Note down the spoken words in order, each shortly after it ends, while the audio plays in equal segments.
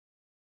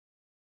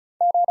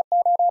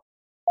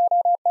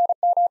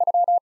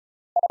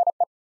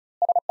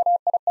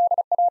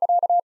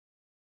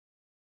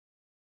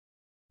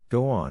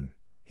Go on,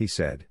 he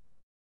said.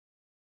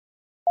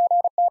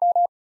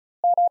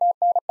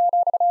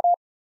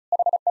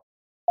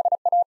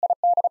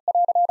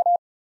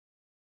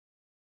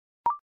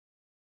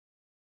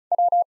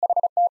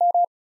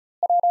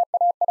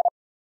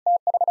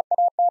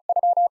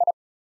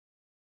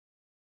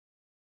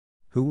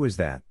 Who was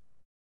that?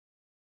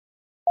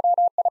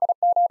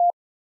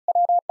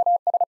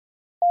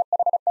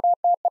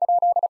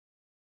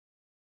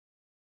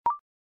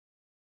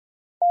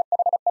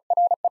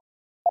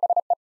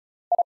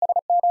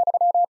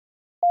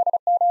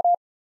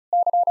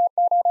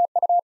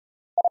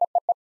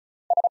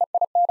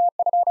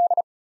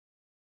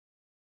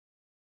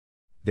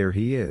 There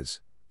he is.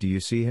 Do you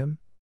see him?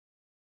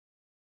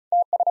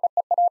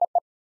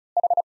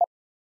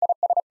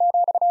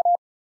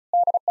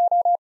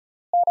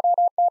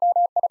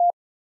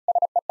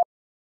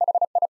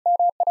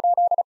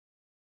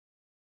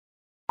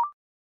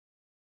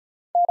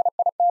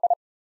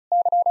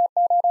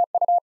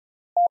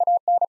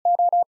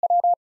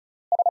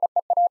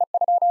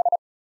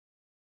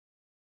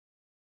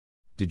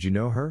 Did you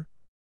know her?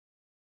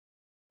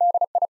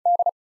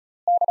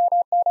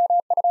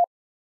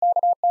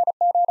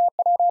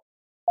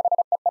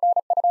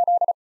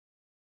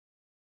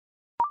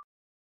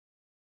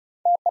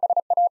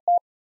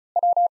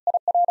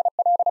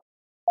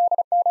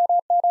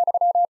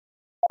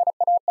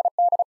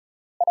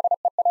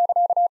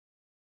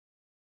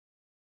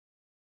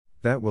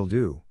 That will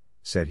do,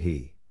 said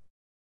he.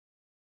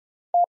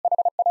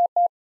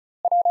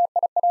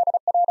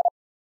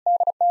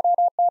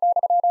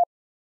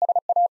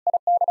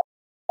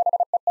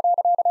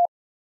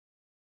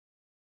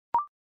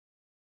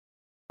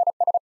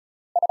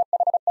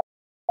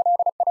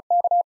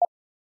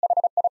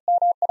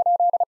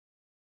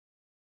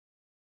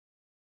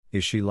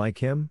 Is she like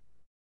him?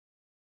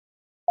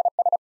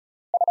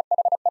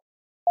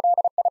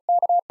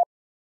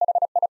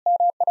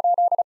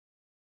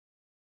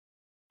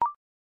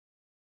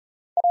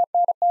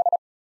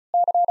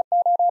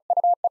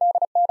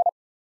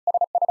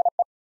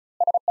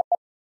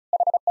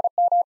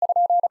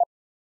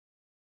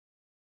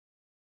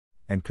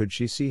 And could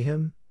she see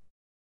him?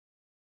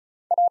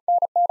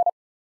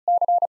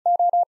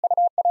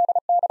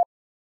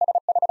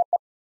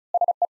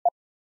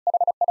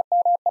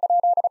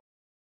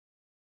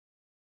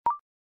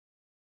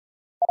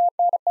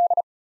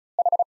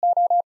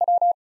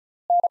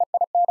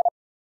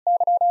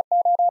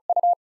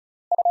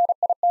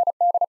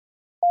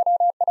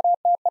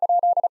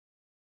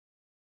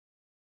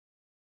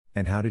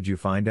 And how did you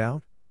find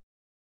out?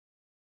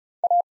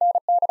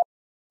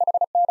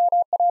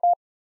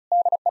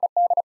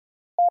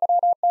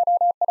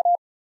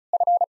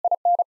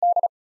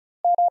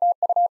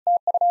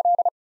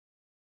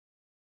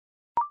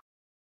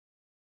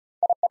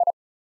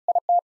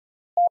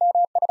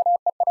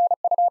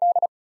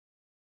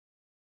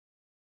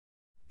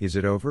 Is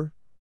it over?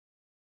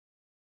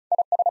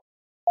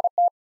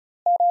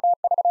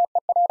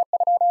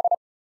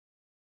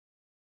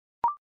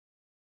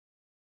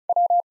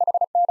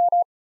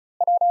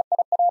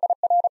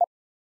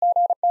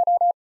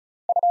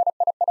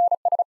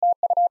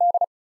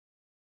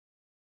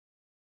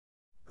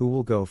 Who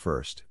will go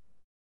first?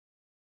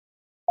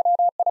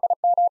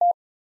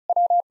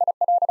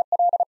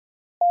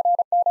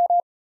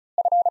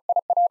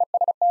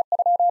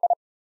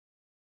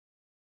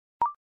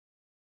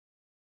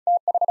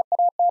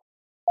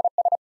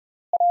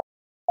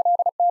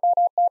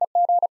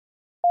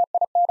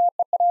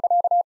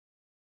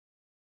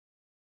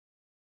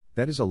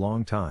 That is a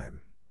long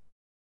time.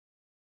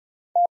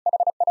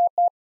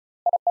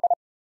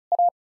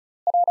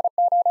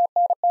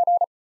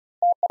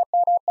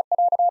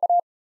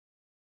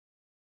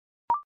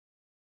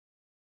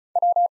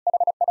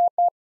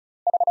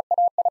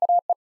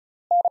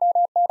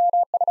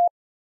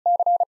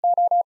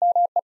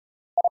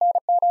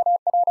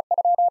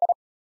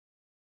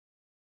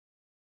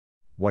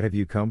 What have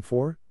you come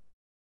for?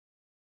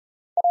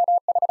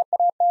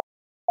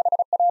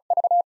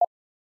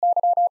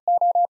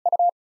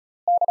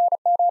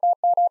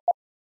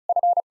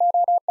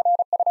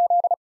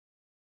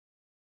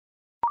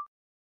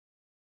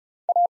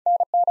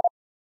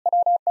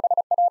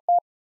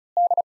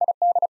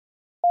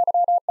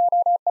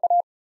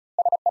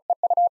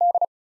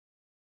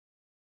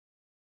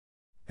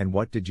 And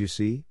what did you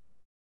see?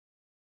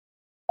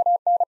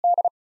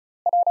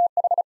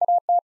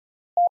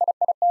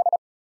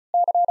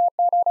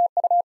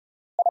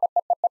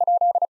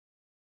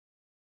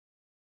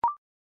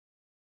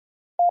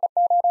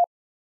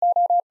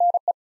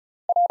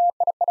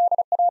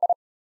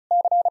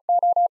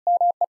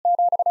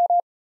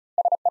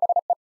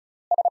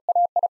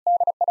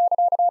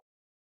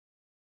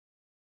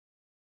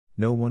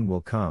 No one will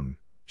come,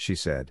 she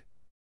said.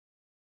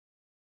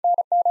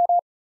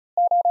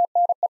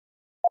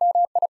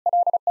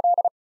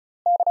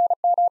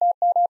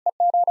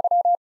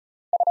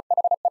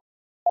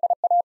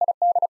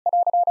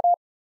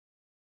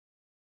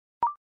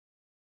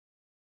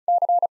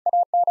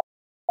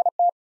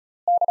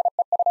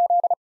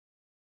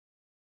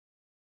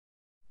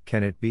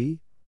 Can it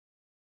be?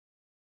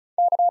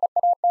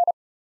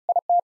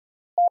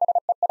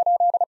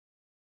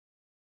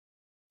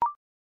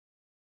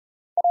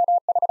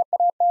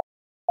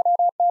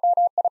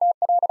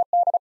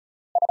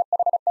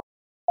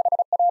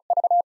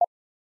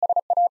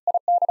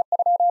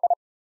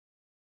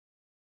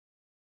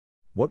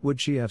 What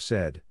would she have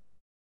said?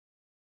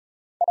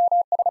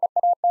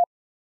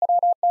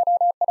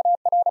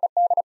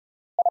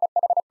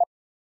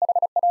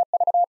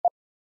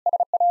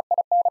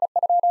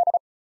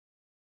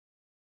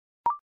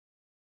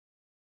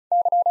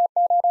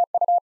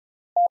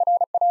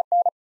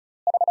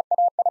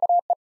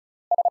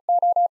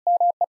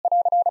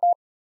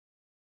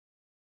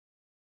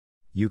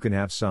 You can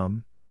have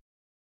some?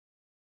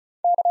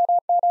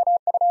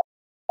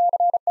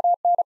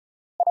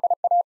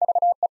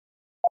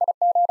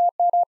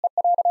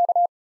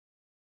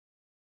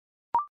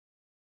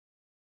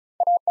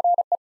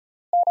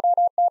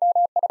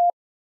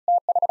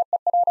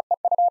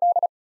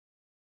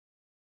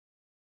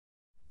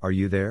 Are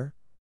you there?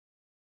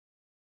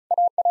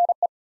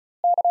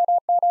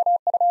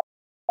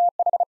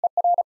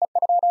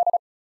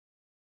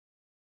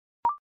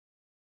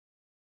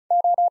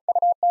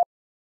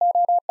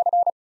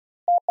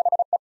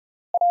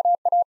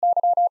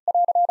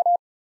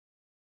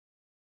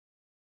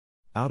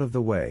 Out of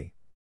the way.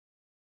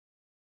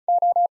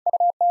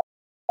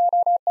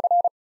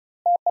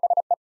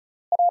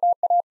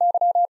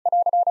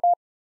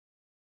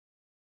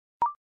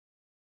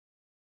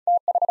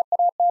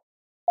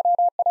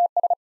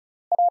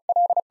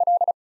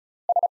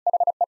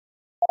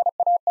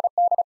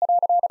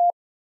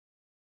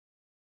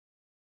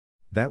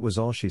 That was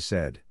all she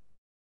said.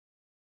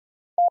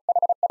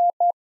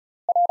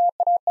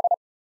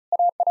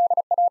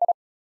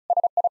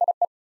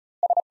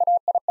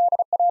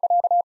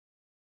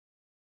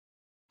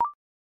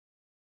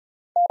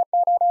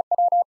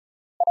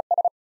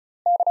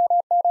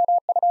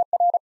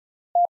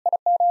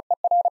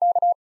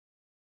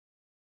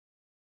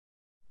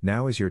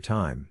 Now is your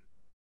time.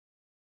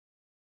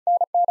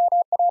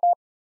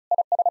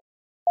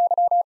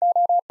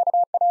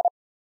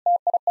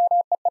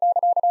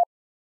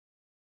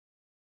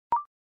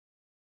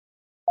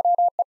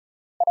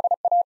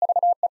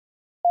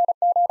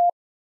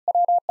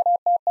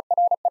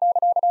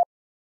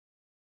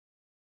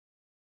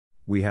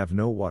 We have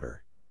no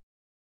water.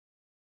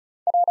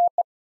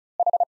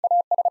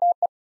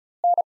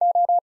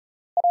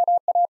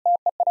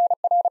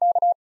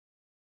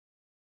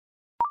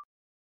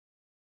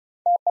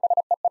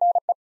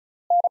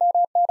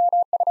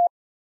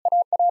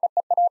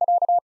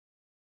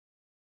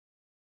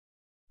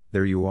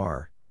 There you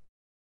are.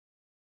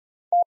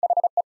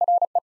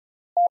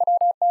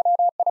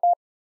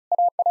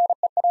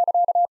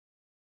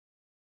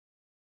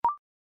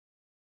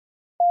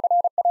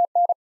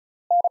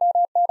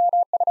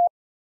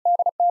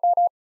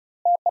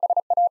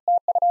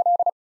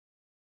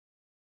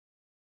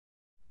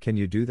 Can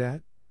you do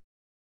that?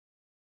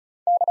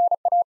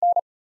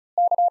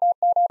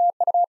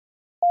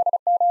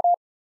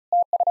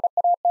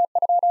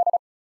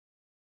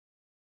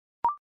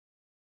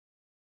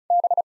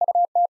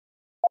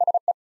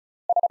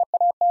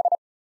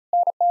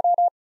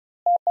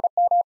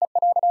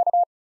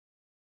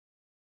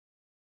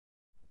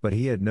 But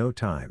he had no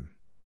time.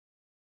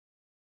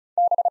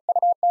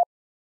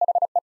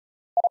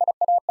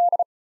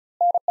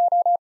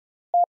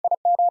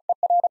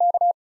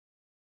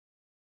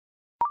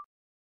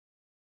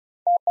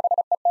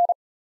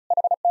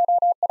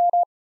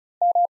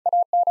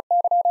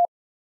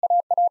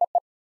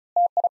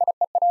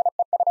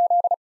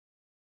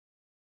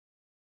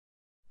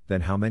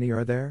 Then how many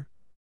are there?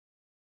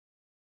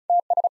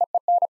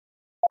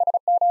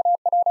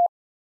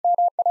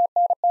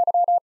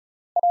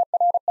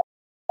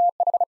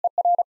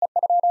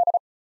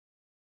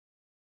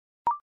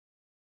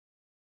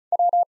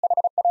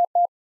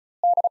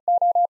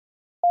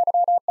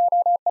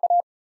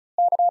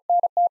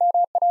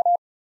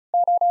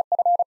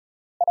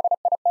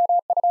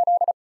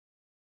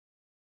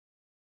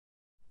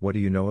 What do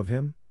you know of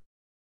him?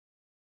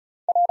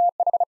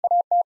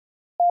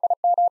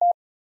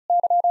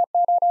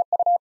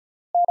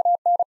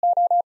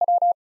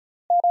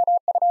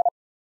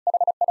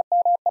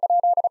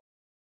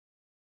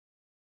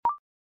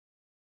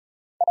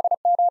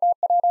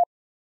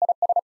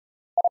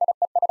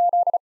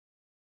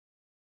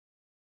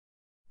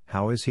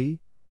 How is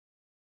he?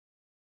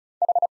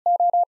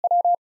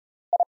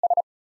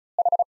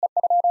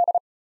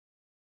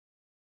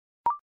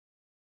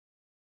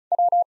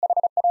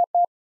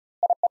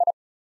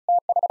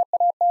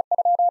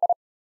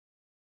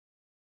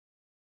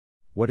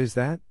 What is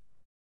that?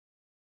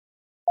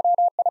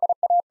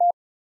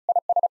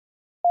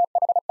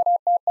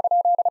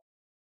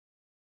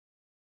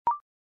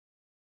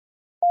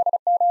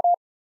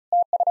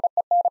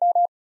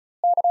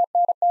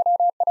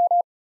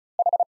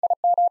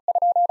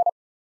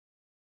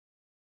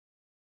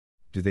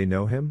 Do they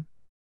know him?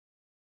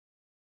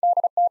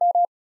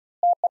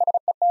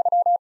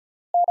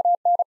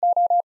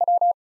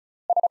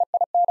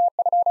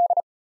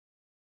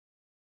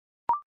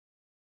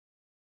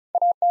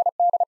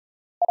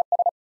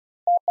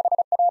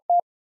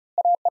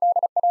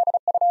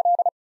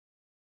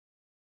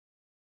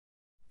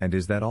 And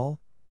is that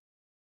all?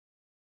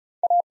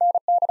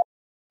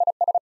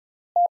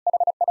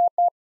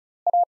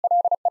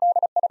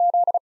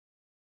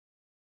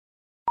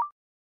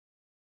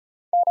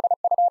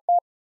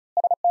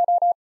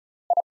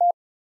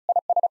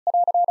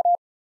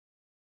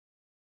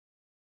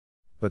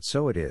 But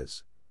so it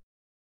is.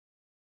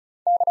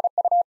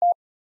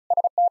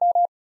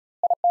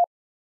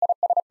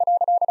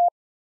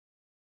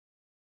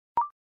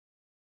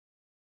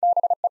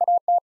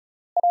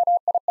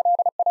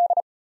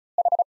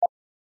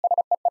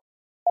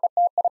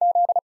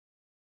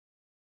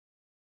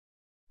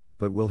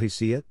 But will he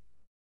see it?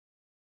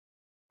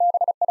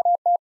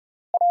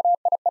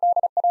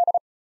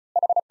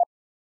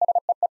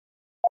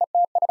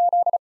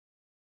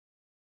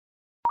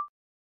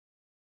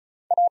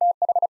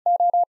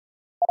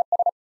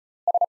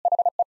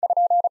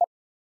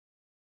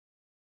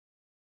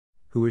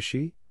 Who is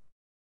she?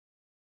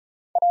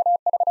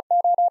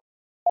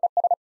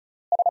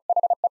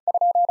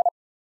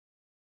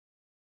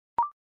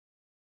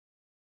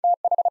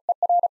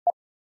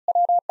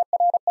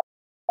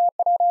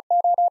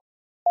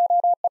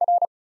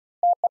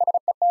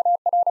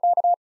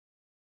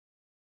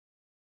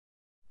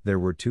 There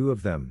were two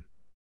of them.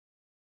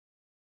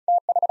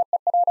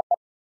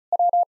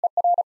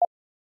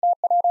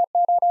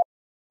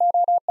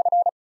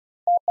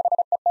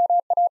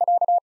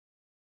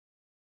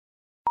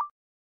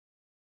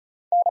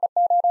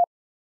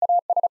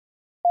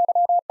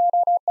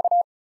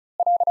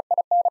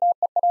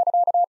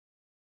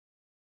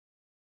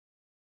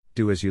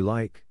 Do as you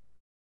like.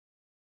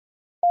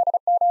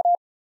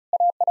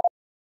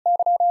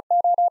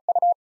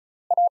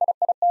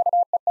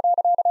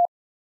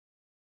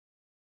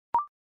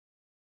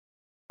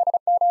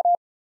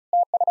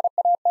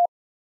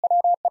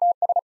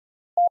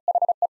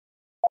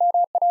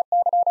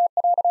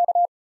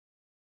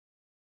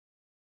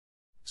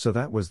 So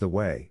that was the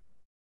way.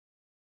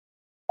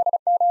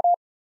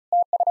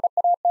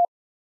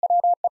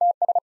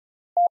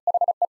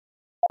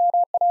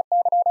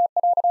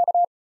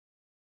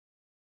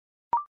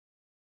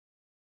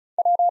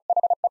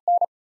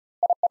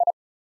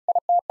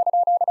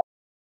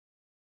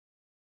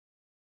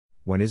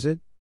 When is it?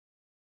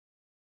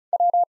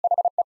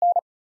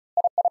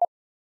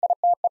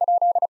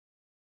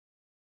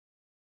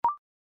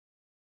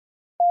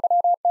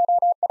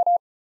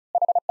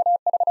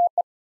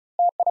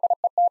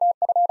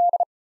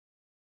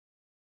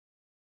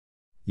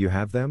 You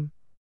have them?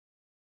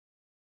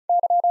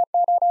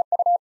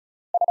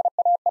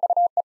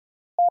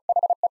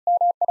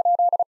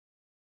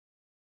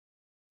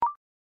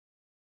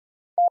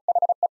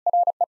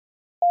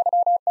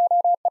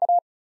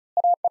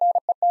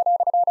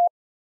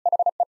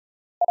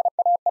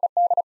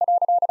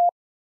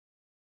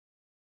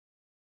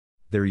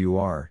 There you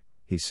are,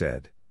 he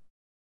said.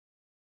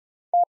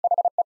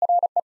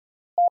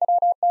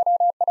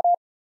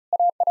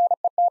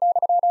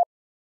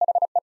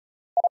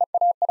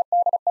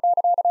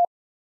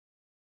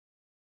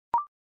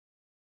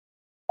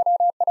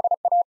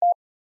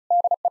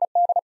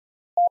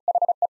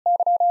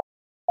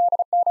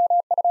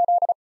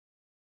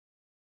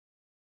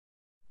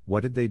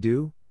 What did they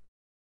do?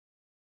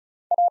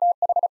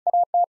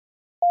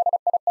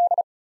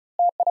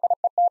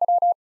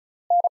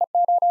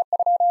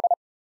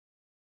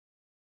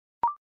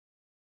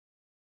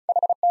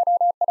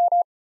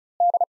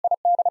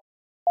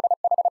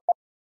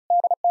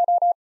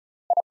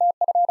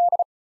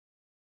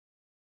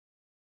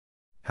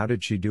 How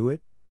did she do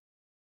it?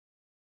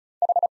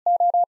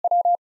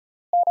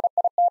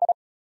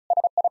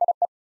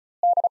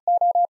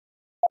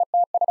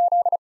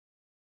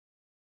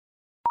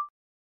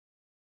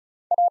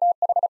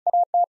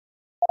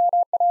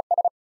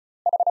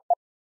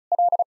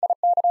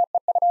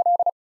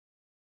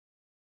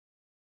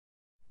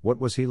 What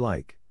was he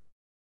like?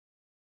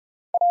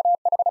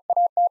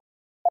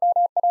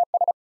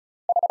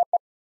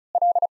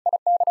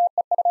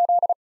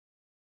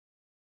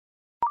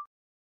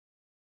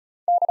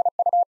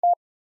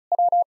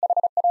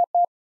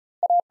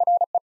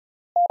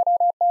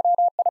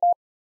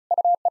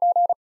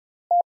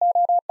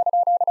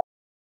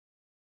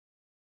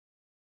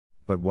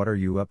 But what are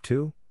you up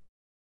to?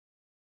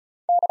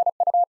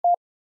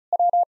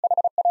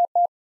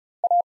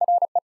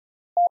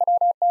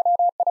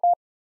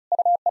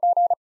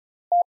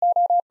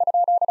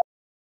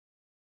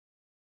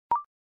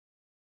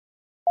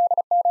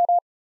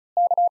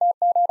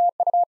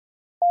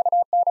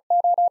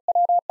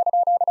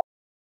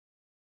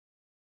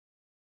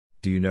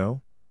 Do you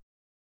know?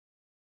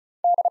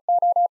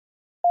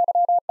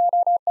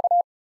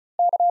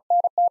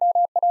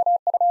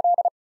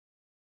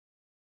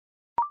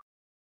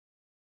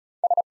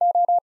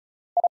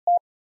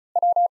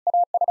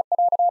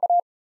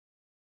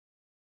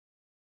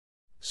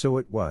 So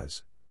it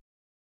was.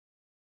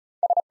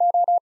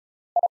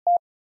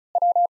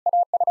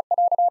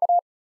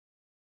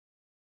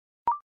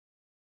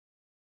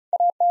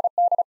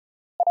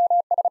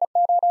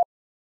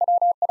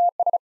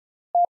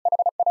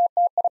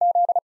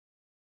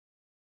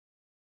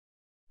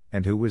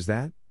 And who was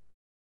that?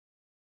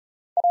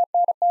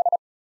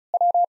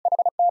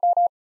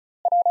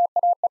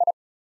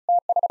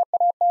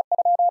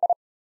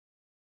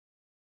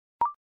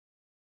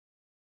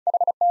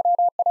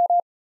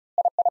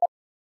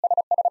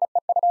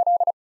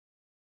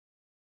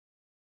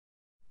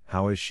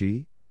 How is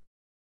she?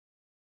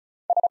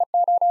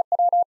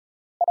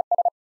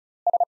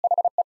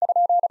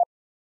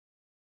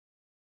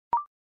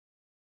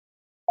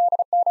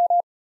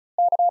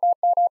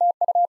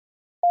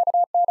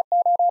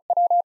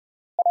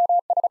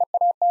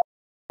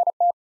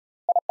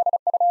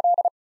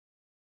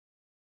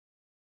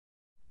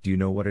 Do you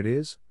know what it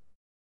is?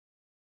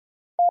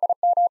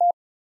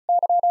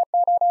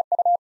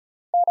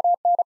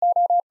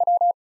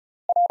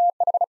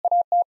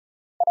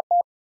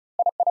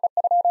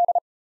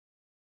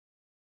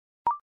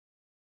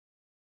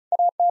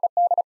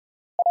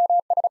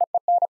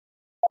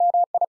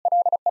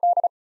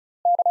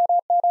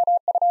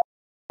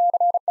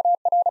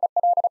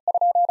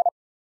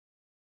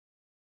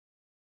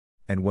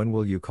 And when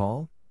will you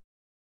call?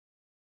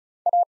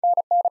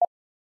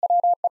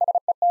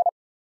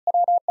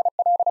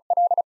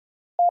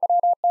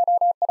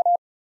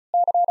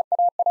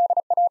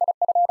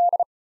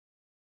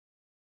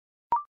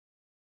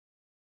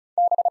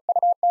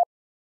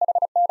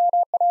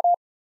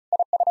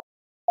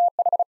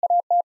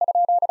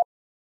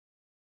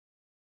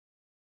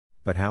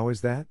 But how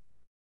is that?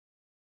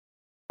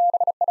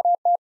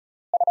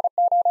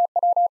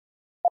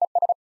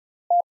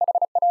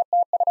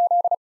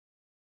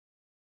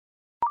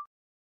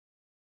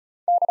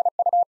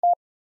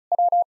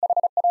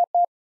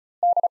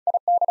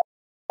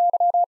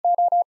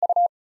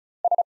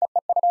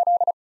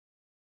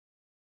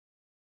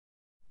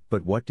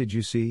 But what did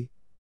you see?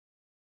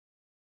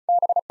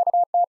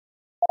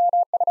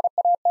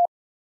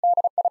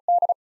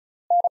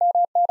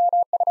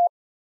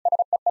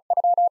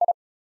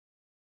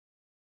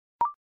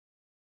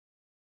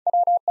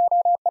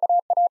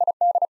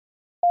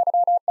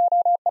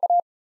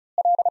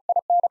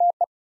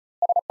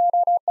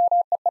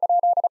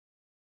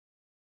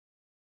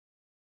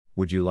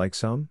 Would you like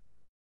some?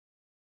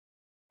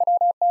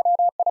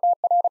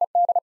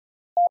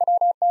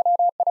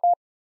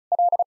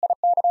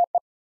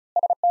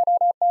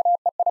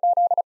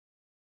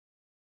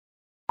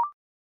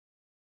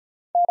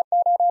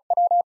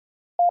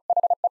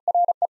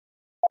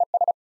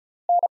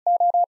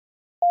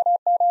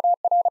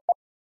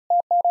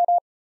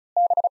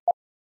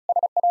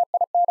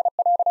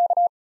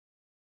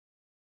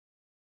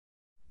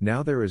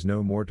 Now there is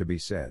no more to be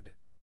said.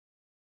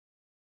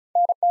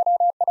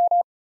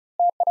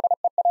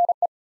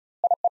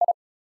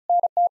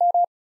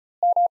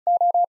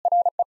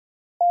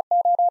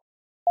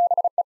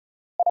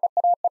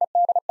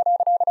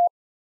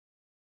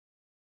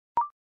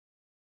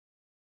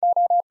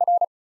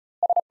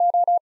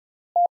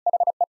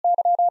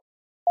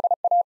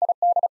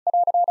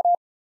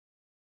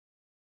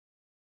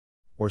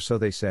 Or so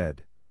they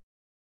said.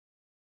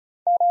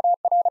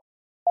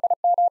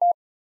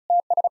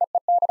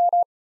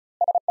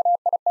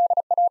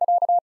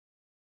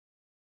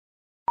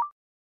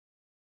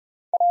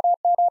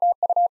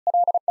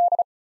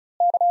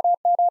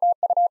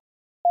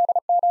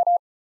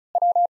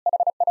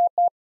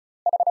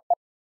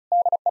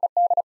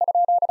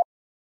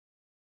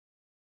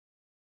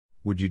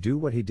 Would you do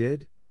what he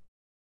did?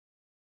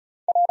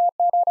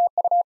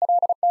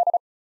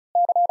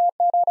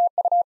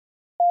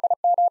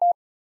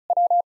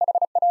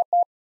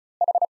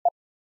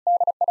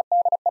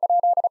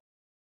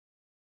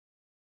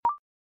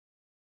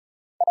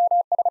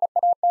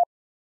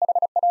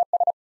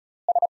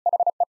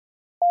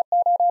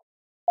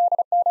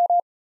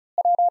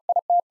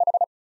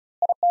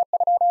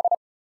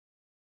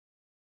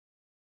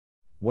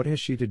 What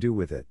has she to do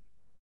with it?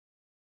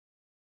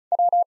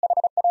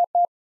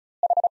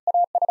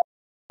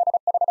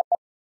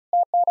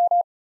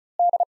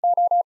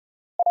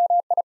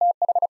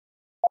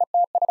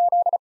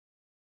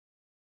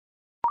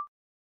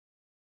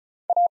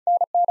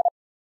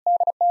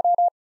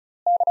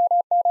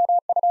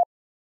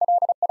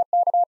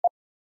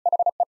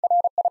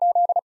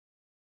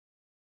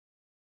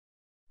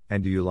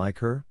 And do you like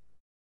her?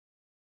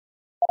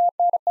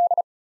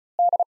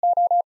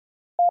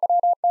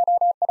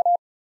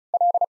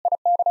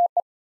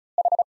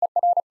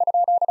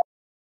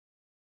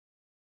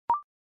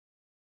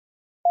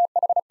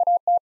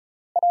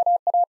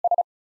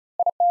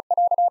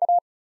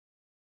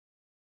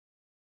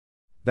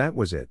 That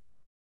was it.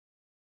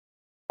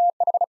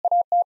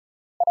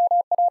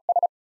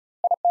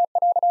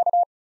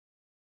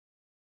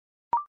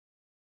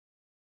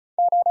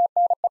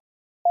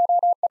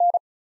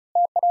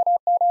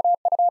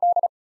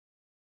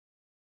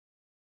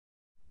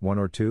 One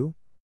or two?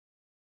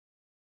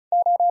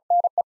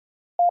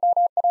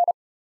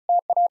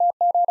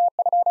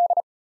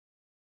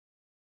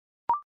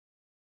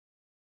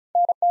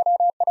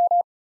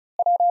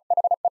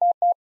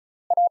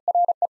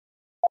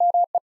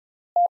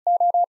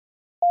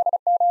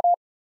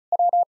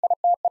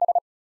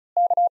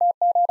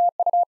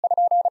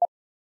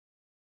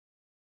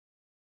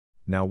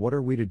 Now what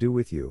are we to do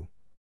with you?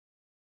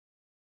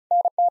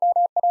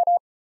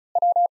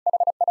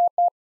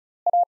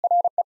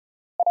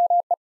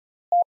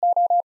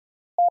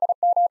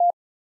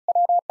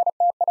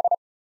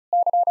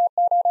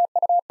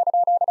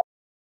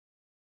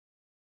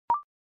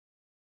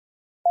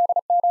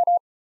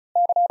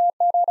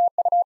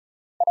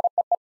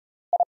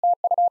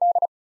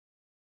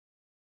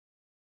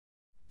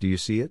 Do you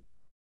see it?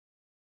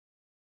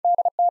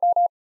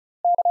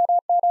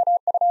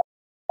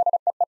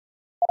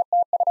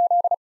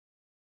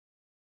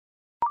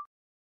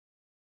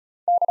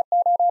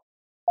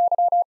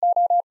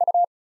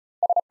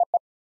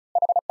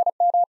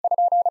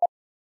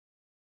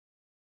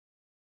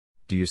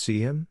 Do you see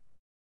him?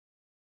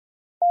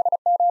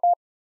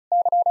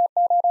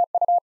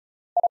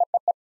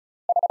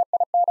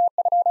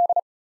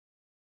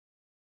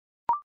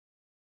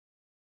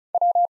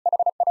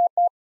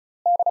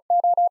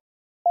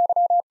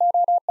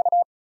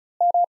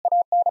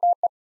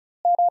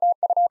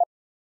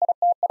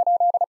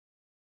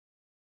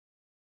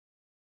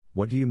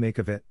 What do you make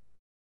of it?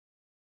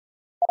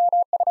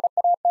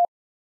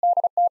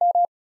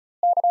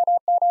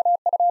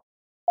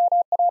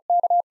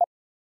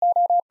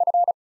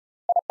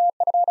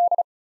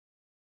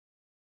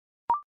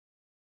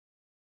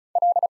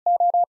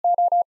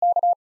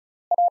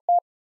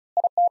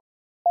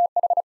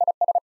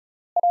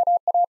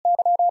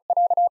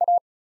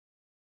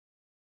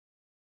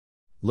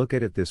 Look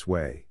at it this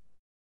way.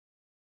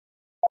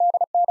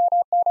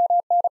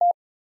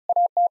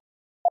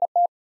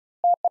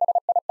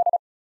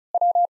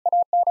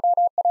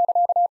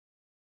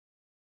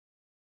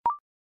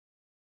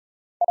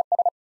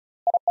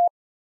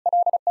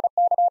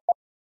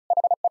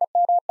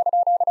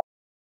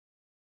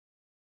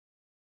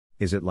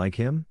 Is it like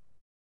him?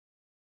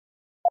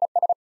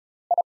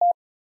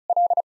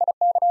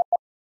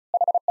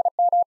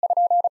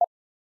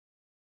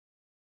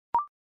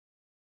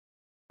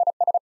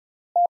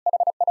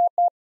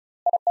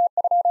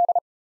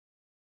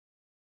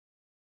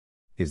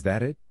 Is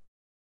that it?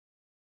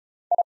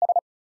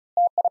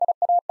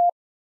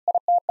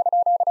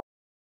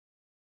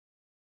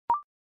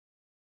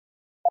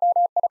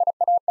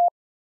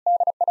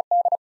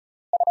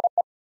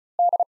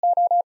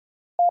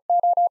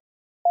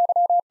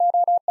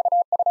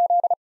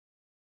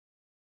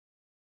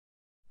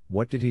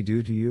 What did he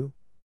do to you?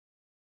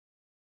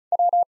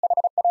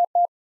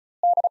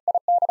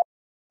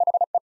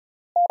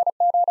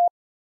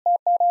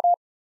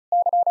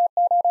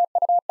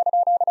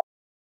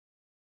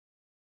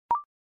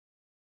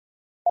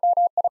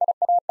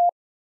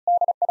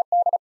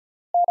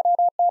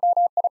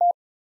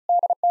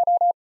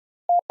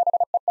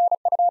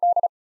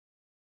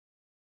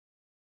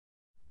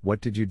 What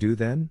did you do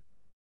then?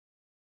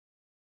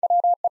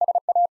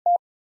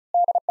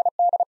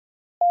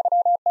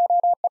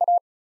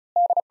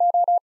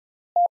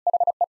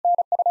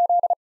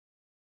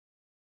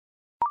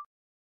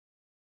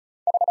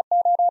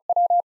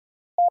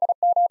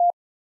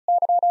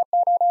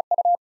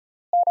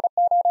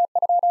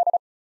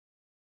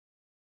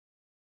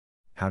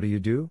 How do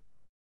you do?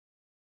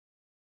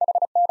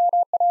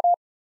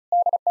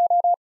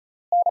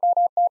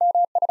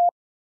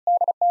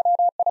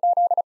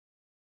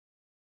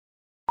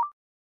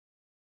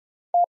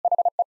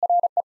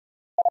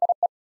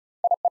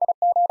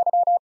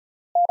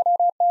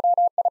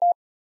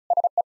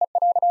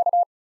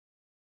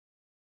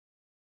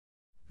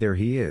 There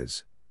he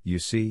is, you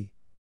see.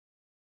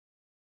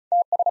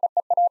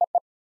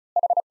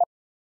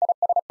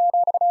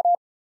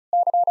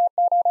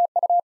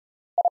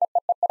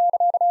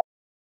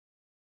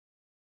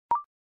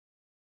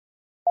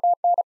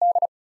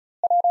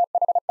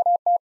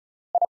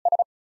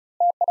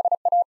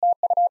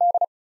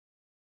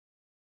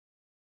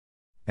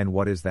 And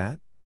what is that?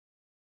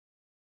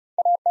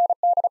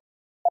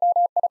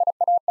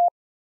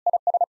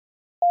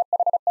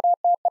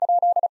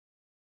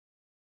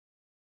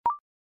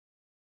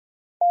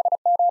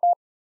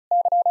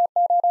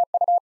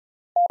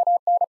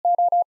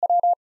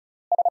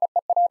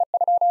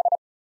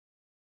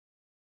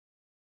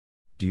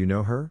 Do you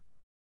know her?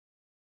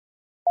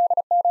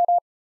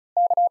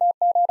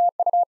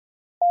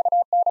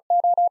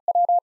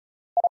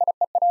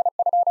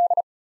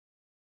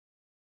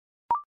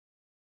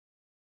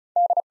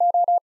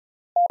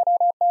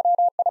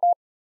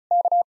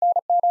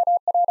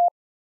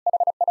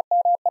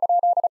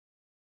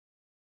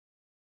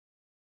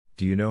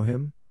 Do you know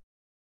him?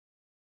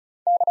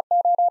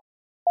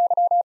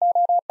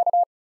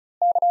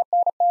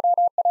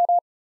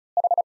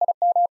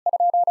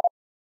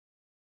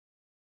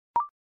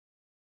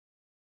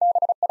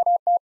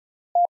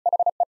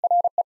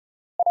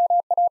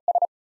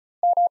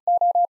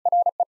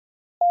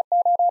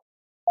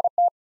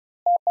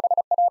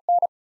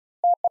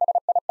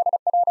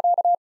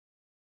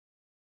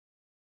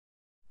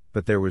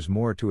 But there was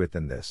more to it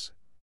than this.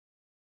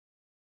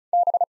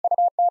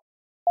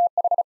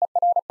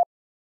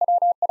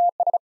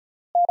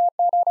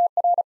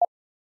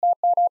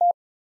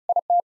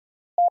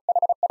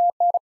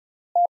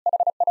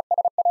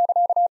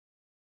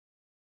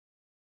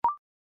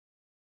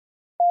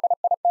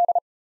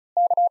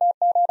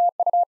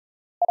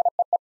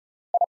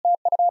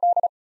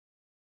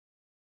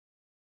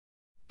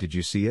 Did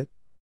you see it?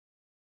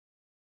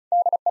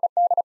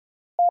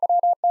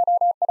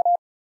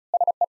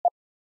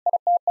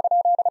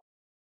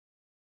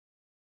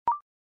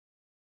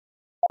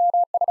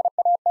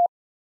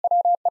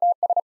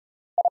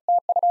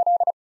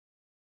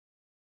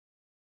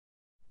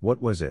 What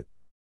was it?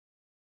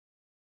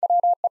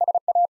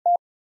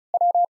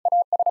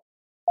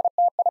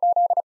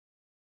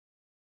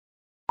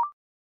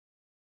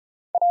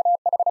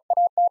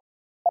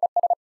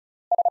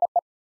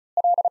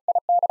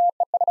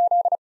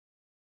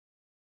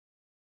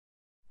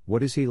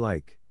 What is he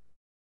like?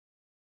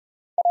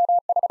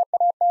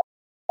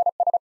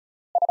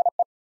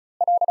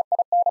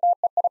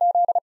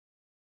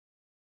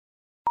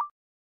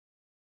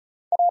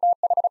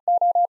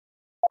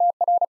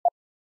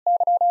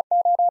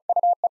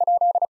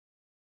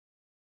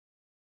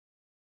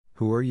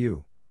 Who are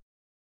you?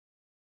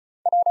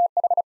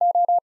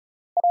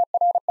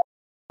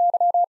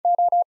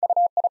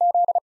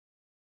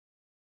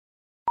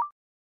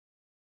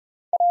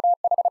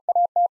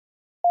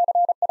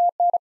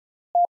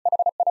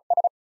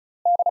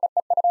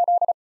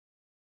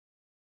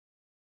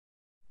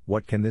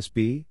 What can this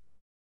be?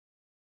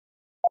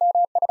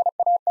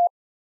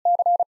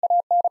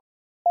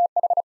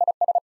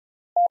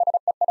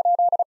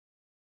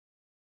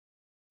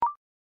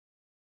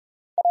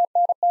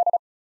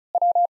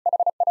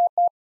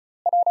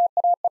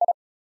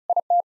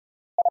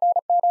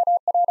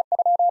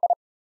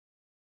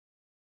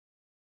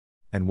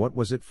 And what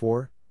was it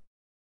for?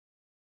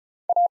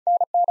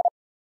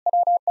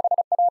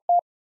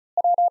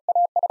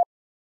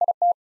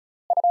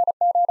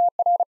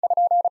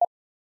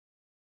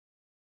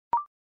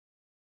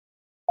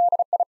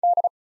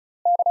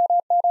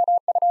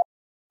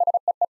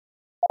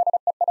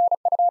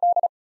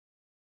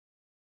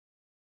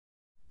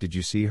 Did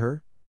you see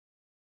her?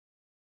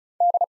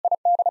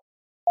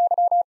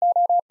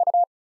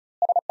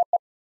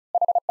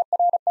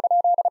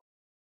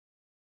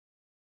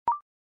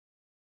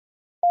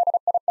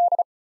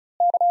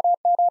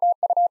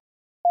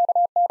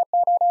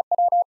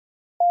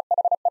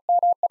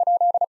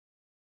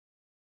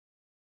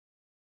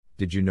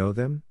 Did you know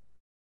them?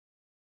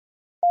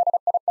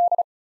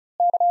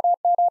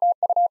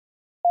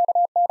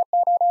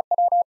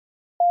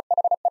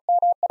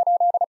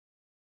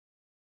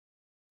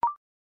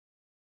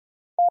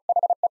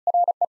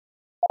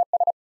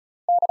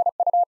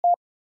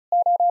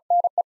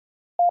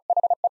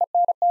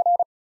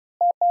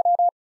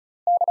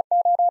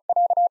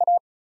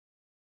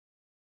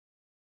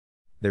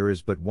 There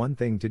is but one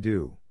thing to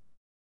do.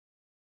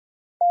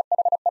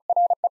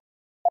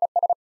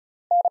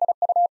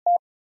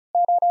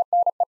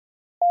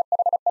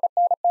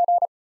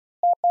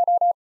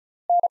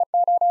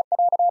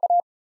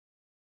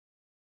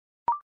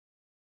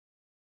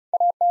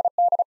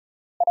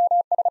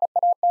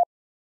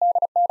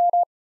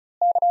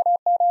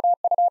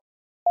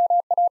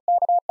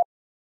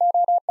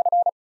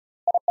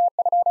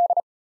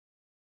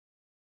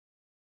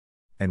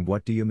 And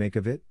what do you make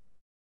of it?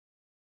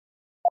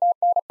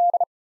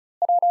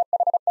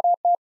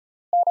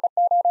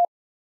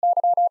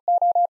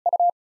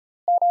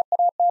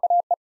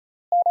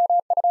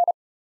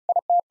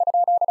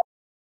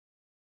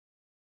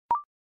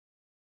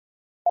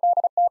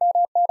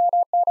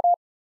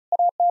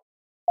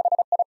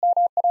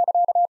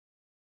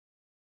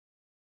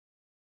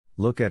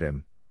 Look at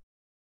him.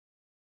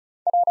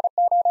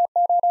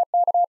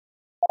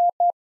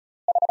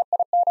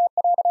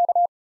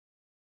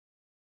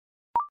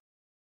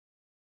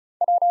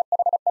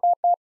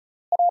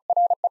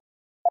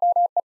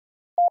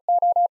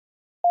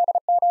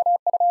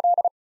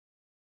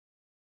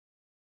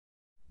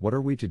 What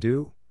are we to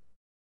do?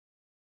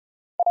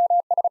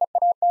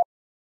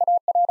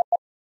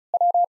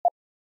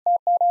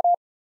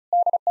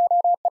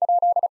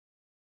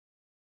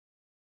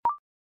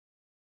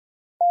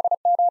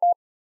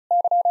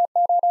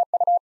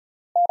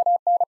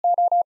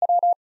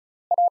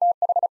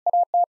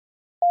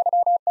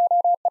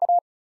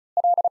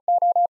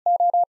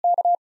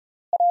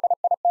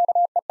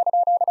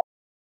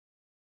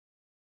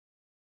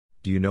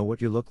 Do you know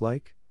what you look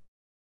like?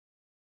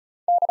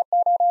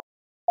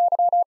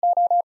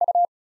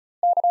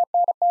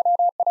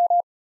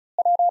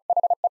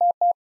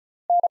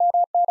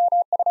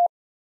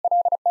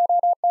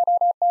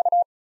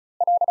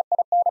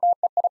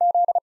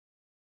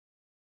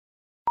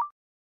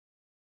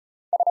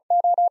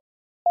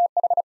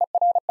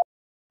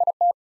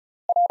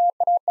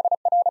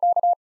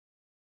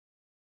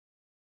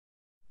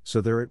 So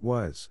there it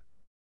was.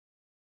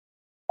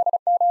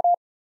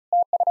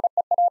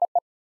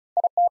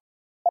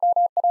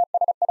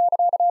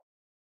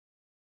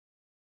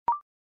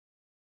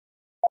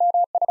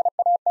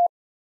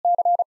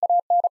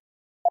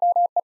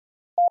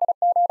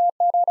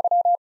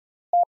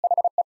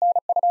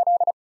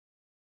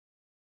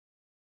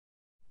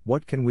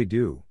 What can we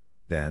do,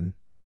 then?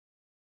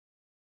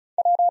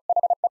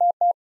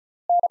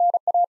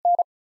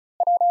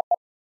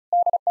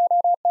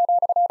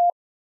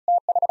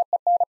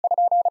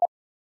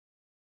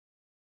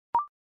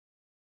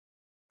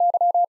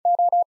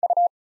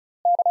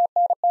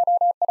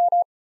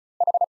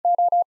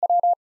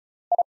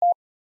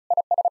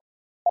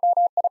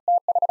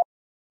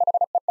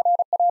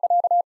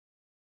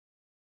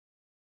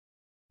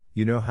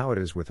 You know how it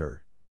is with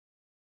her.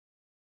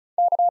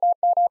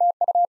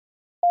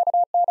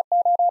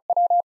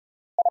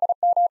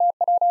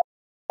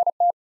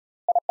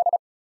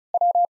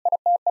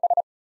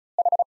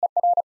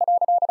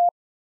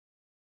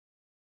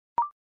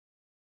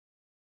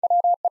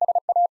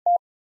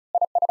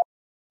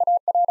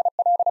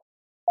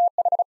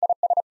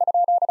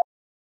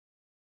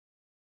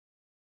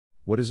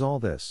 What is all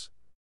this?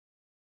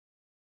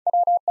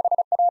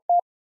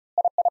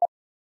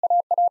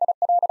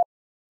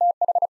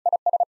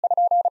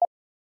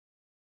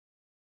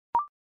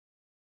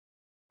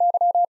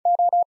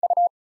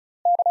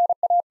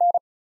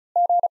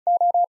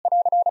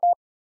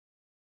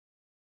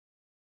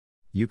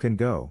 You can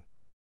go.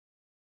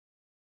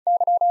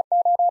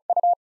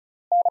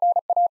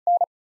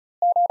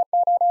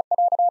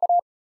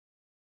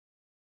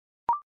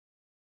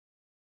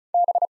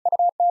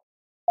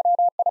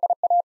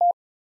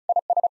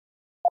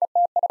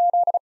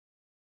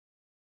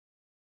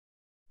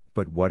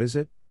 But what is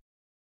it?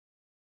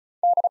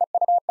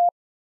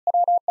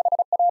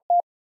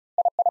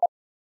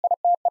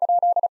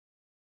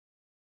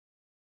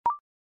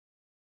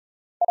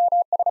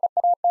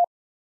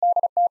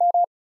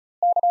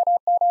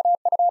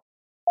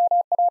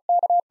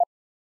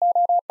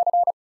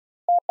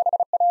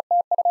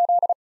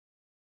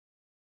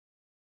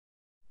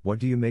 What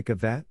do you make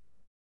of that?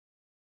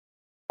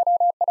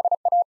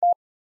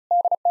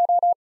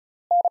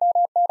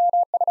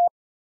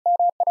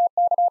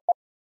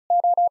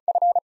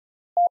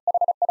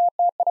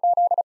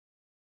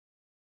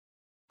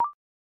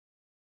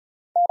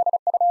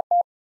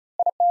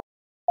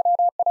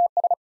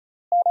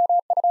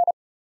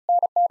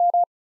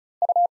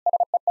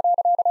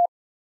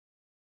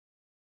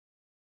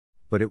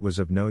 But it was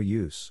of no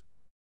use.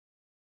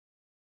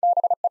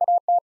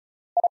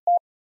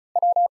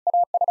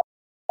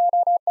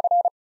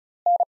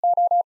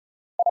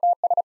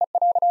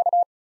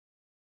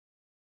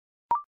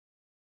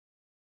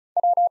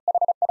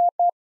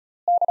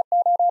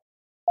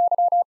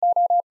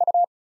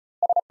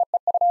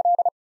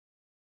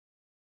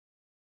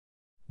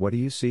 What do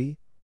you see?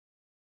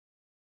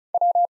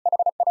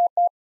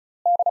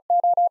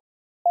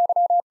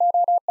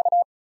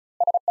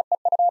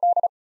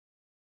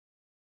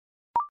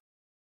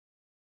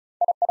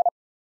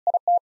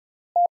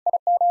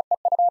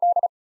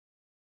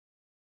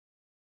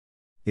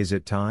 Is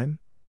it time?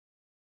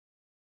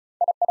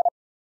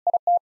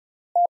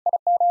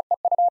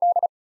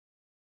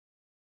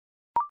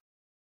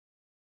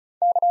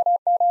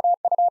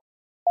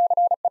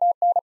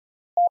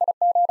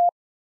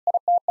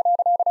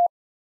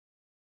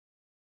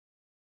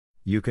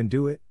 You can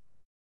do it?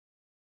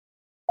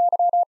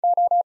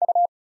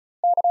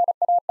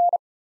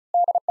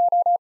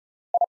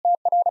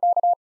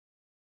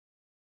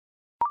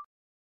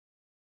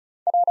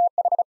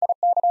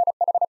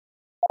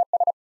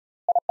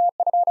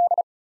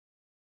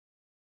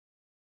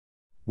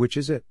 Which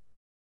is it?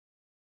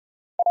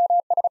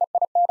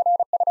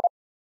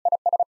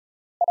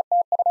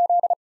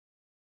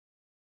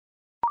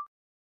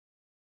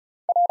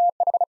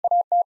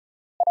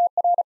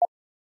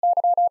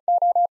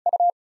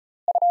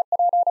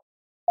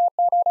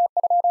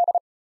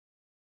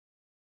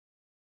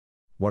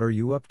 What are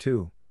you up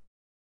to?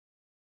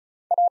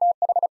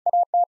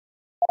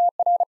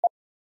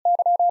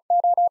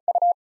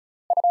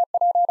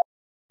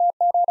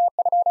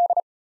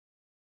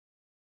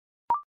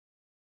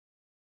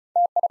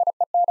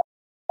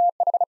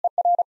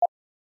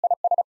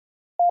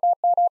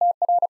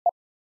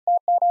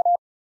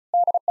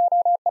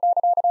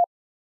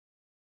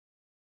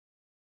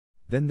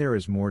 Then there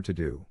is more to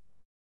do.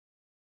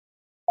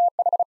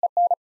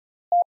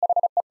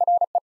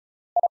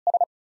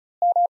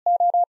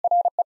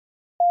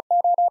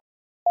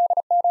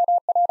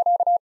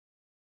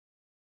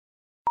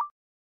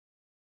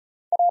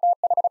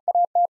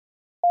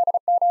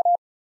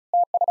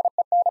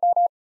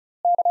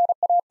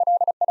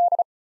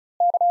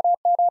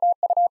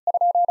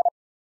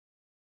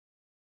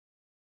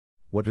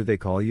 What do they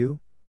call you?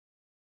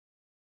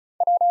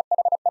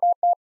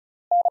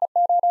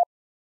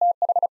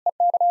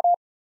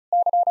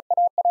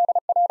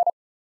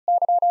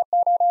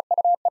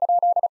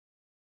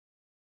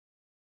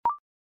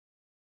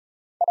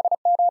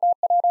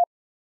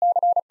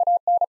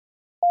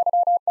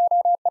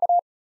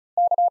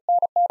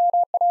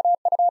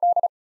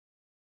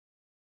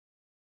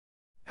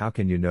 How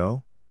can you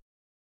know?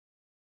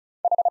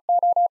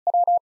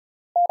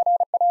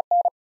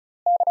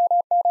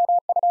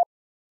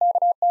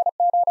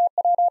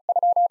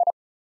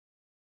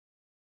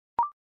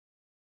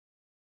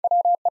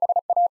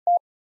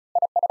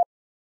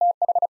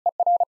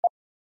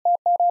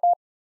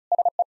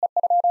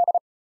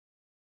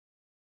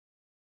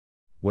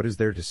 What is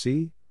there to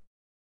see?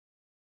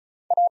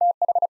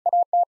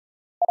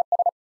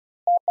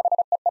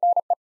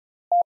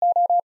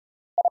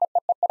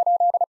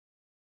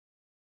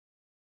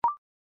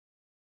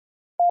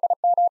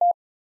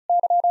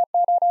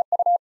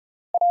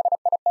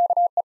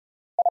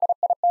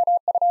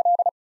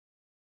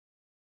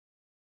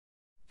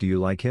 Do you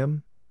like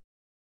him?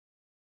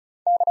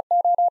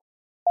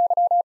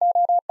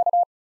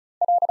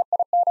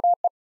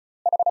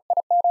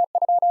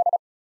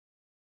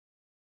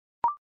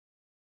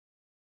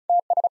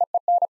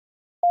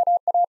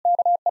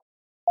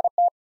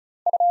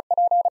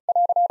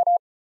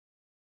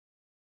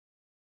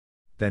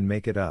 Then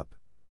make it up.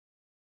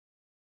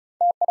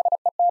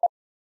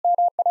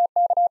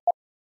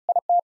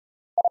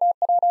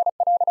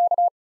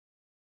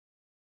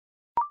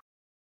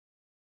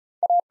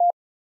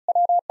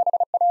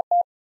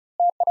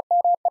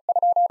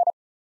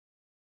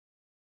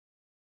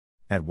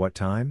 At what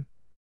time?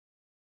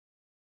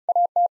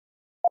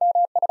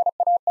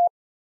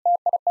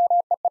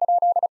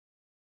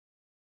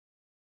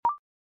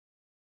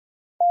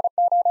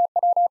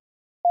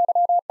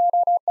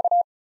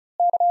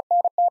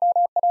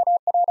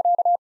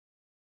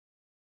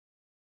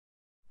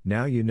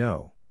 Now you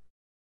know.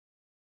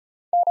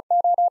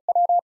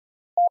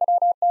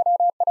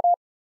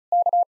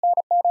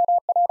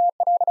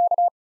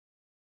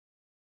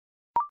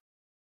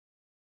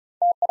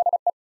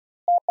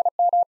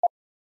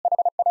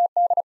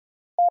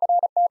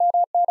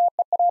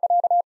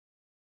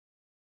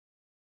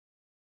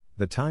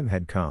 The time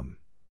had come.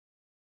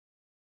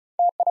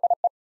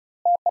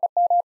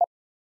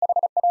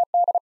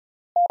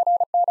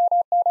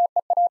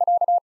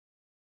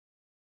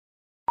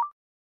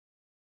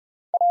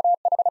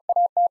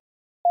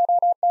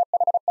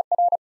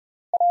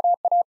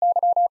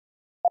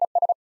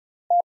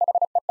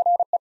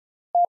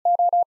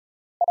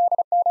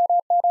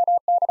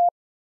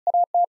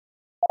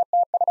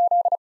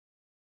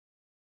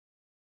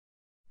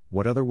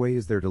 What other way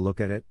is there to look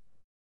at it?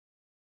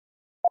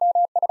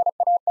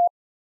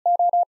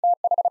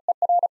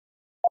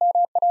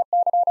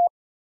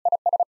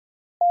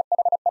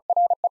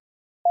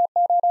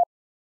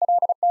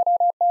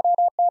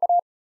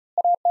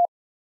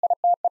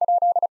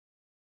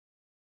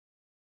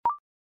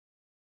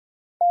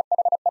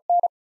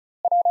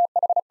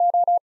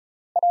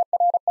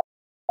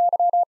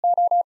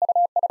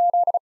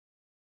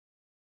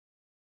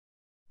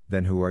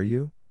 Then who are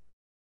you?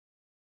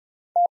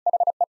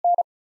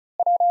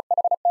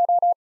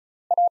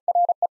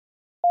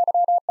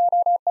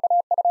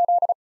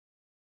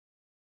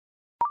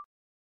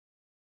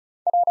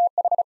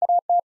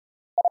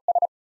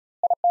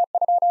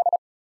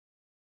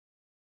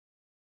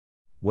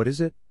 What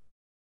is it?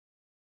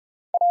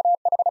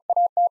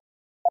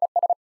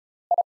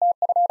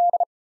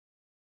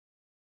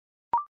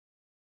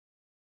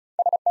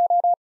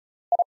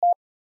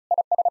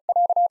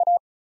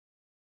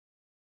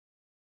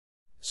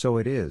 So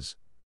it is.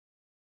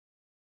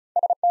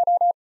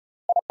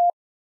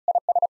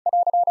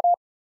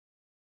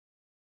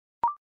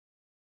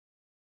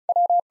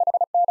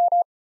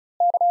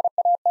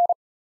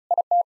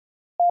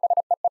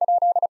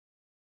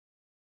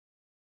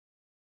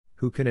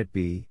 Who can it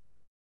be?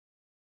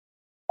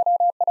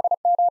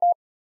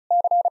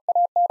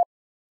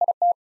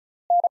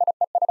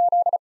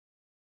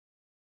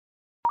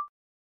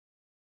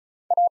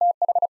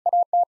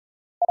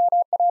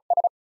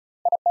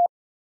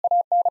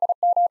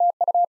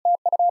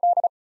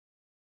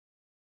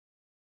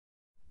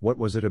 What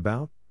was it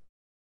about?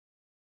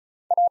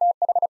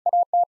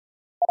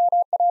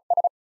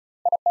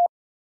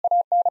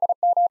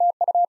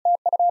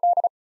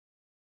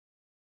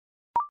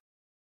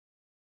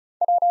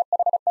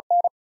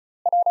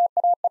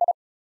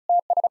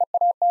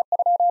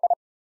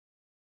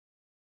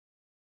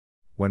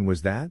 When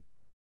was that?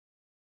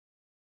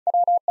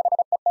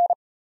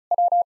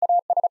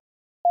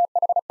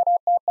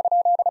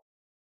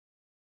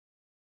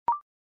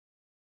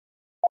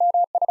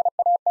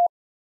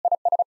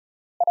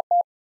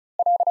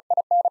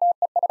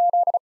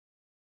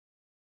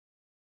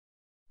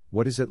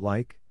 What is it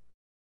like?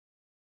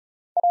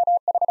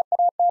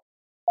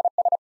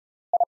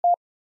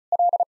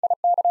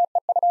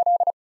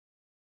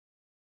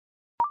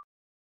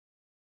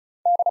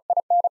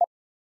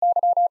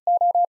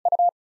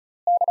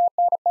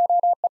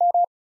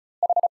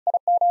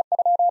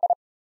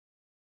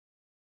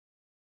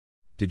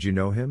 Did you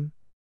know him?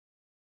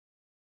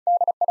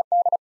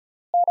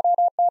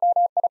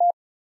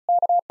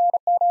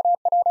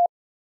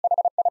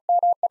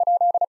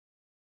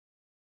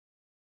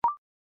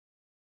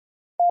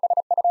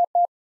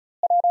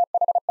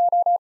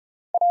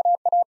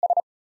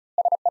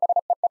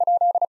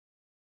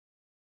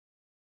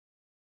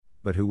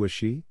 But who was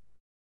she?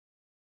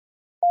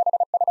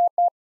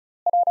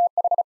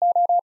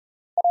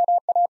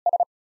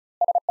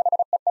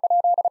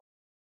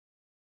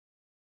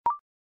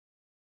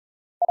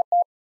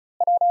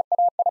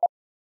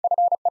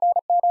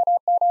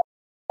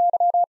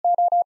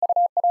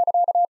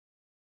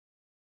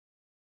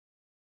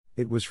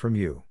 It was from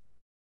you.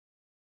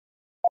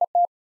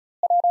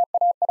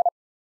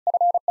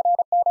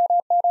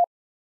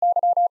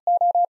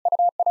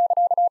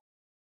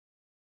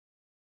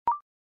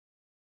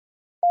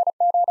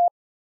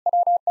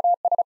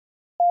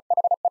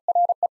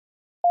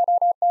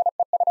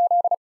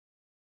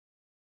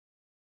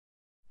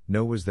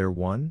 No, was there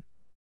one?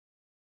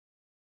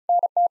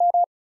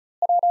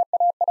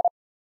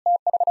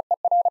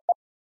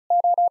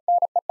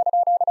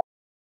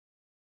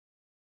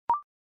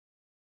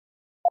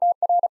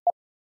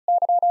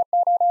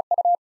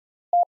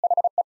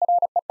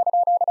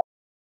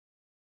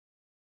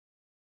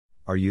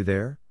 Are you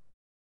there?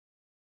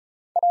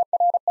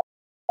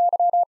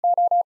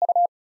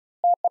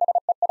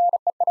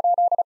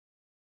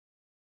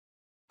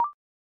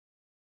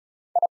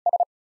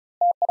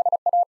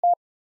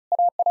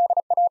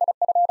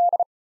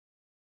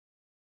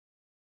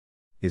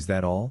 Is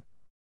that all?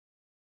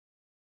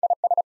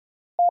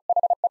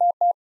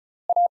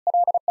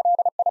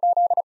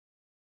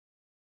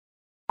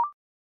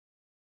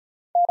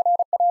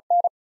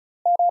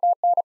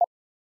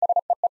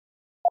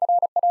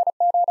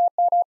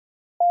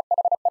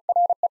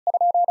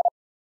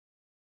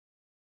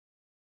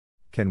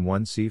 Can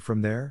one see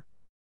from there?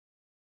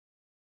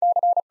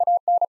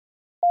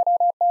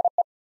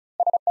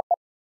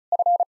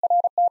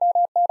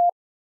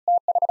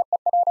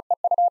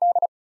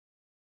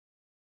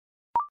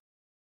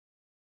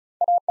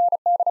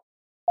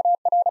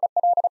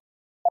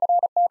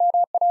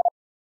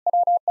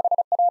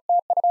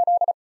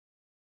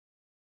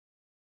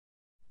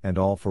 And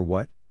all for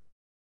what?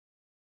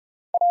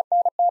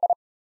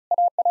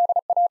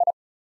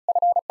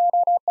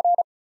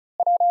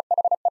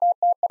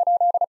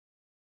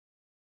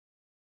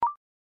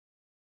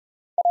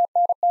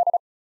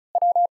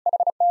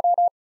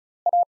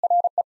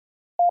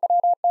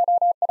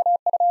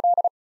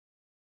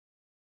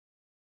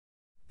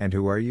 And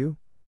who are you?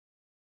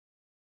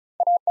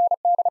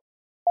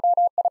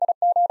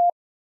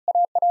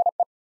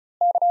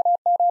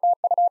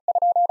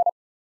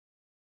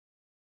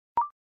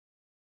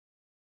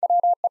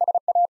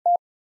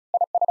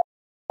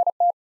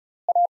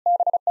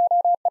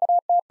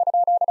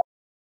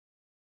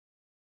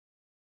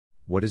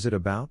 What is it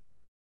about?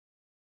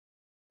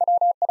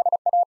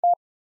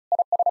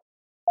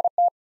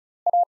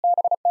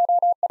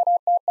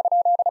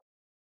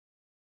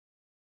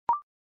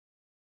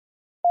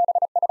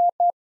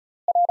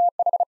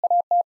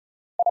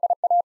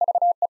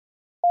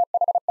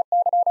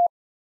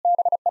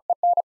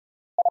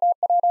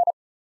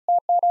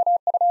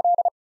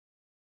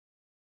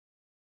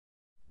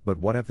 But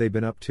what have they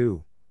been up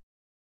to?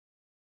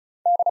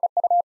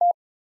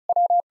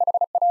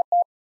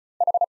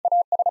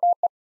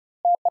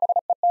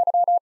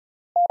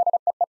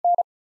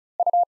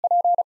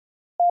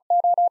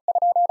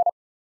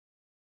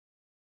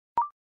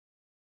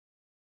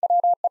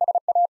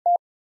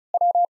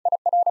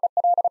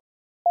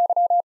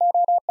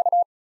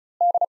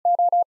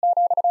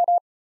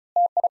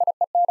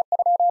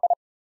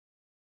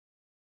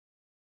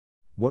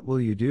 What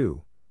will you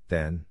do,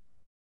 then?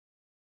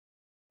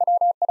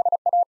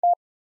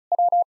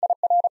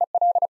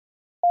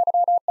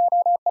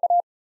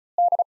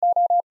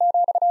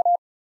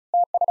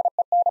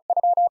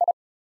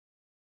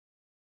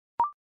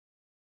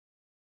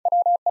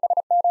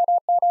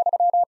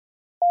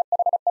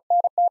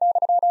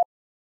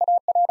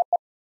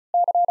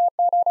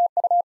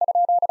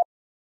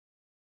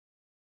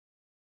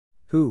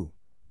 Who,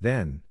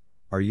 then,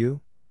 are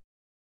you?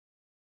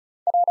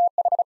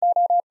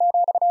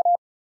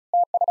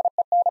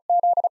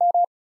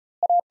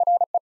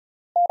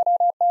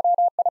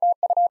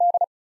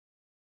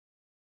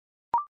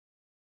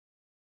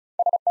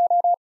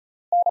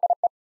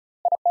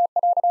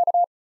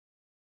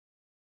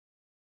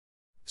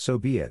 So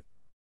be it.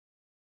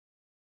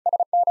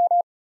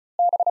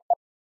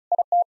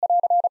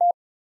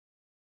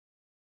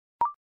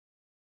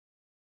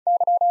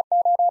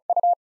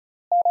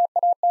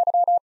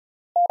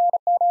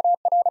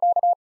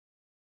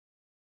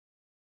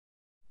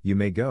 You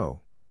may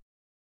go.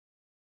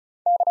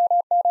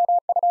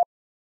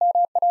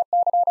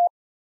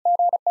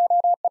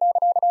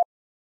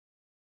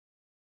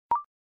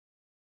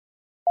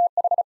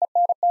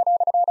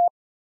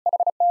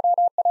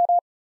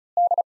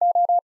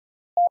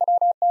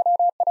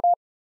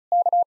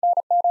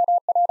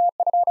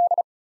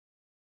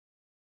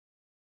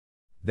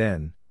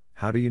 Then,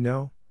 how do you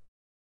know?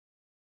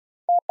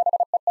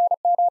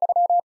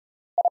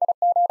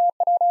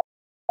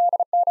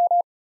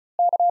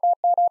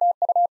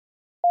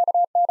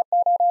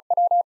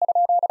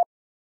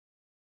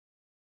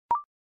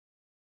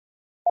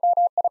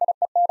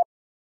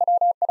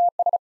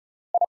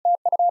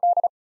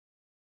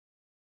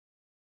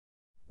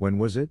 When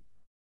was it?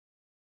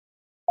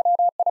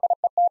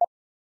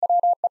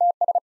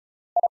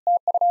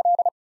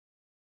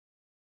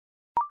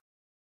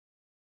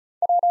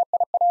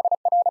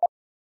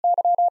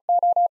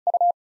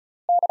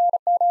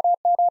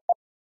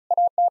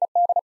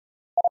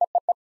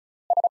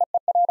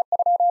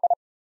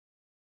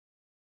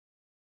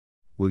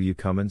 Will you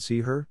come and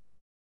see her?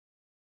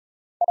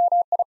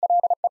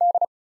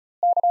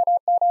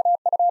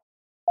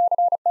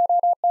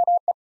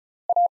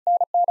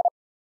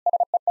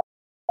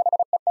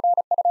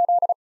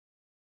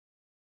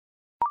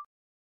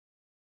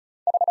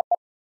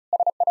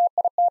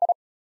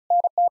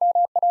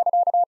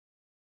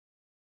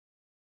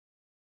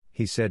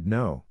 He said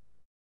no.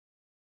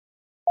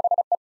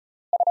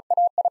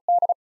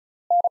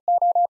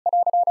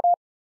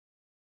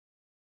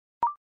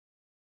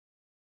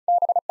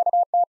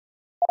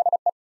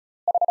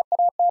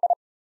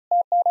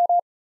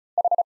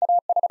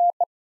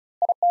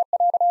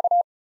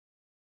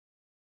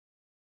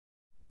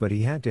 But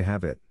he had to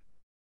have it.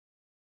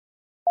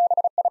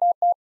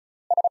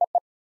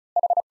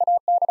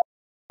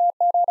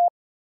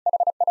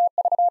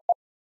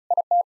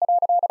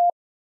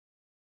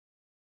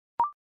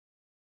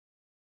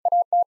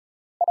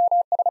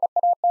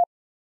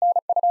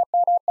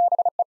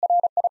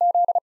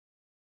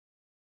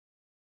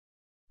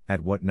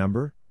 At what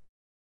number?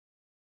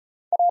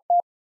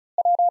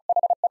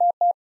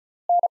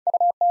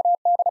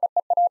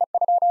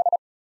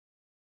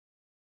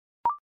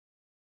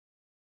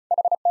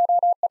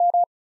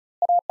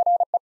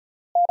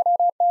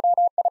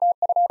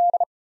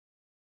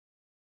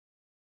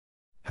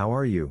 How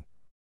are you?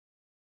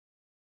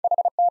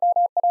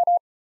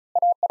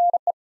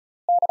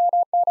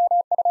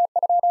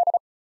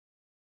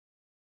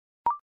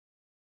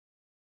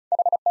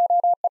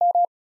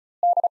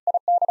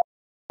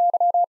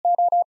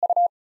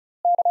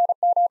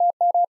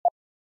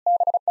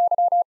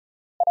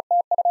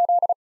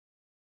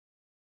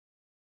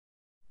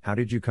 How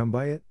did you come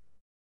by it?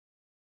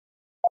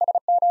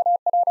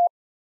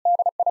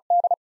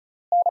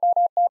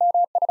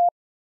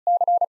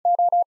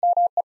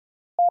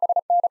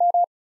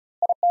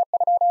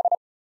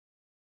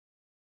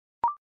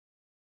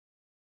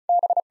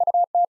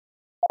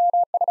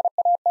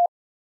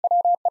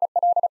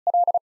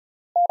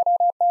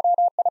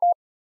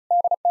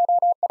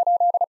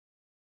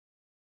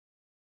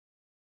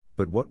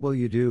 But what will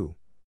you do?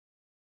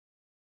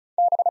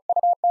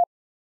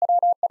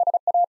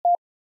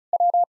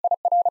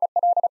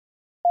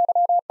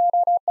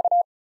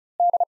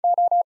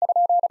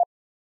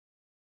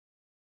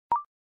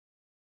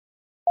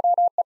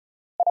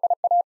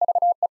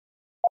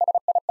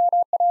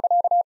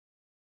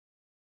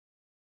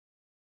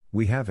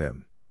 We have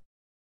him.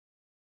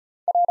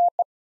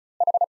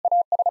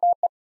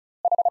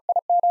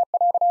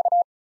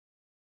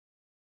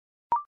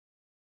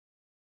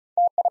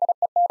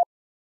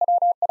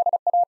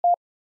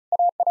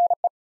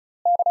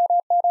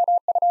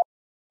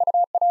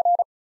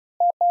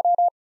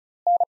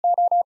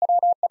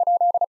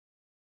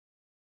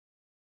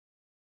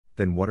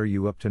 Then what are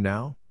you up to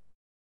now?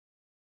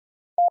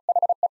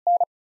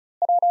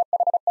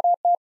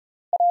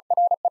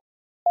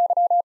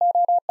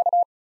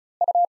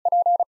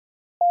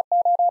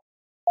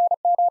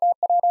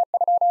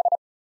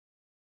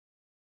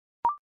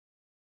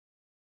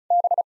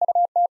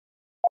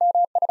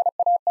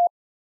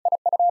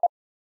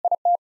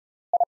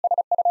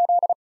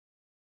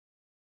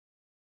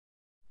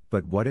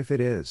 But what if it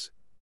is?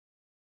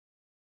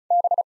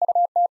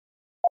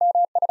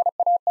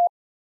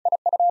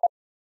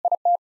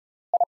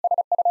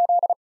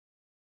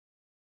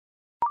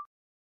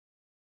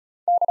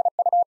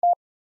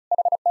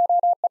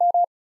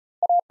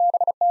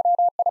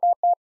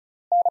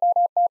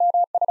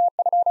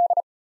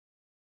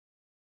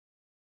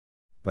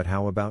 But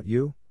how about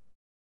you?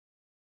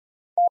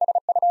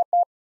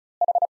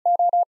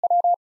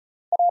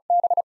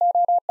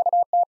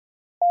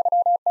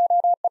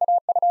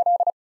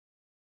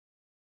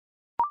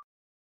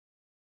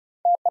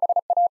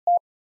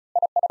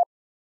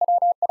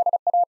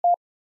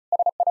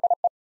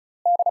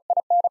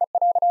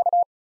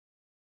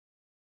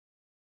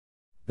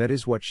 That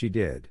is what she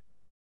did.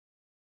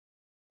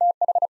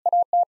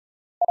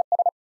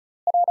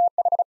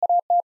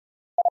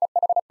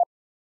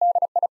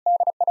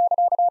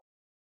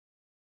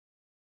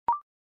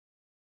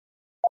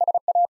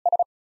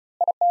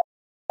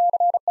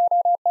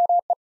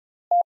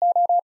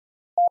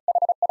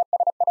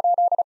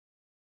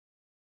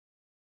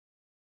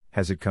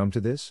 Has it come to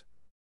this?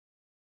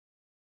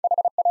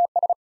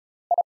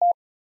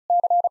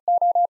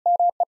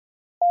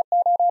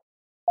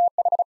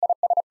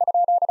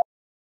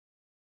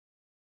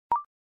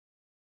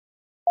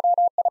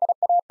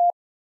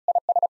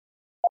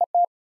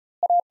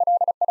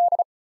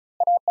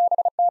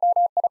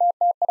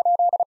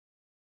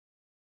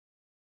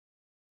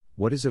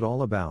 What is it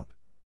all about?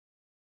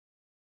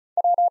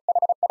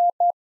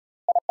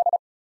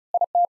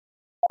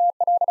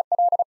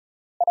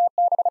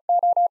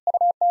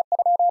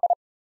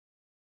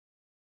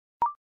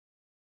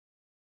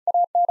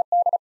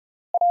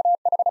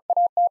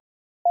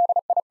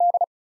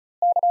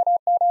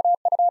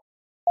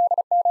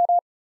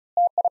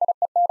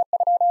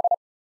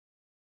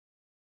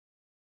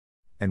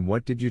 And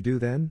what did you do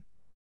then?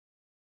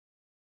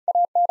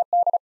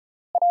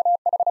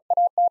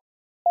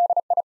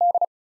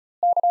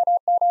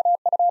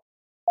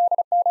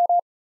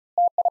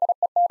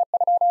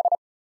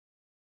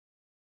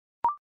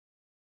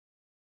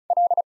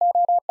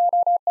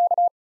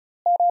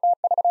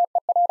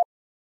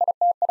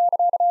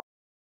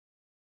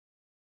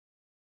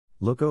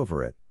 Look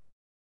over it.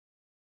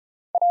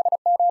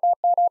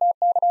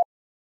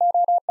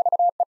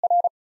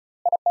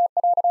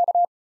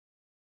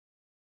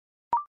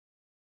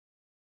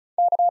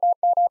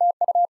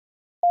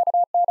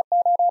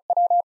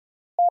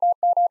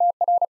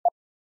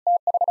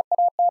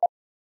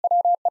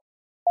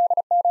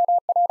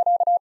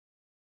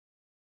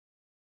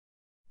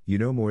 You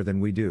know more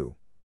than we do.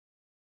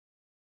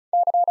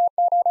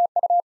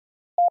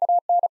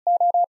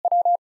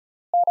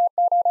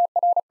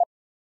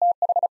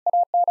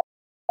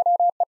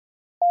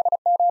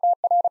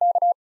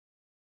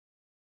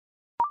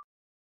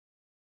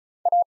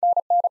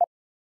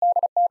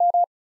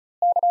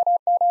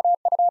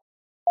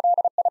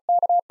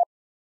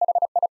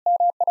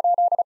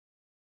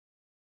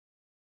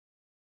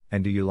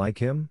 And do you like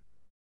him?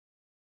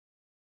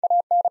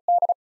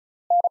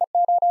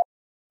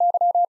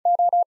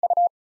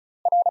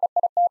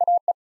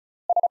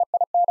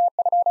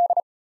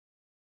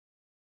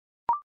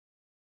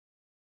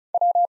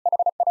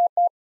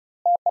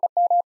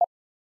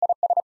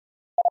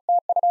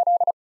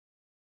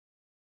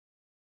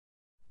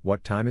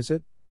 What time is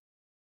it?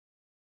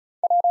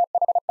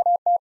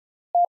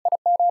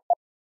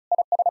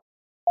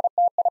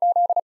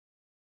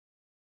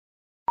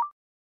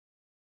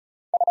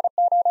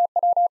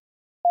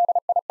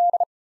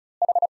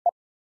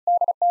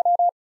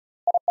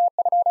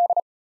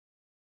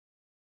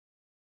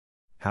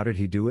 How did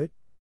he do it?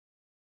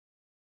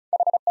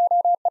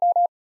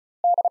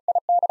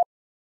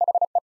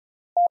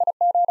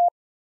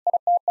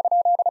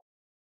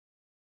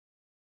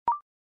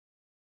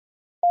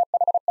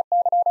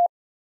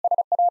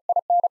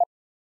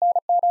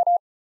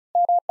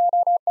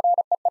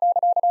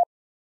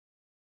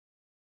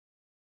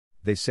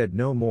 They said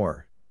no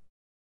more.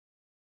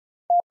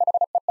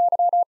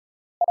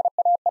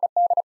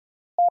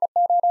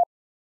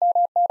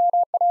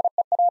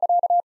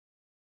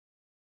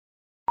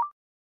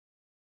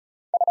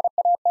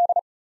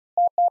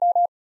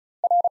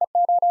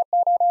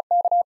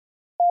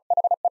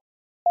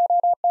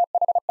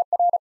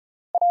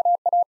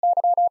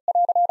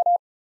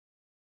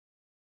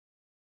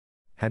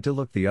 Had to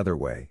look the other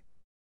way.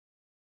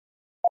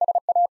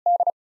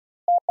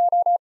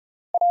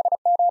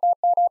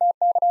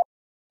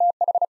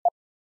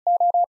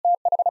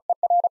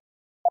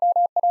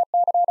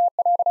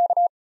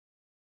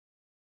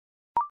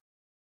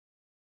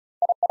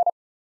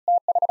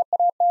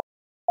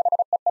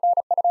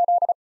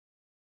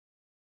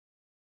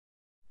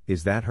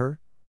 Is that her?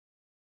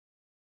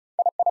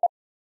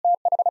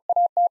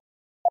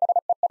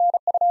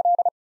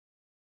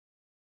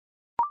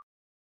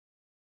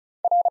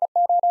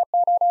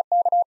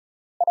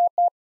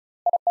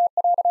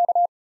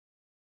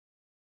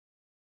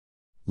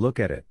 Look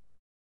at it.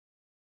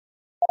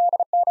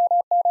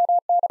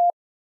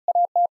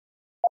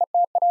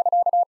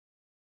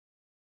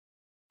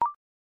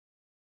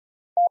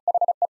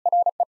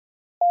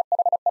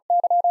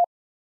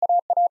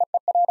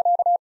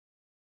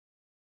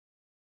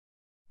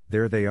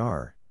 There they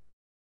are.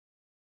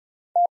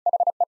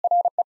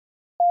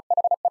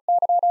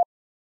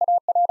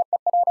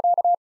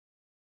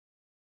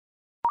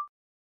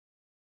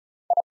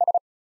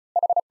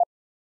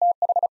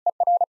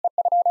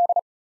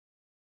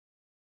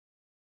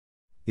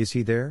 Is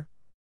he there?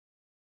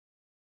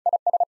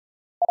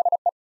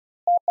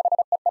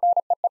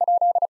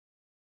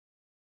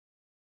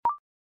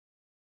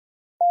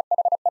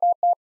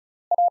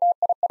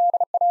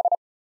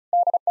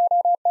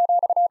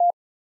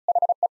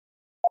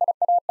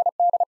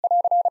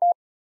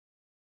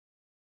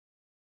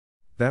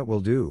 That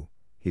will do,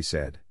 he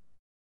said.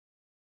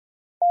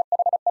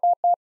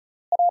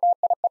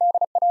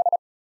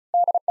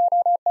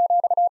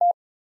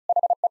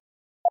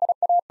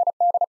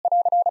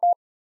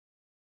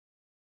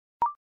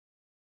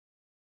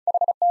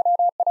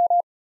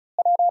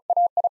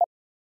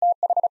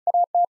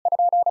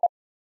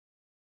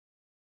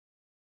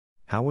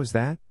 How was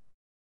that?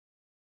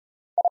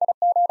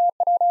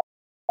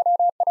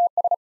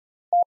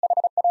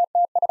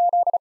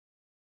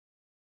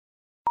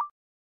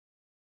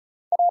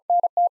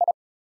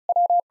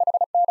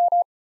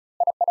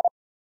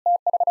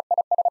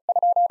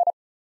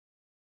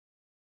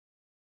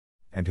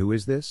 And who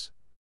is this?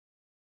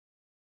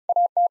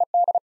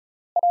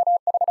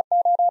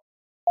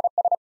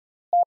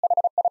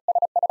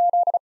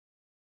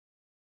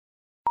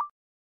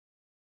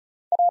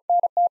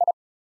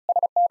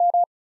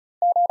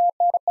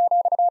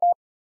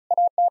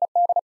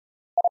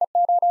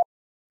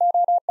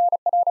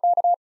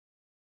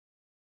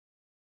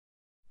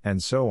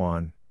 And so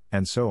on,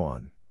 and so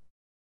on.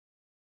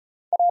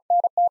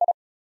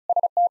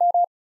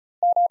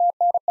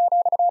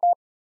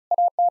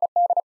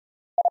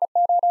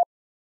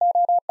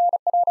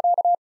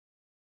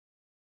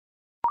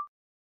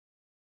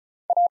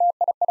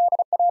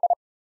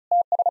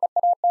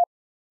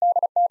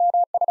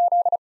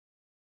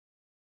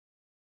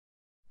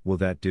 Will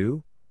that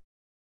do?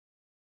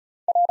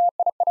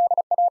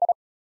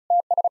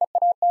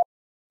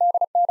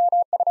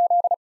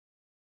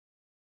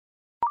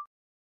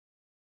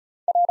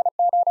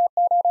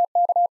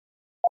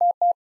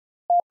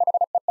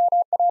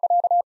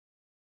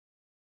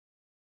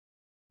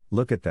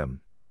 Look at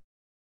them.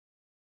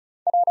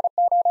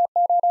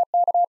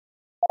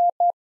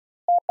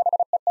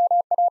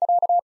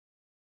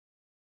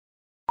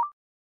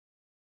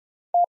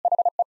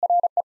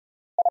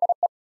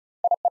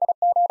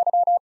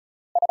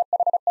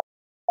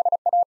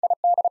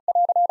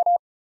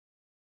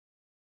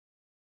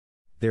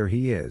 There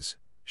he is,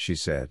 she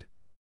said.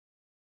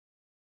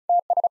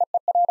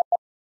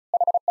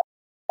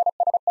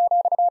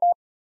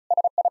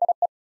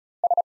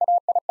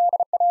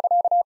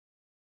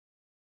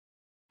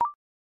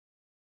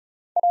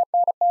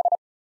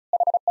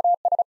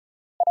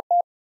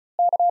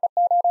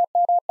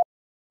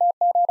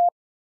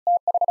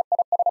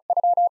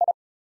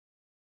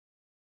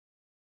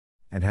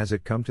 And has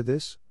it come to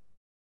this?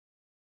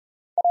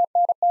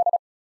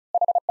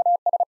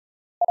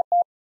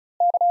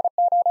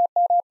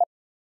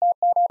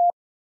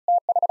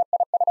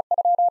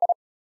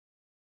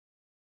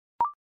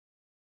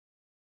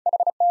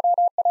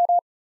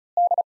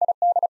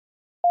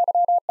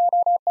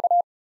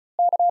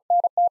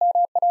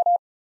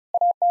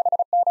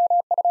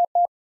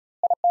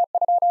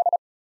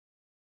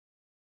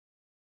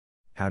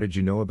 How did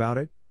you know about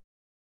it?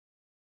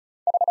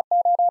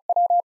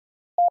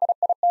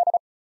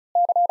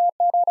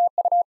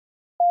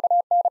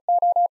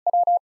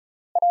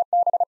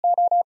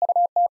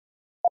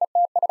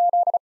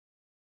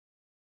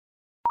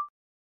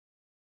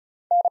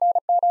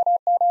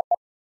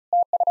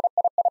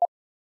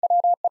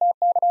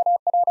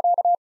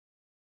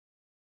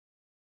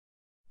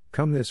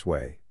 Come this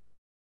way.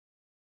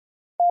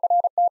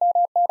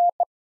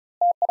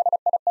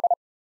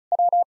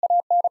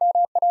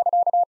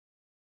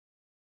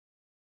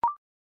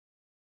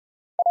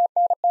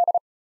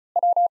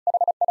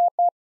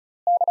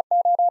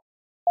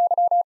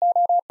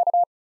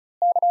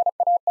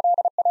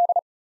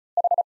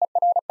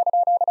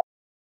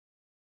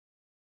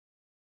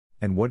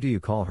 And what do you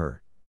call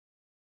her?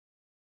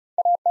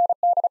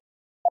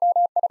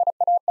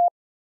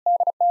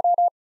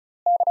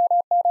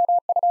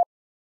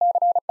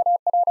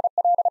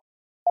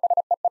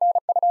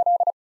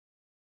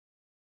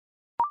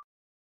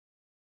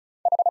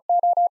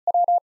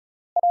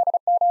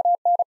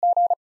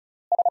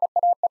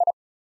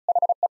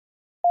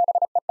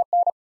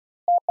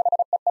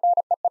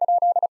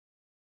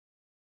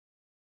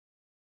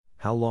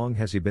 How long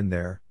has he been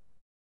there?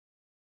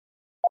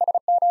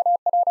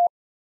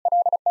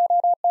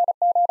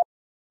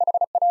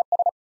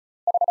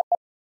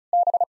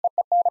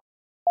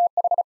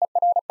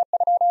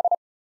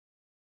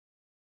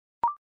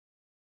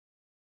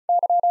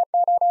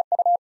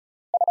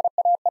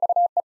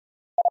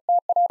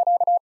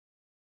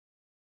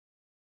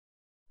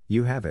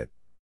 You have it.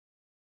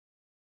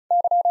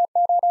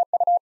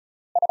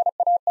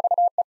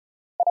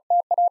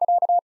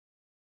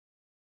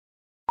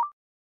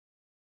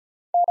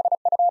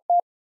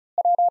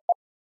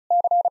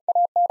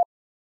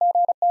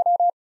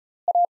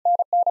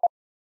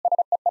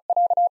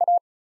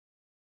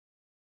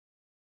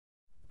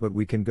 But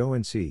we can go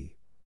and see.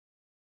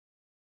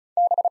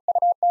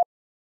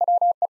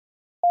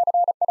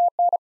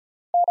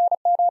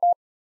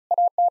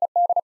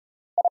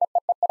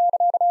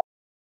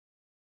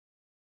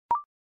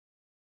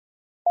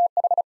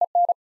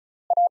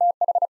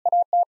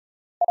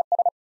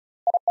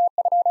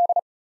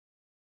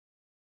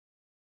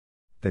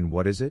 Then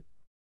what is it?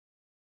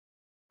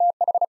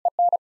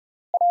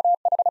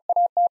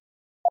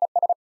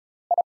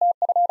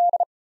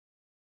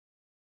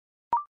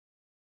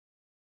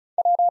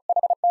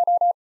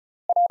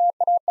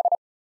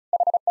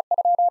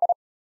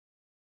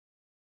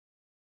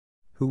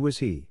 Who was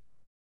he?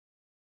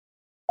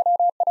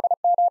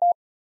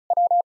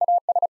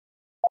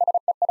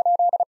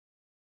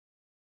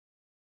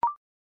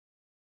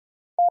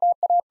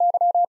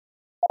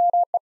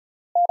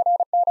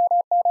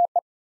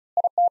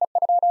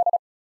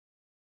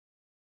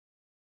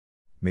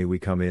 May we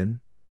come in?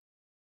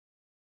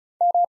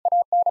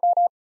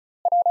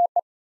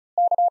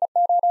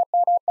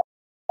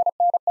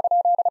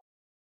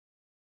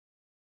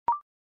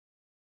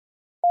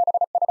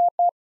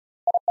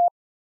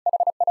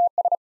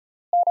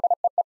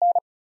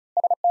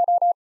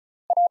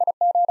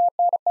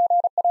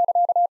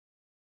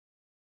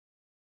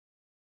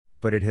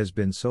 But it has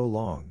been so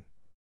long.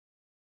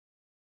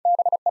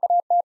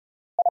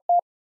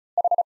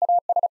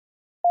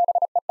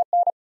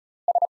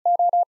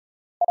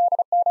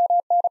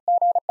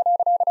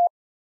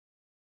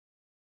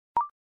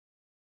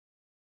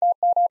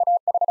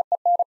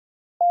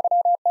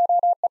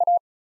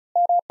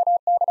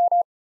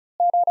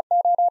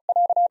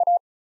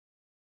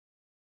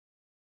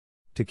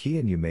 To key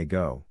and you may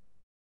go.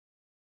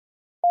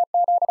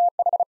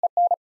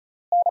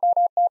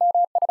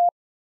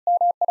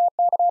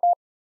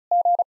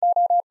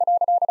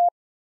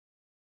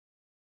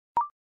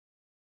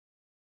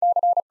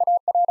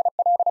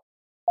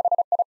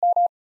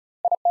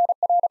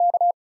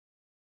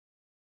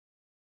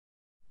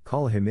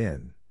 Call him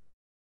in.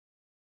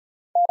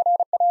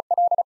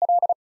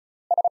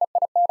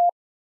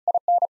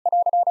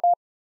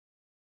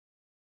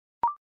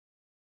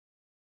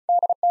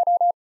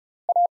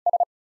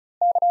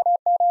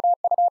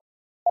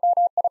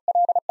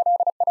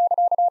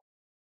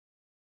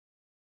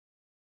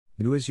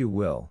 Do as you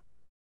will.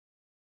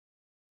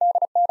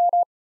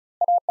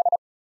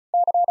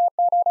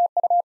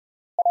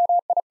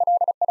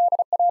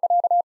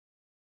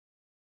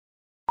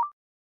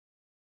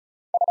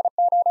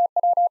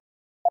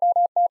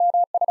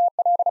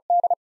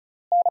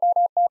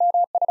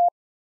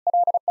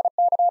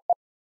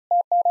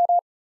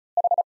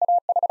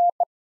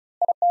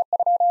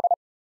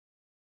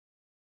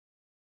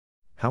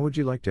 How would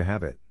you like to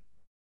have it?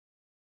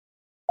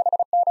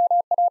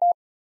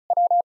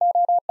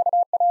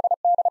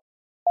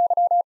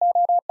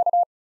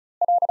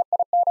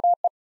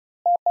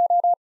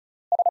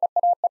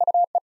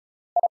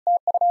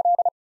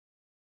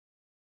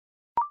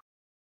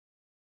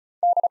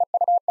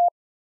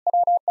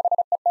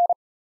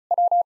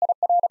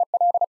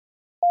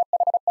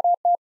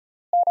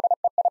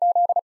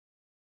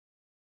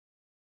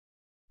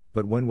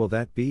 But when will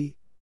that be?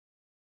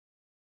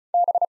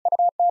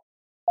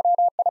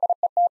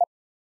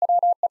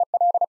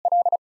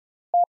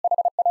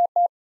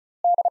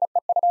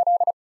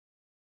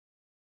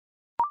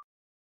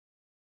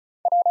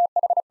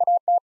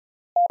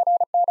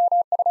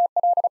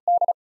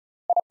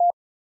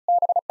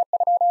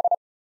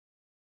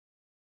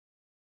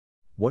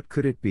 What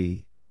could it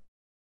be?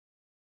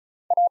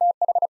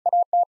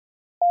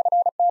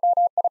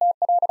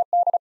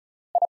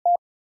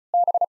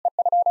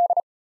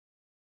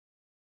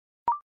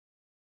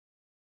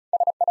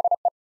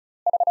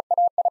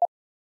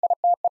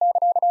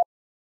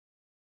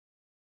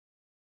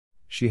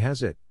 She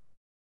has it.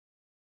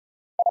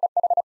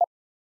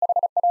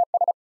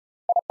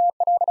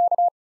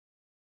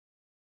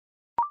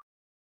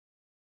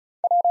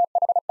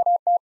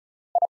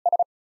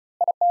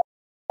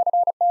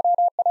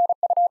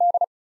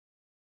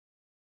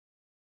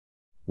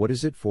 What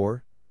is it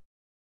for?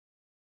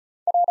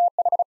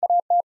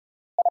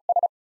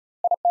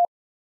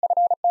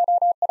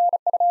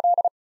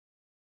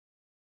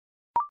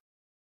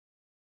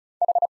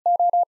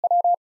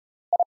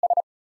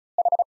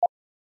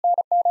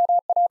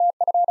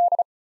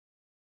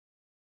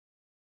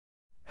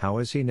 How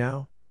is he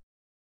now?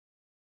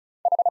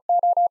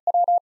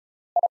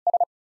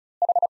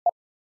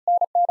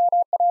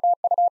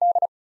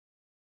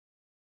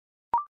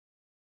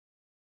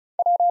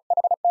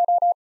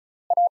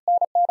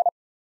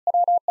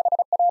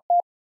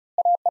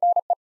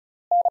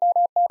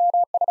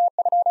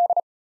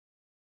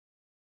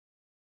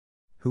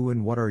 Who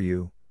and what are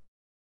you?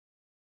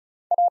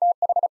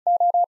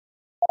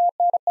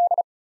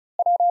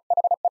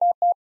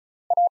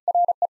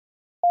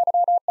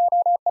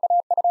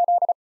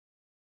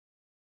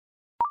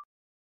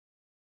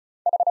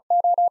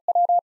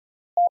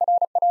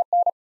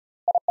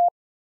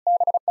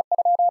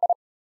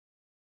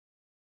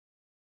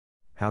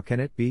 How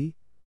can it be?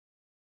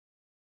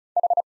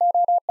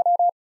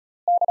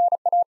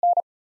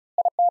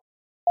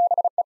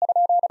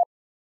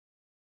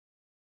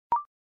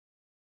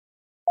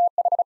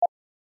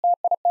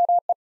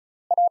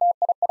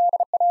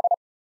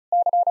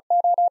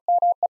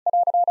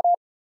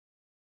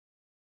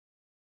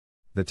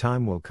 The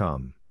time will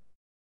come.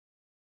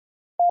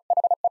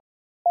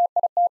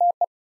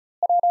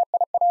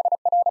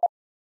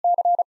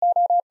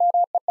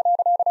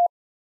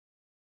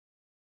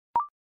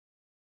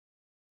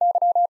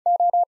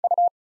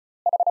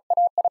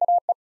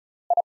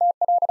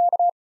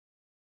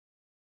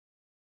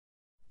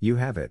 You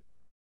have it.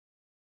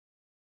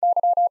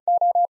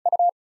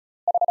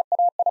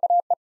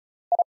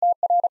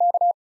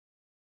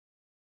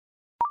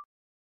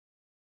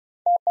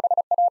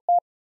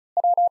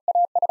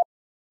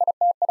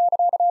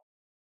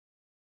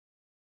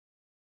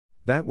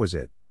 That was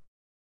it.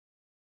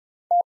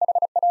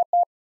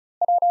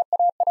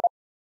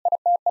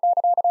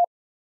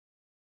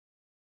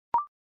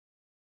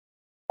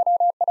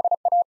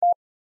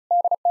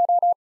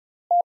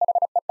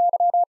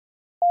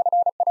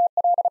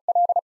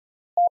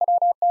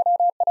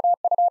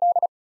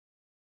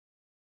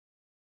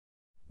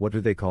 What do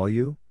they call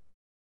you?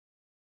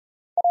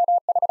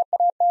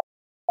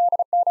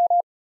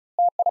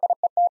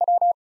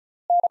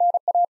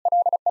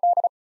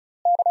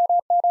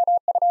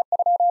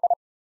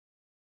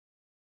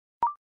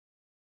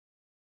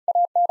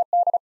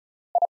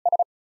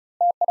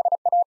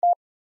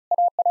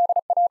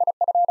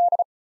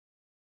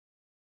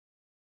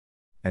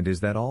 And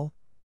is that all?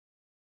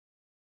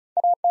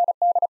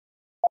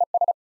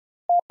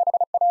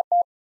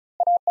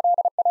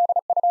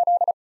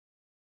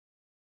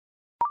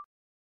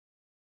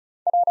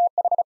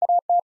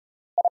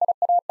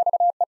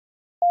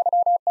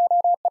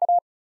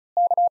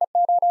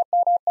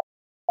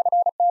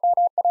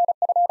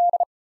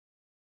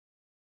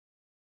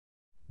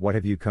 What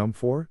have you come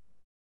for?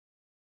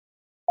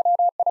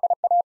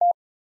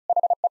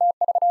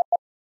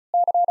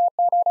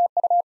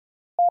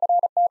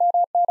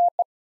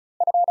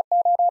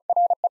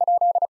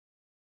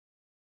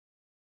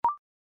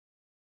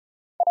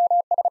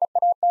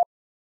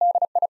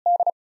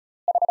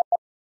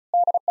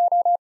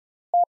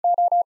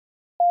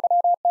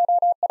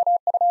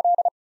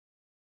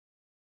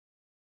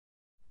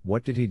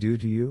 What did he do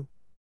to you?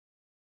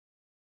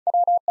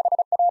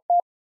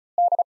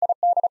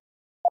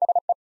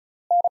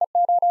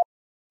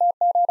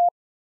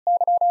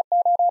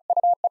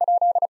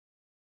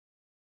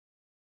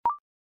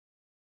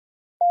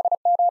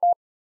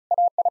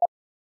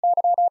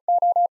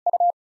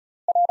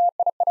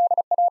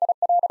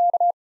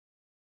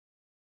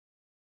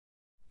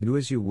 Do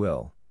as you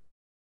will.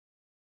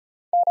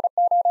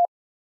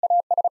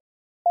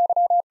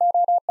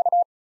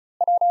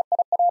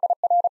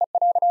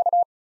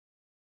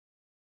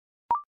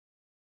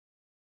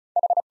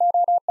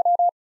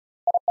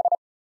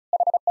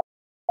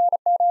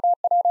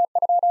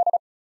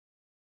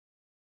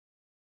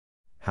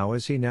 How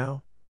is he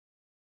now?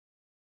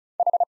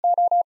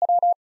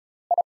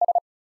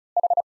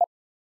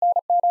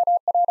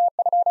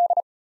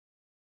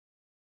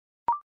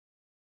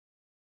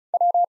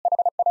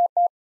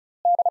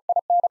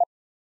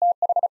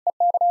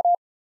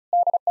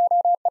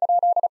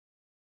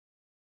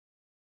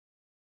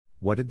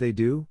 What did they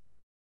do?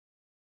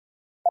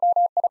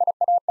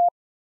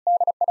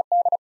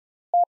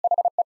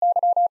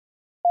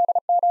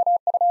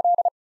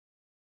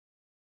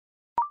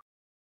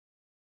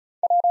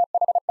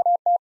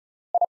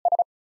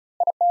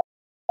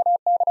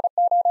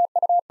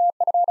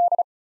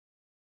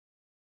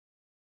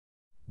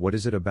 What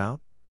is it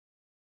about?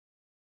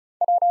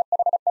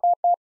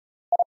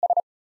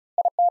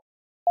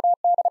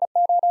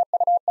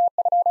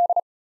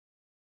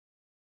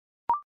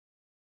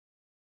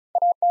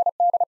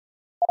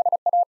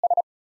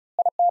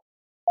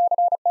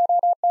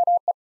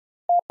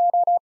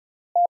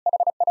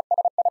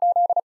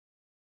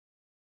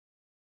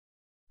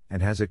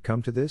 And has it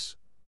come to this?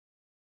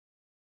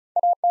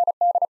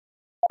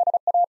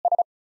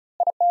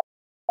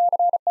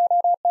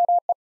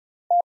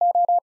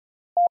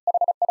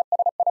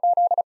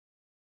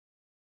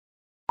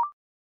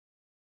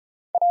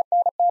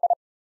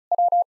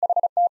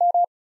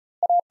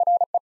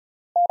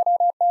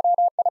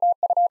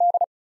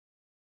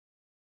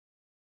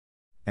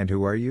 And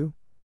who are you?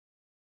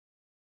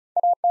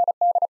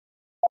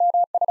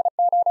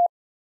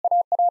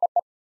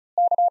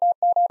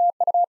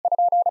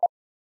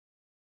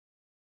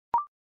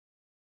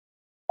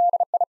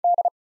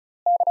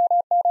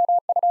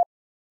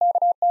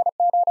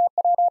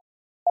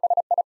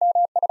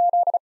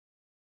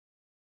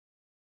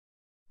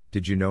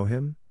 Did you know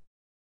him?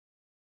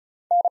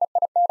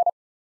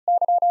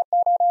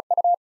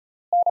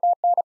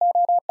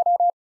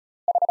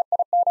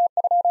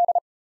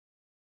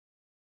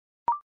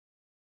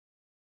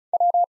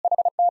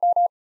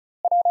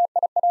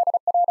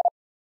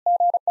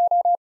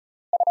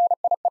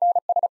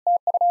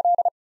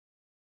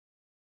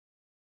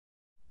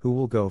 Who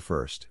will go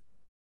first?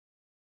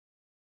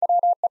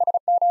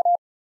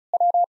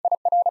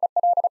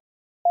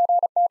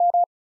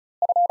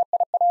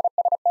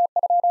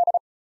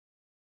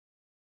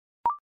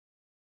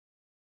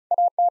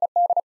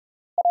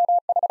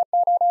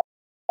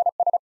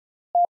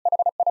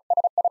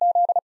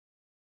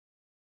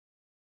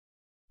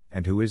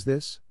 And who is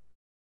this?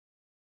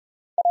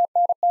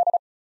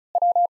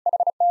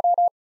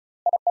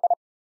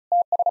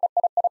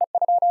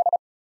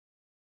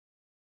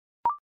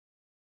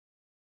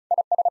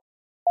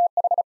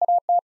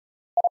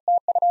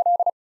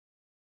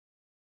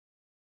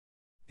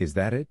 Is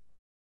that it?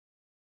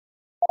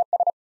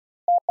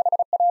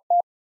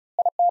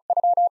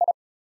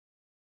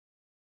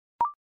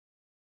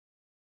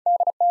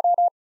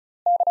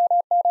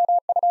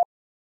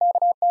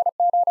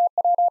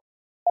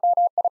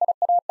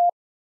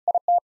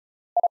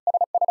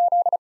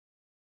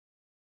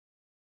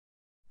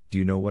 Do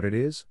you know what it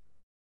is?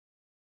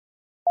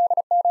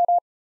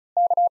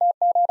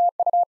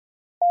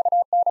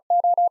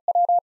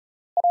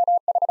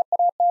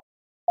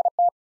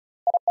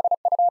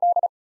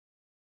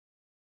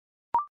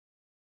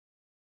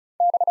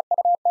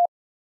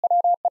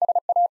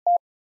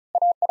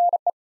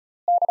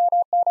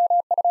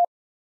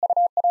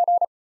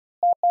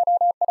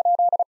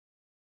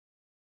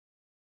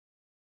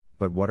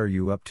 But what are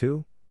you up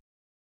to?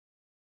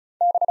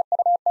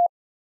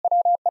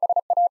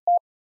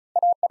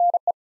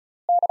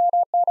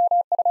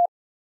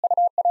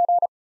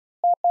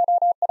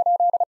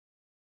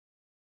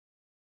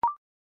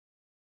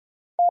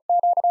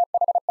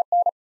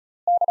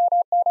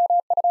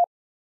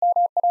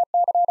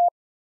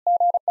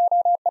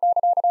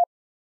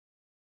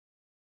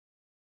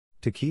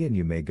 To key and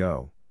you may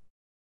go.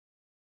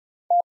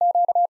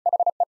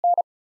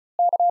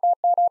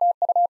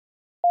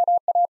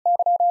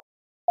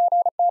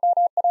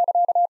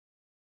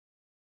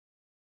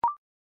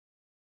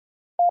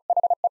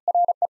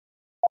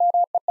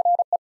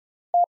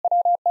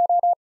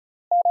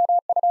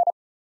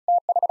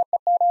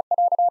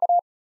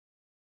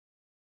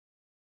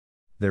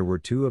 There were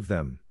two of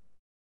them.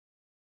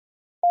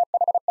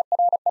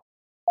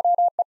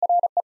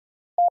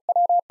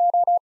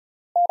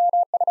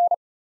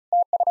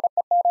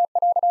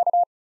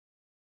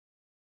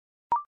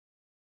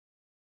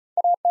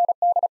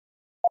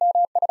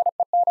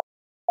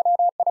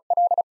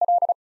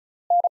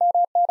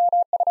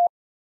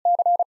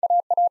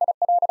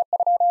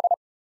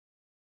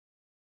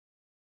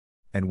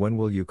 And when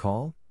will you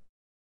call?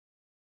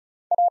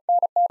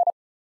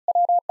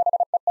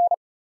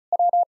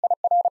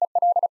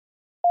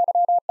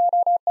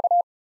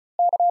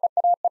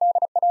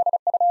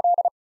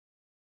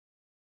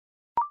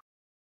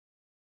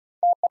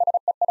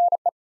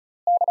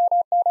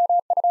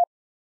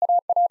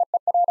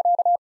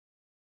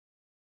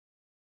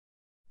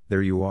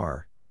 There you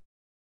are.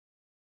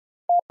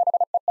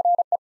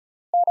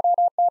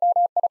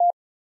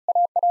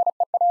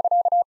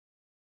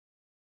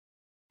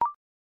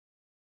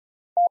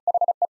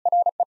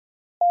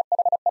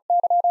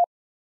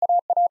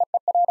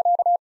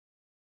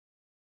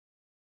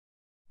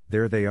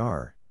 There they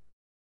are.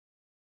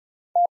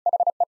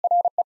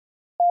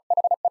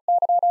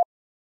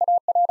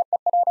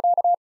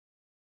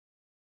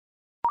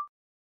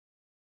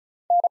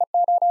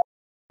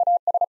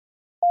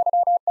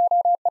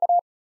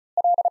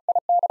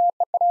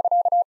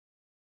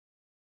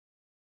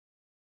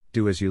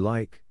 Do as you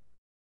like.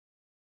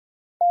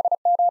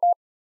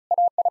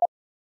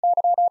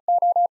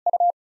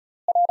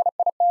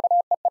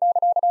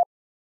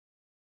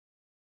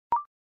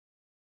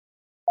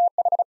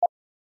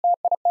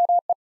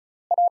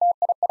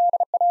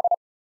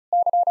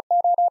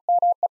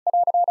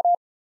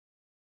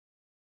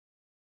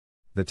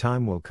 The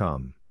time will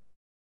come.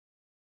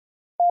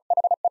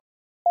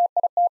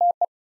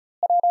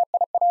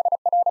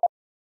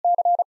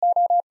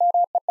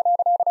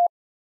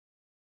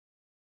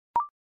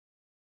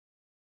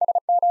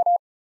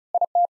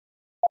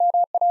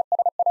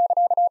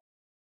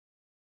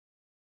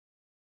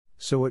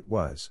 So it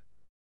was.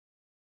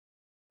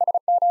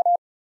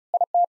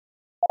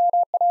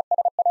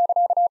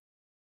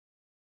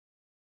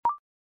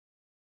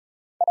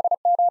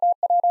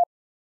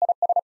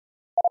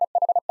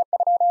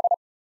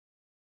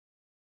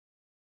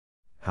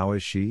 How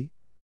is she?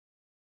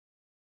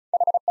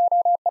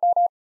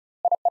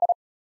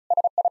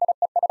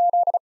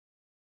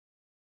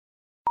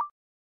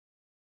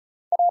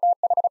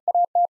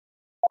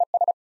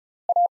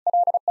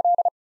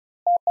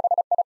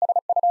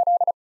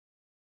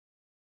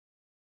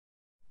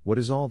 What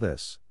is all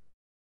this?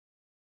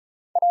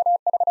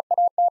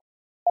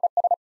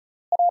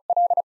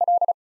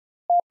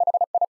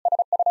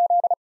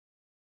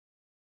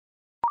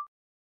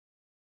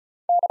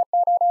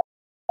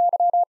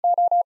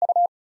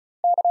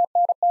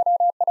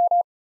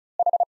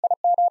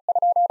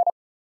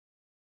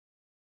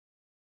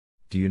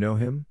 Do you know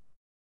him?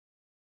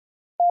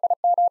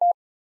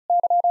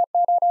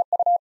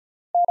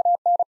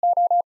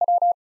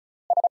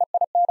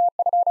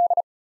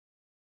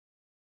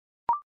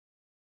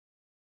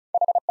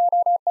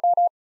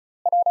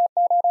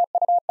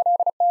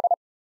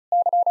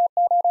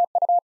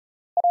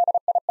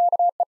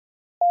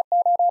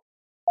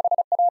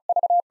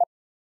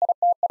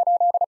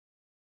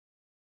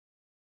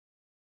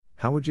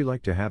 How would you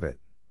like to have it?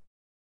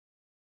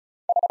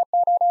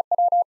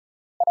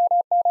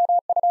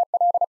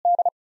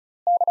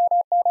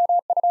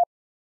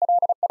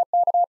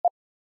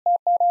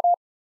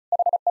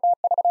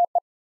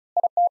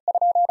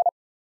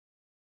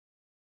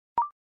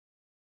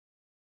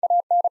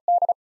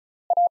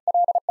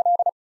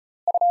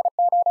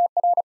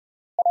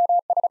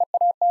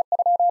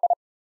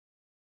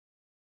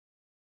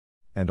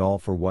 And all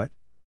for what?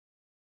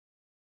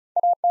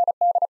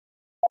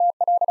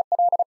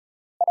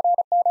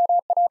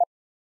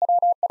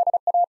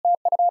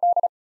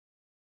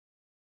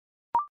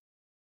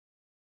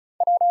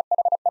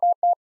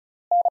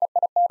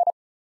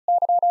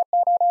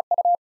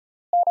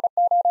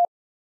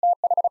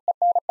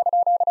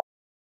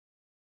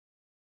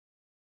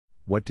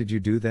 What did you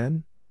do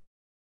then?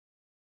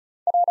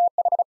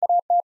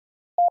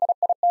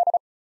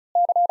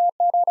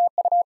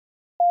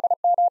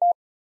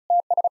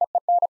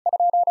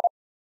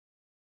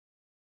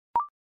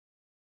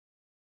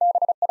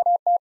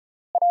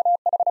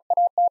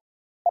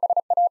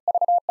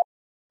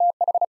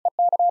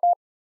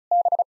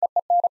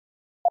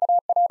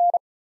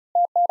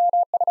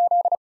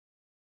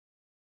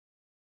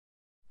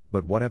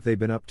 But what have they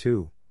been up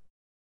to?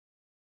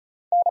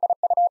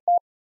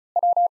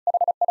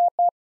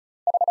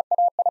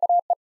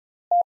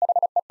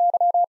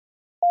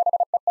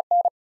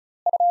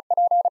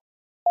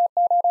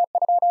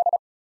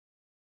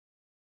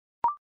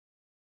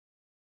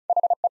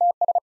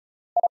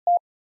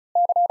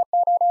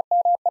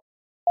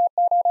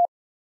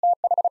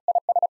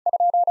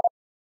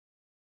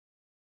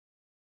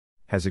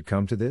 Has it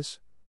come to this?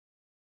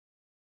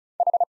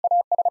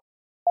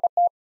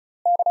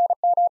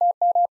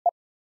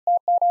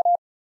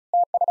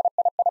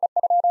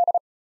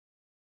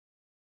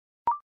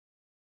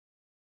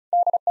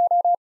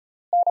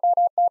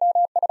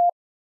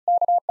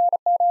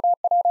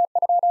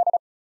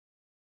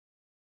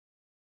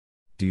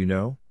 Do you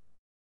know?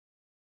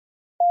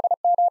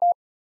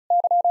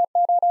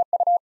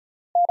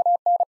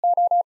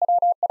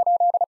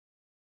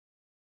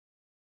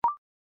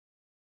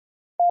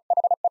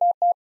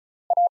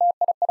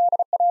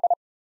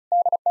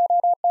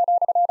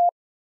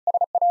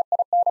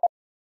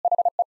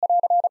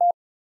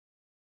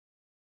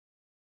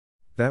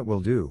 That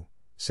will do,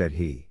 said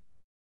he.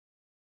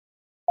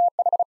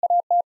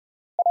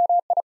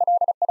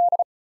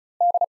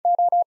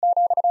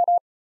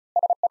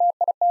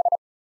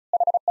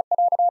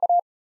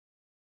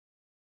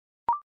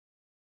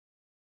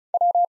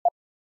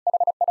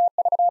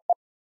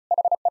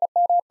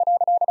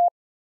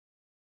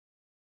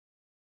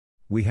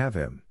 We have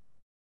him.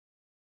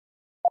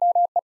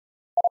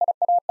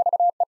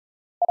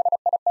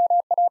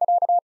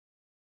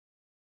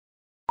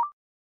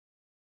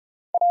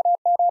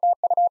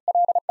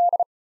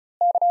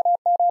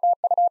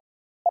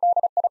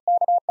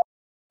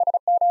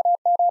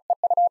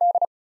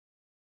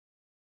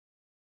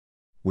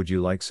 Would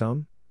you like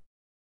some?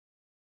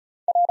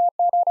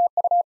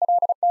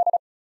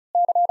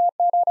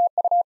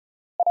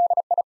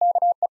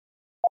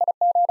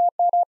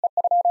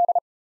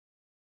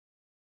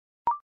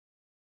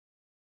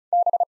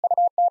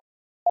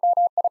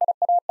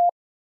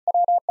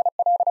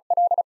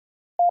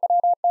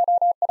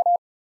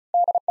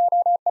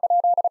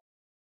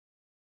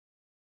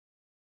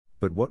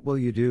 But what will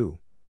you do?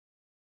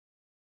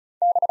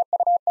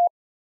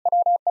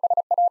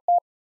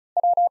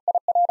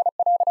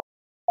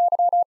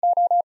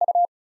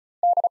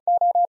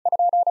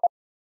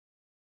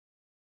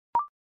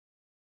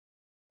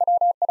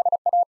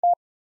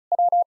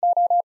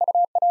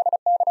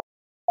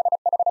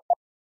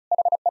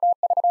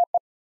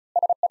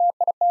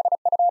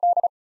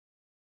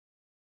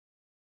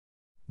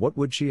 What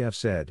would she have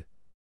said?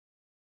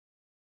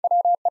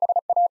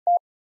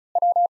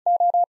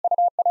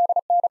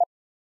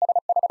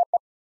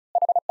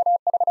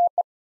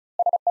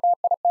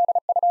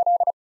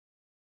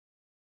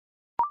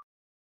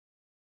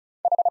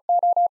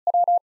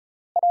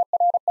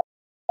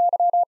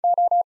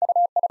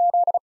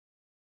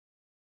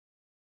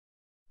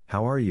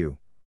 How are you?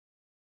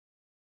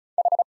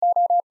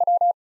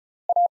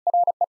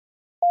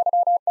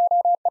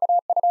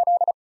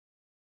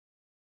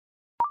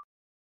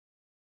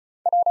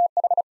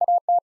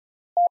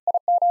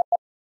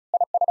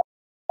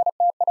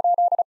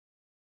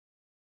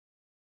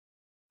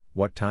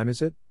 What time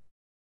is it?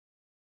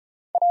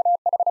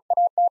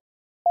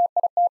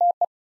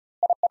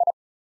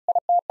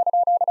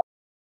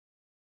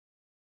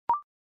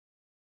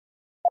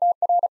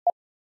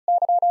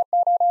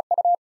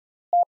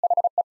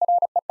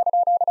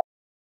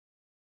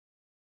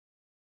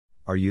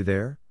 Are you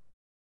there?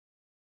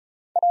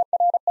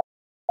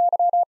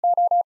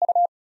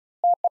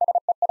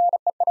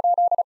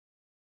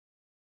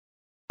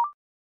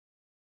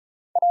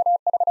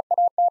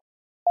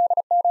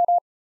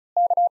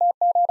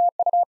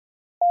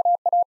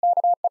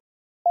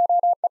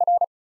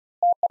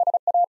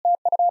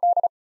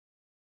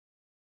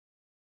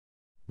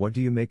 What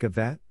do you make of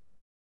that?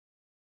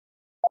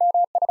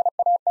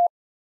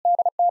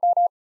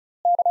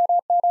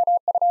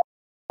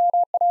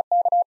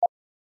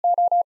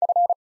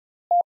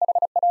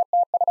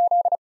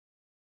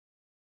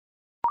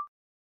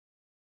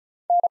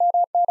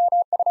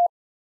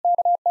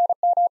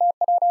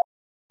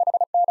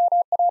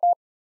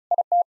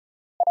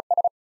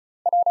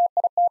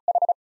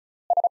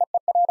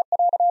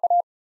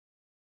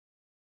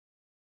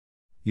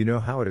 You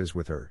know how it is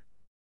with her.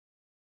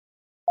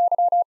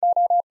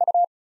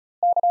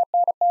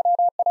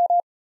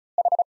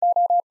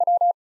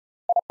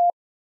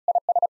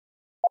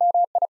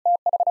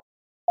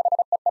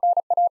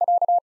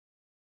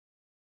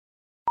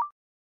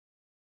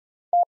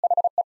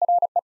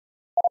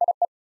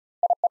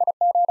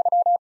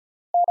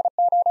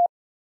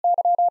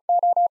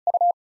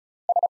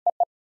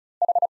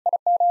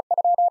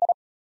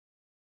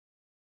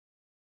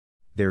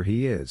 There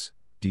he is.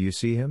 Do you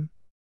see him?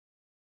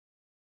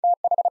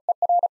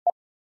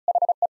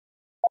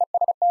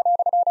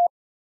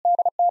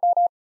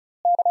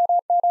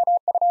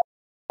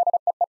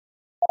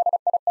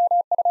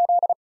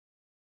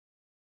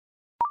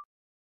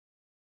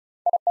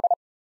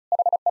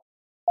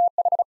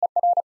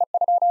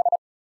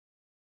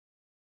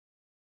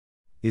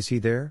 Is he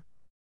there?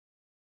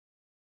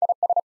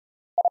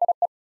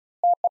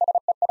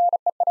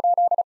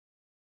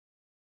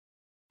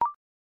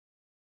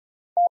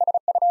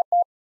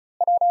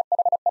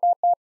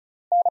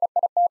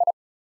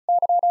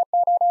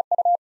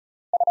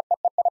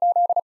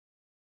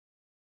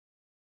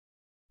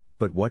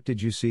 But what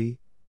did you see?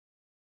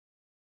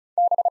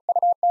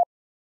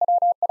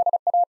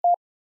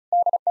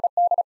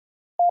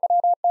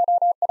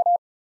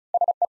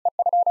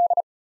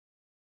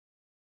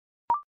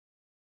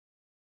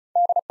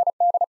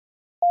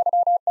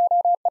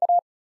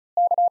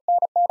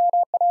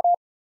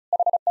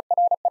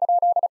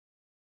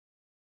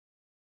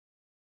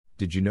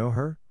 Did you know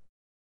her?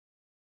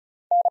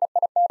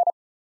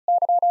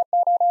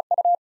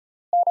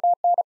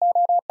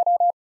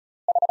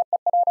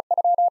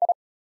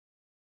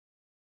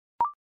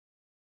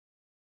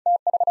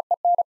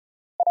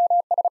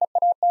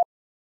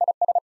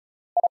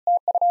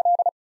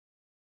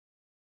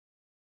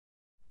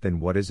 Then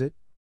what is it?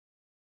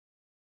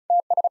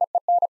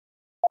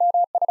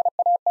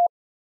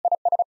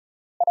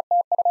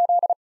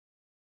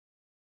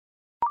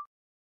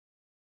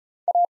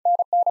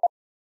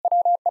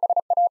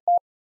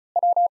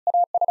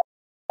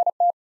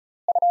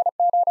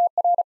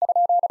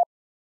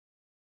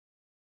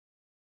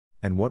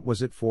 And what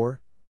was it for?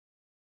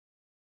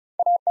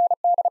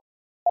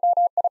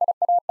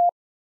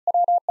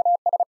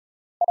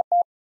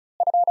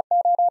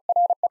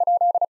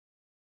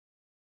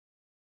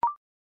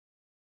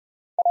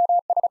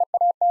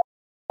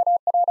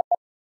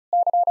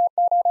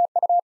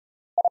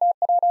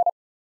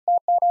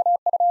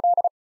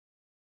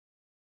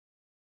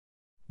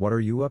 What are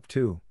you up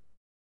to?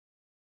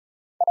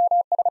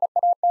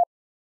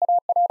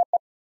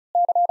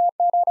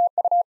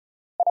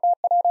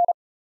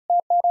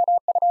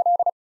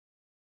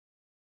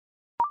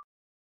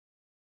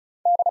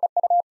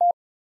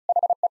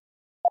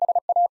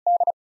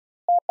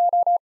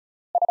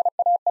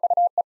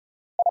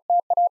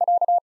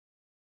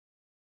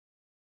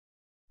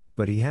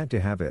 But he had to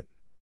have it.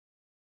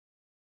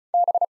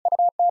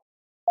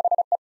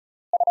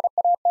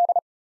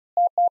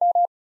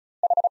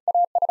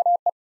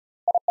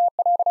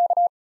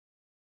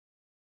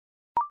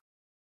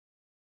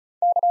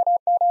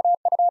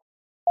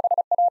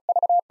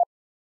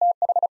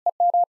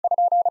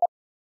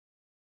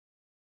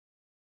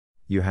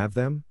 You have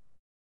them?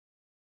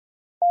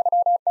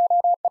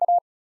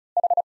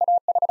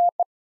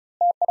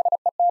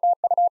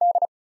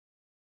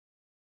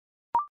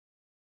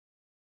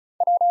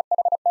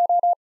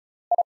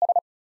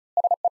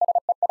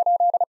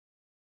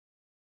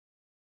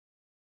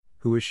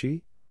 Who is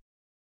she?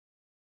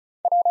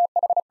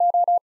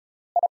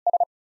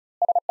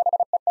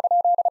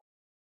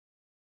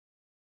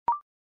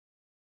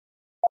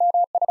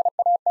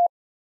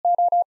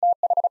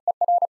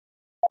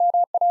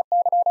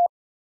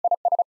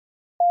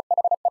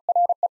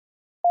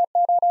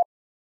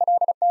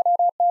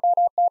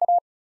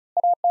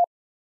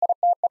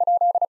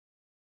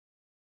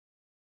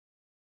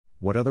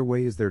 What other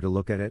way is there to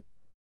look at it?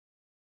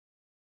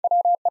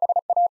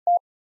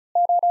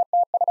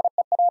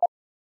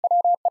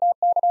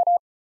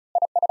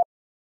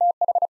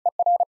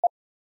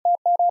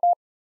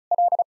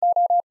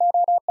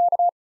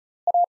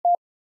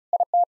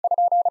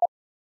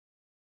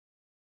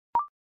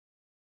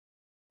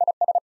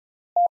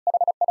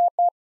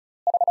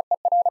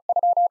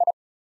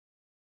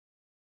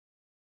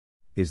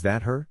 Is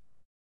that her?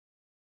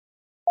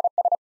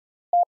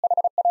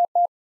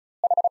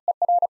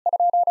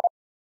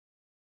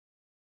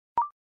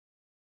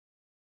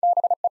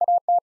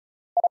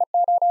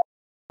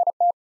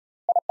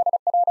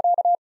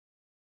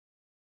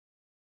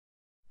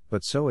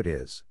 But so it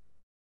is.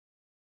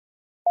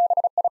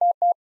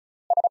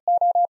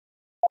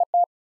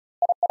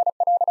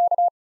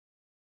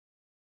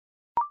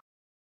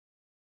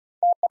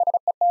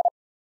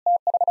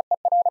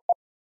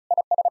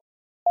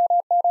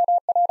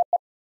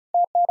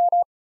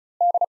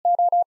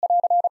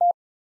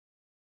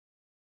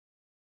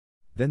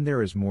 Then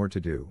there is more to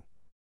do.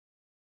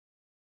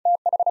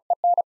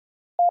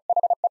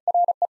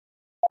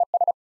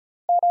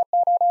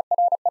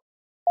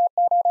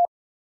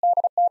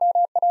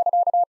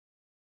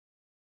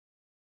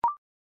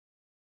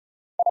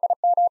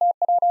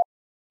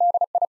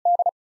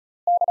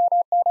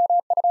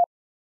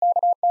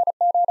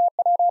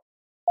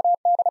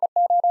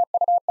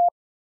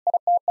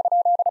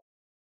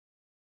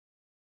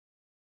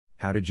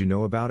 How did you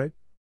know about it?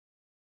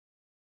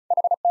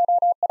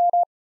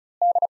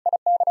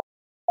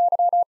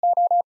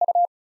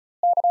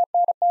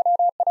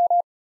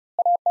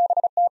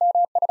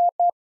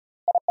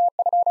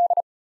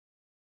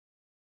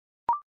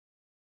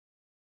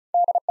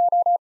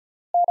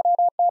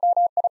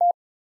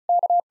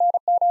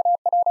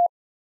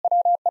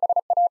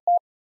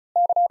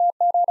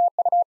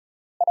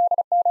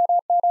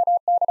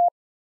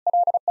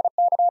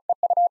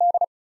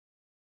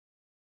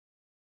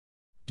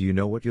 Do you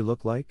know what you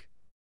look like?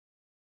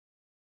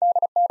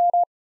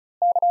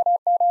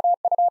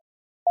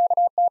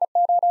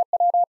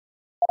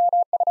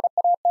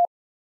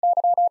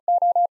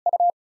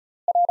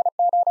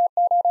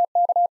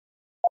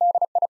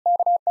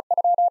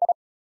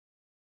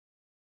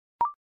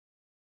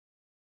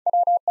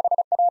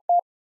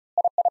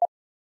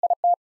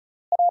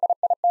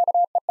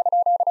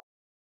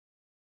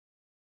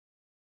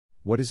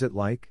 What is it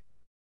like?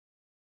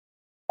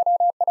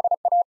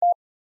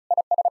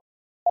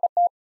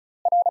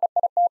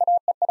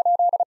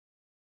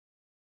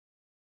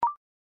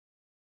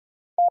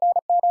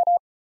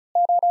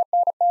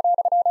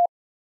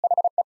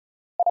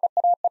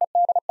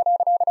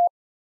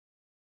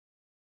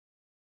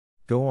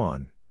 Go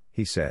on,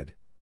 he said.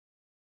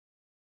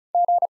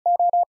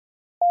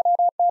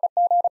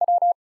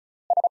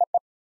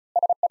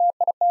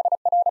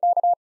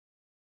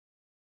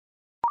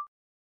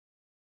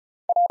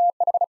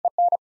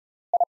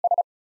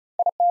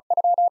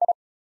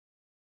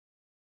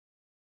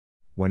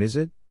 When is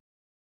it?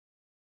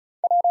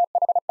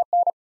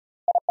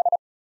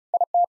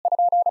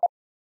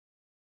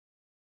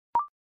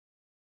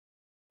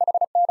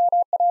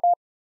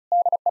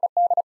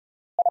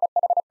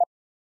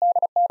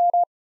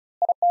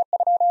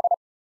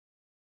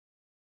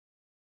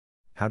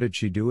 How did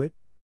she do it?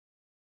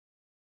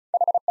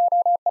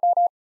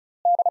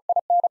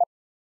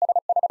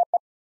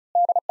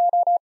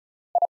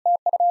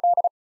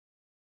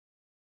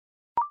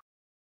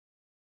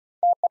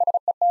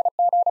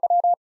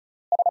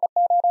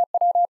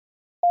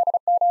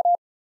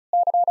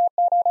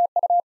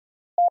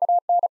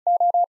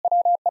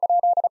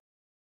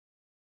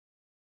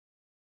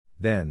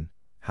 Then,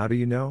 how do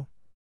you know?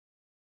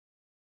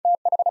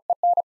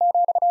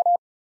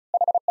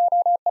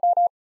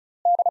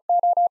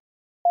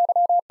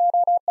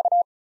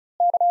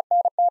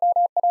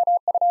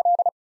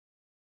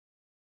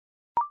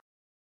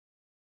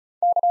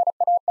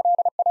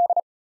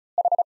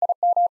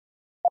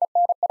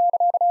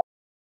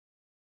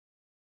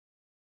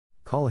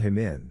 Call him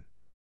in.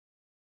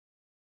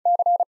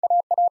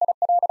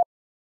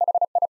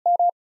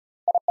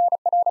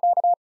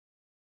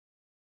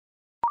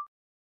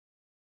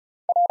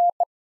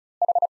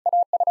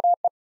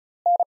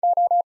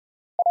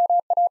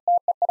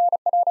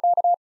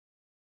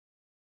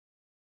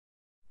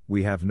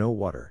 We have no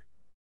water.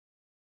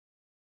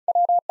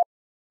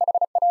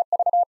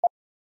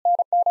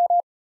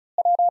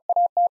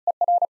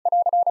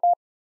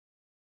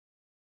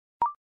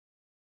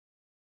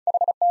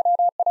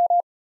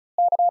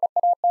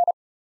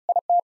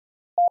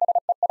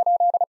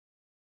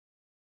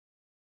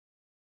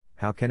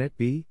 How can it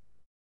be?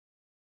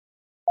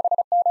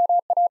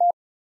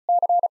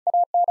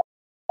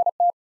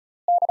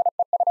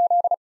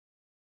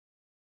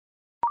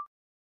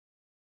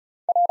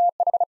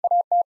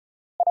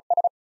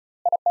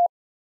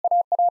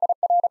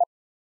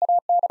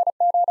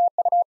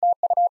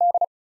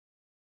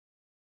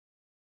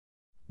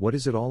 What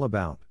is it all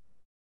about?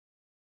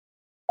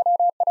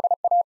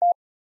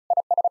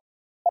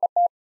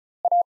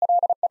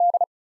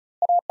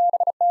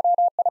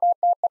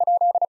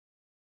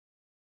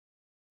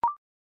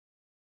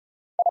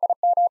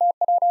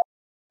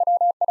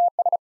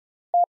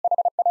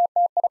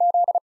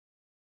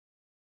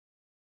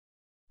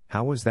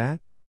 How was that?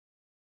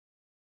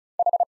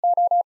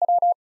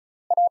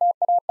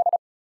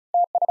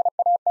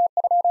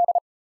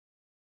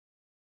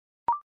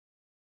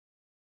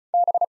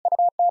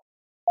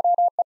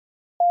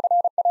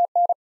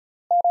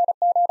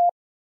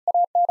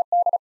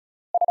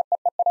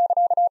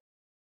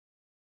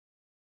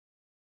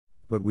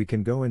 But we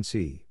can go and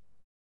see.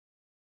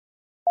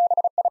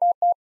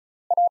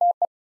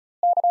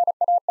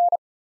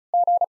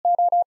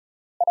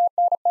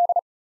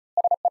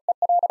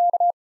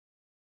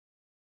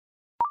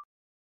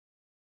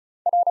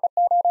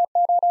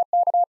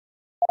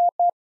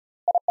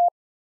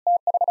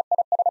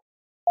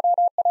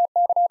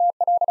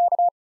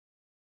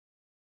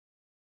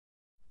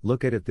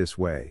 Look at it this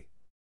way.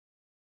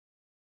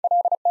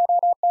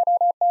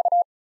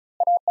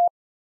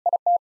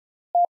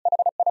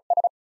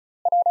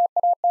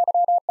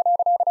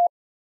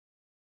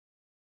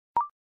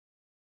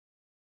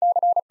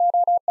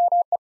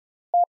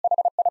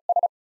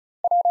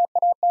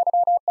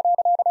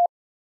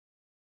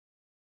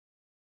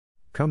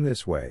 Come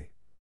this way.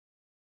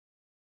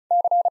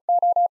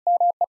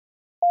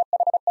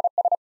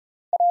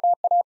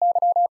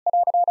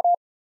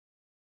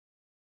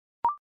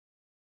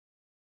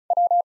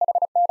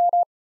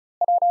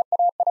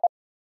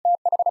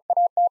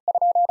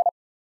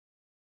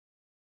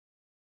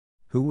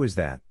 Who was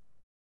that?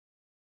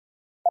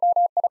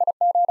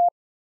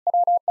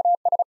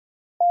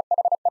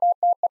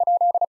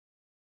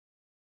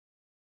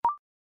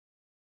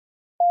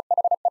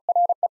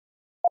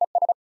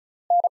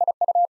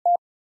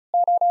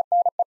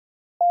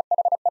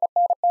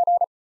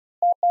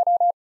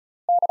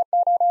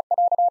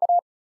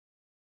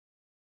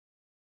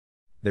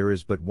 There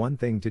is but one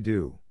thing to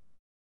do.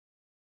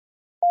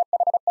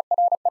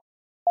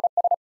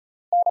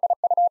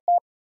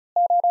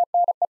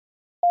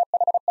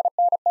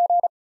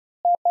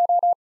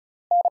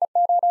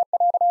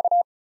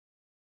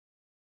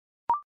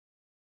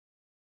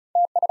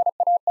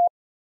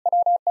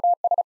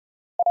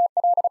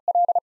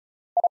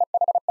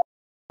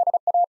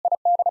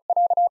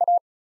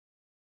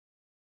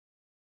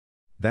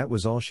 That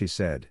was all she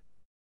said.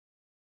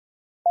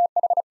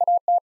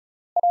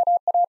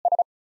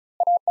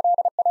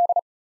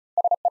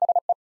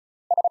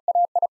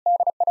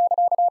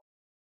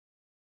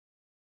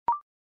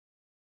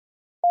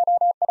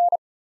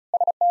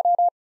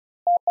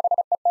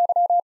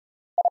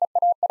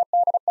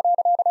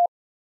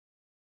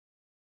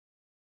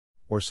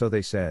 Or so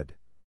they said.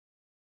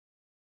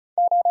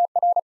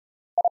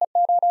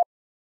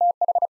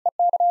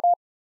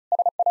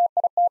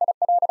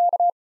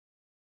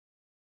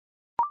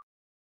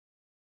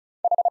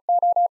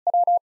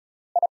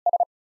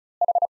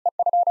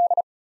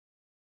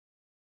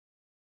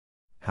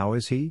 How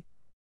is he?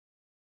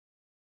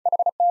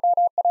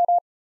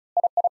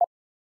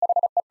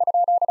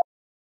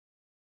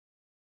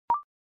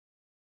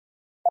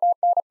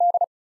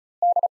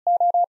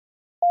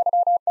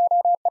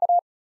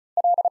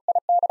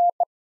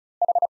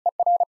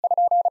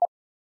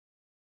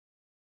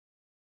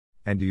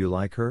 And do you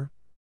like her?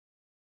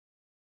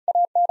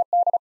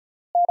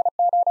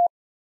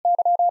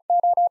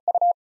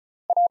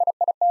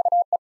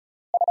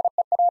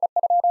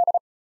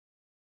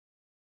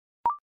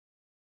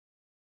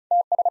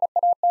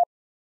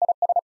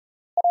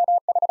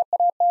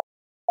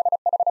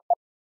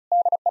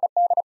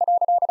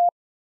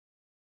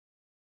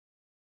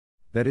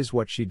 That is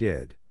what she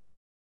did.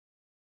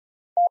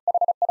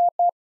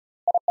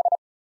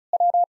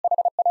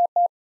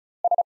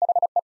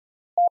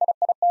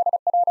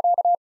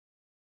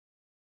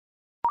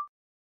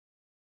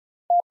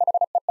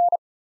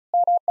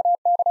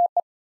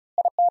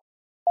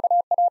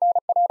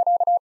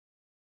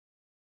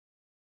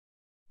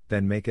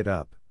 Then make it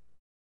up.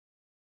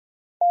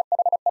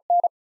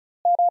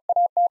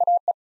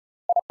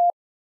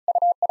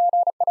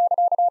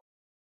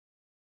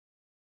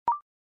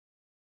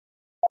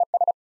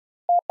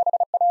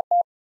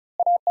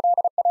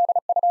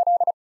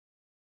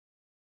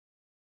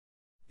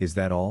 Is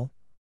that all?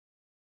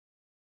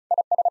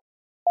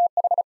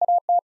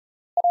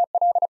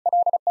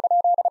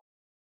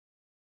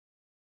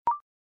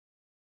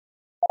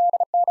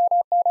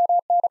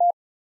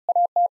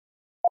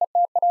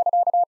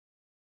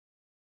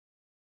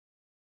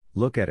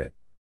 Look at it.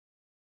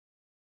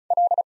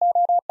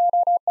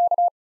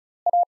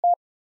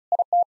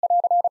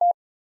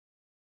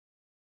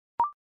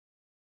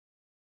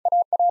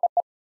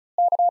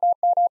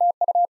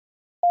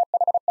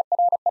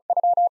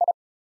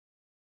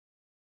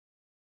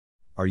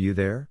 Are you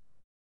there?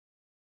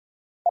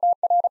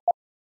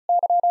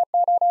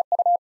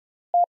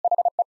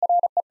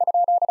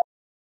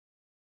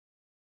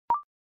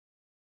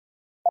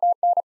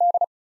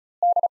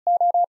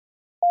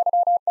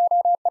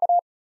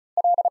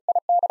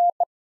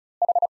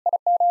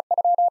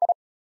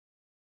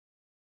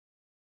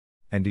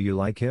 And do you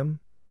like him?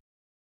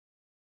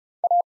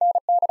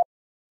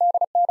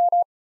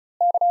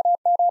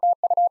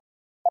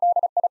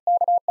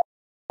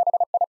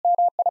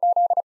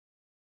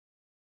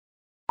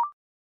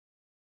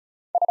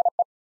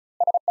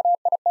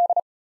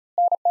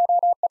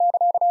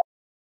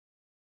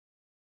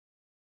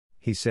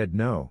 He said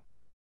no.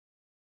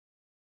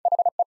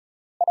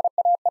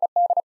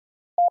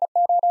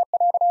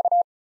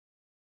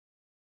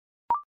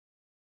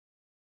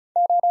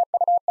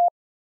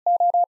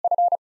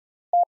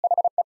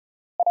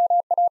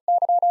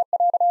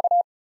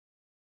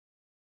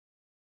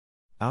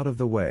 Out of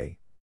the way.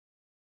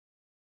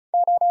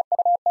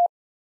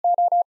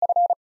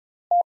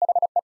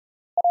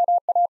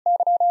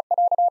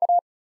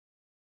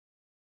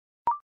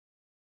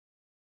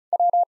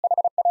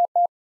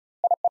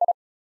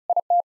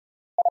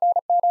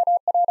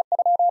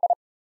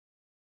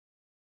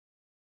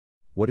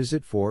 What is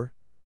it for?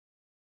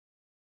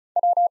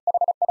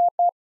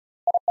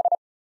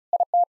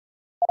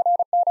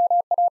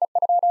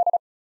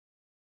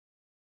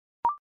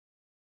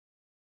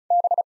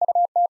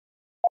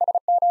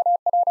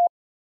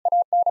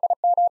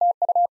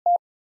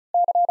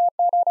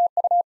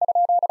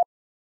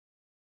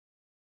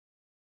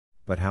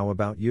 But how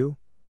about you?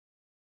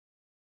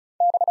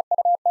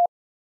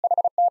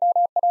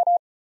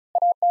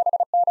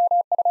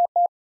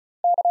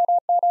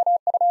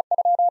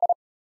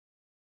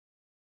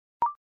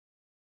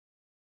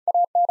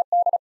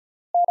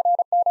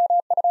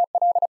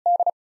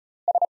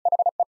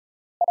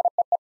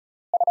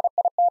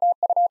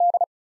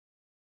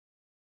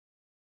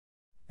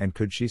 And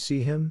could she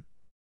see him?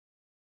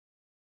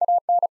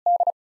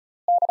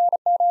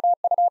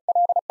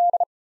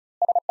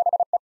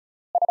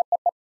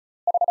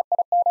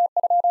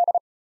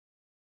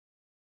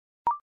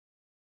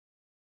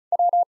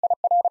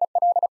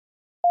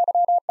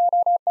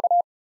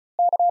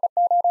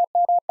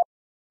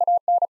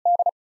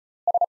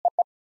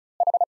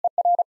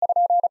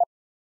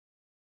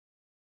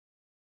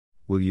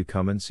 Will you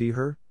come and see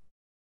her?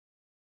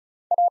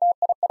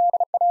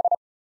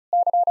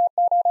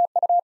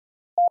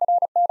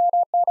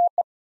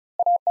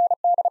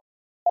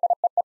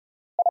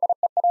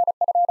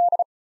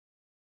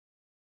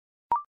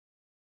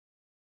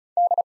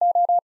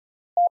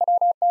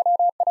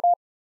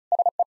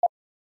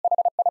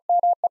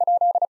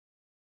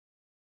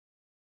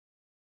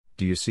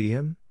 Do you see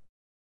him?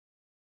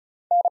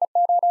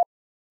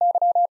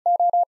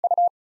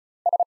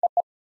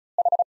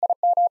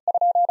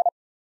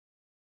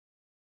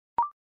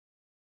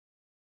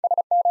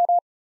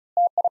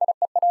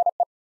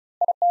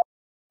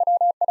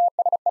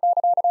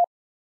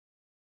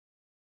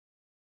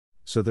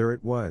 So there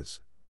it was.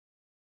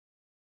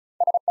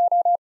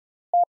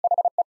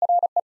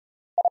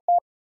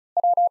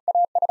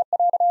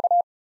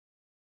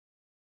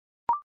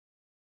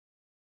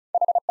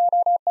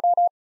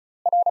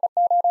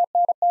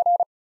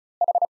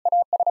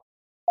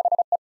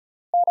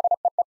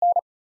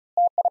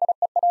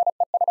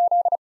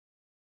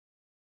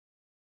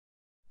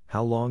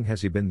 How long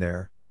has he been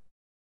there?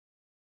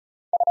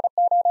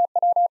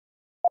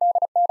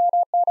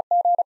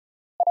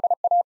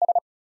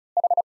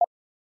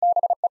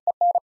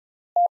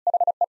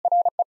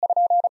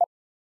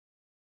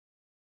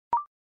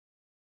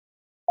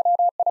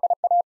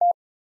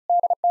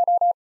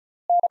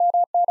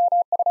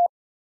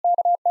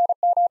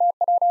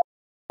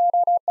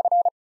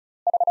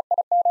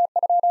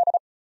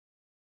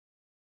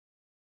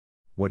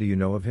 What do you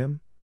know of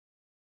him?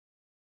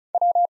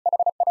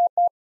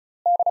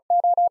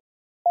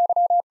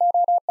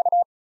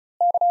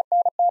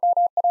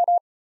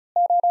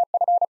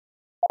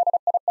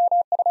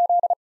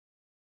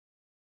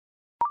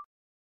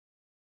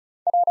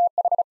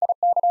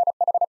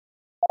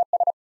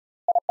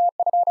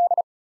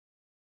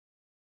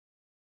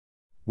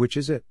 Which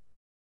is it?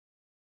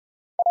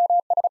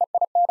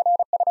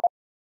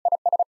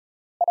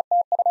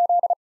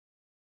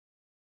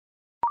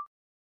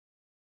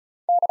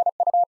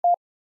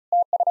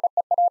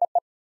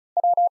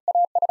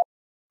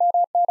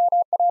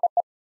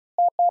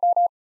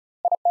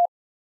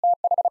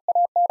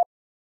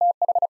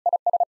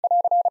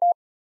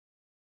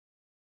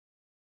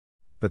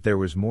 But there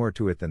was more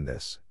to it than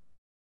this.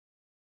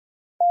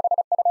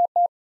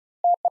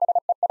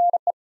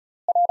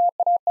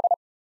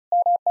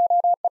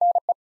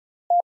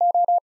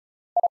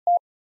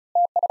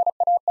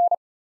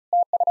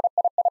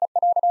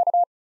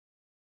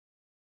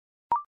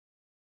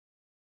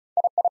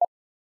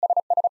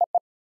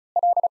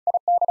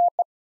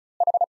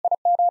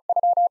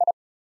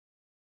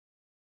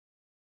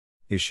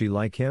 Is she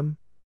like him?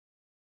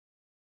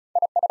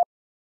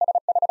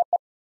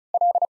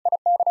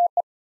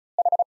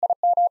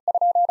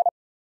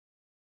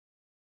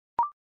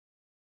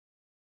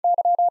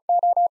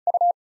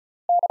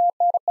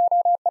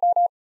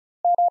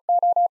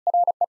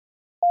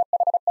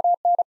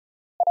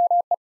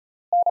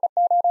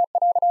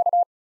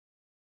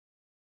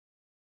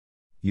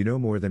 You know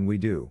more than we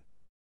do.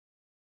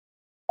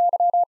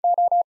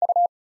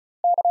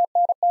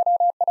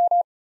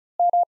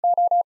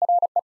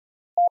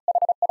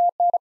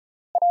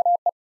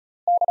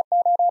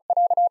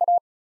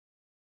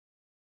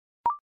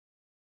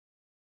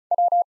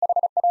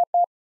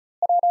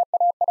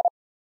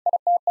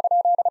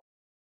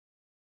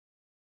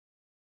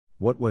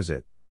 What was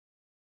it?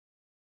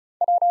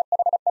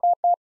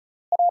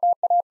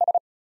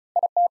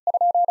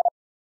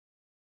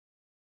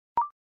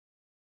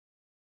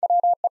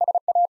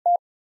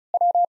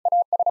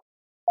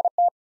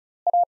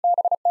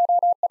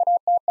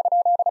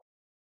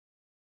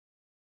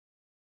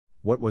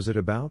 What was it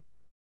about?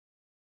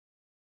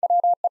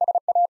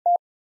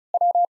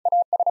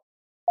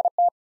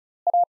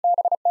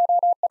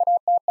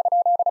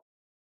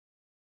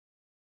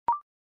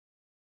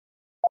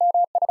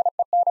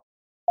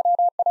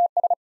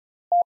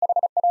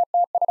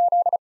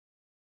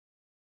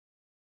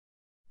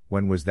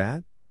 When was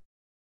that?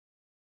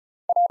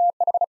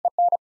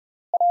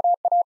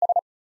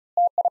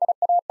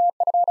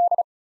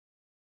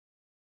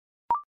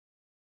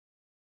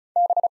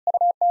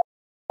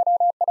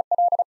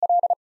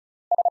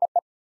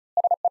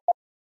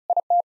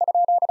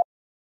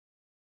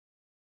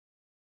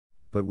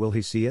 But will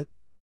he see it?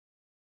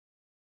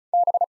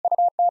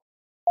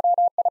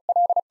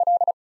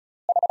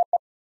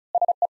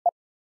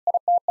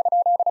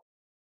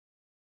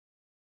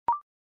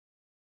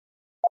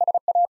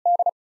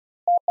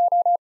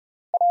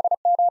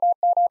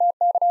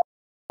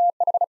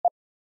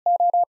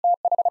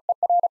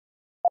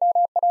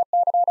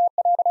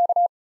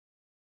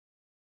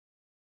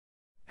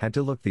 Had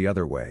to look the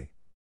other way.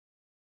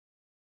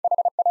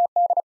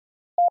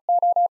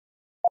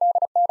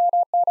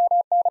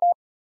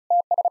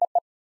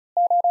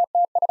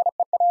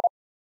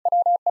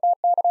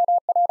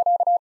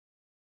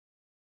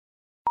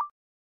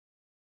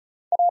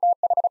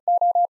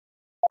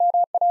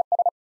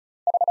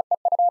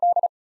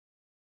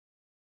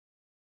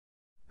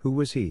 Who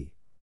was he?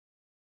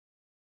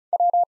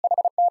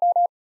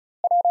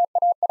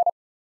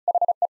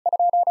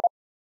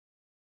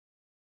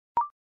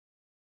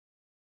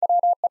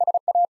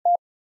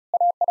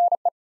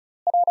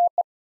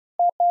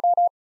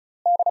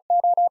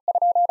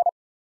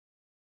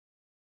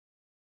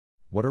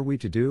 What are we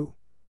to do?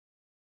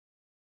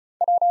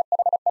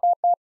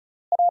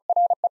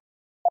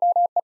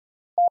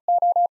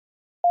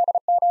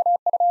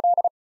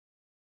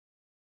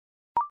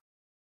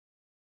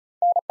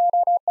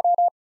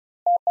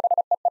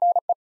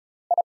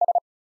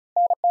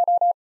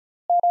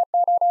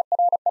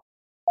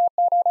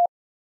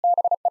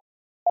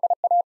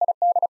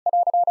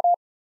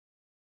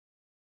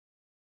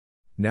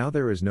 Now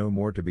there is no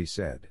more to be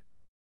said.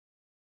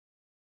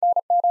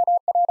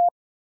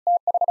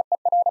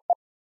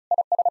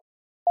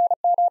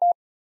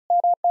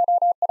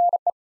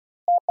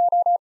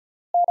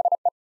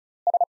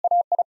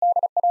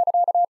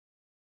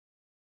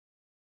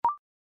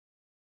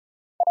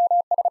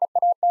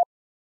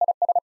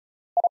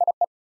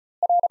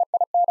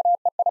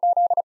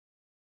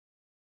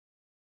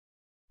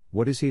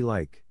 What is he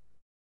like?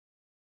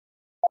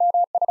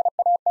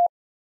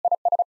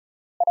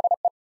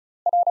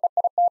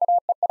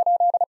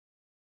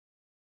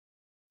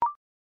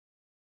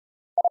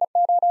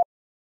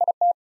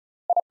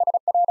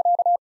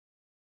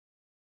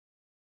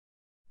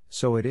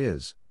 So it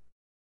is.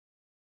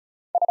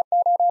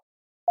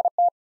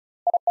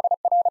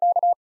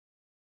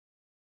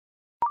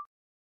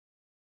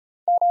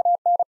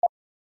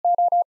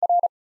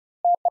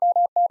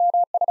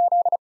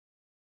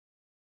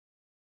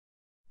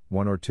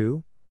 One or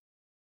two?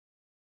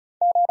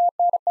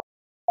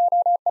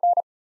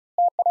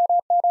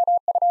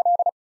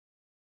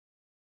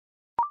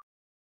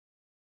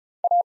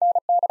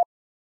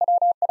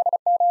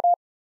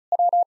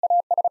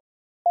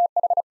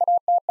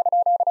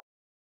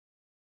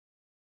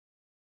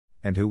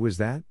 And who was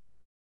that?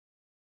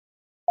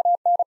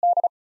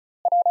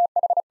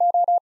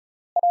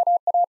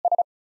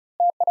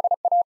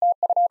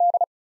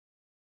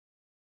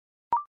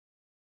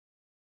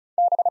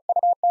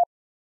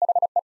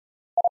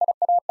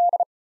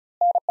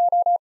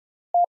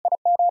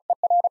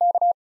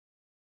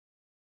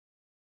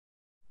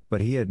 But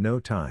he had no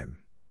time.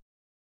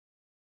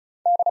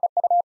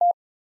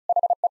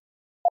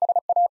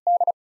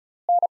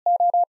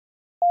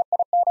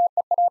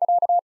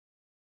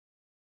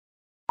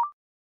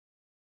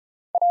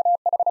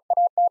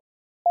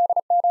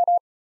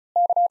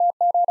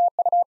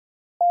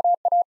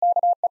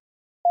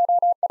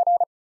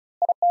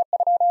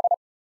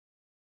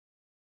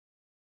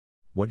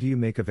 What do you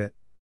make of it?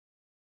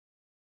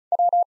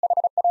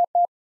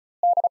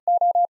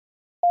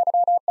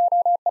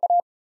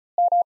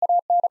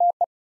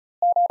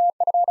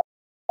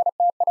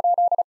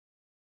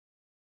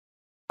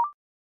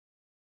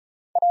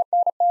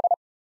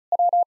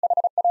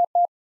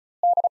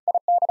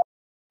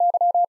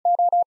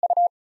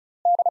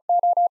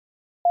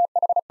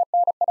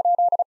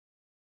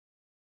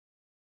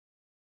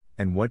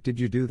 And what did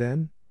you do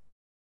then?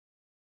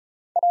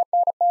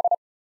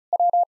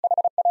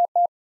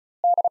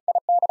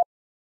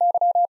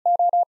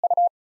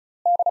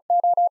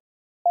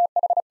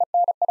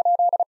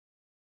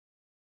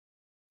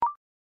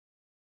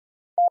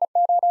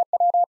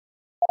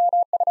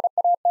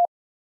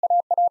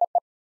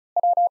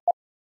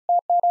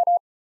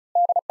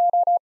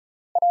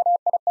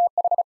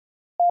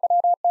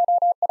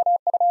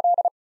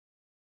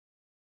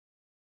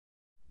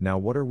 Now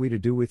what are we to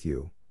do with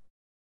you?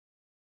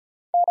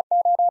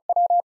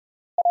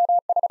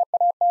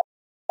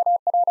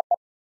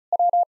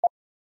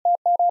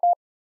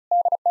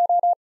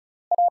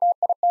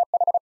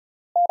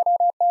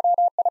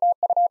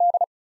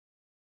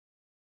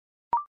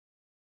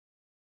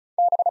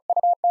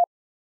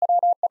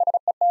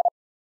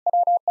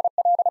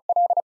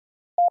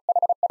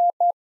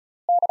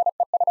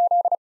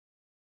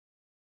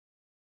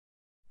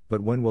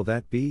 But when will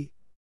that be?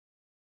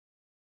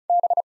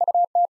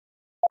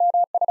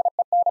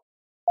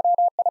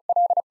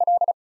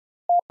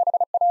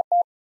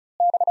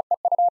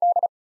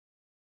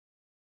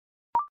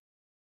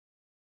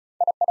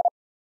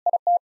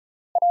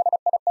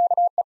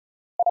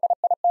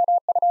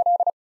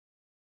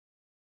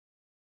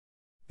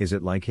 Is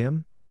it like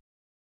him?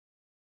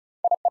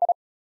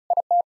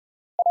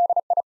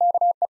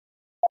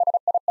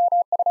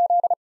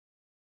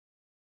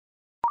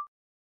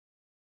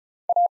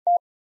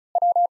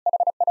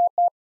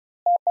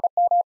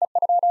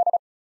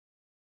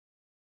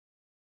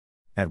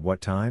 At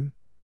what time?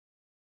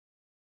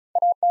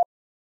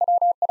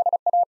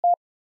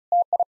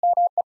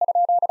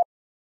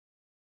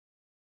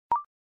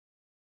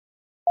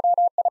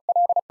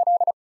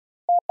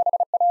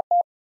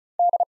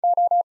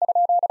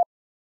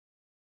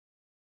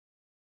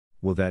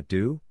 Will that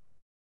do?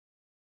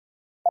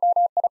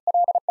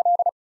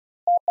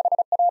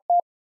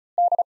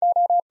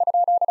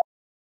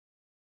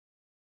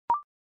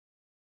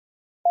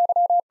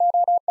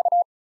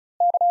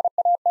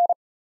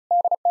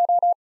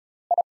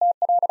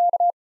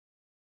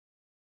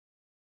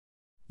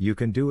 You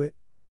can do it?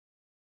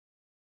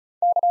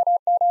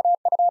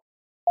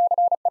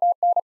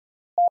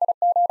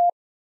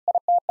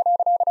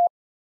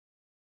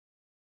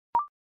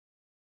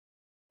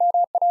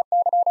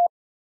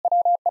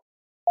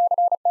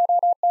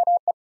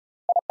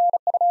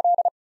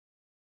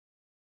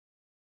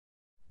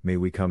 May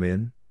we come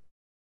in?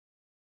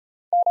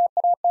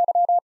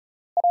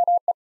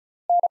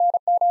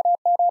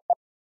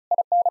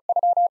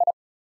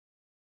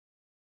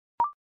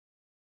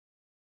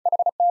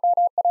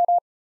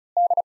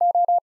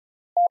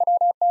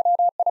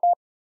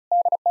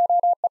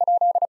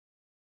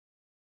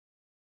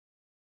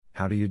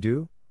 How do you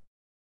do?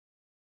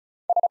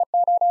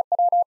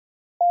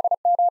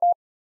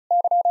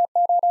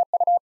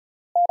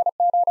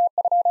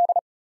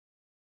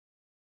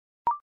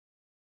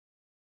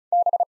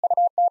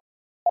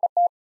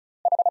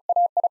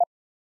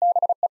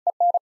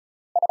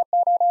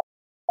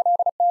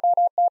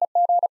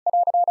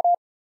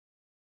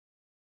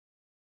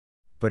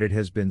 But it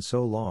has been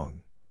so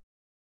long.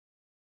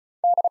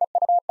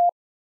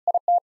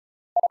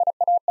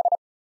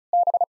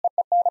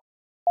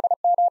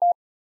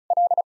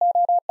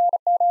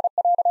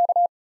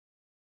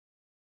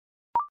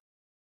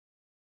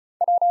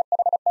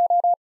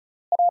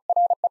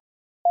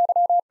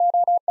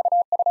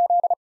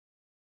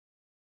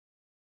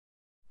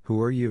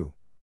 Who are you?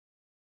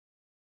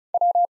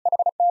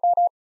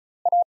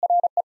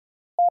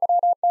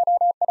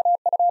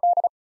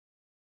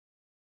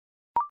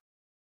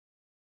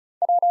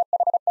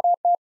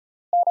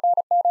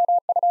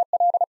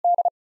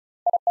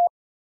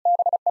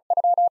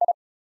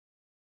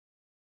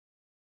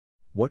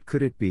 What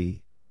could it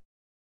be?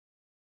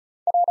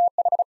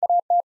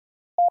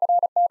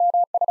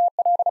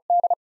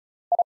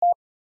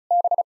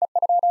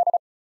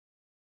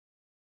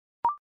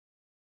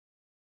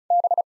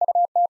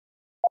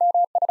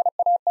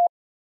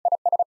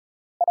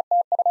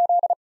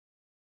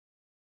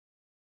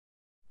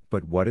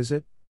 But what is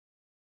it?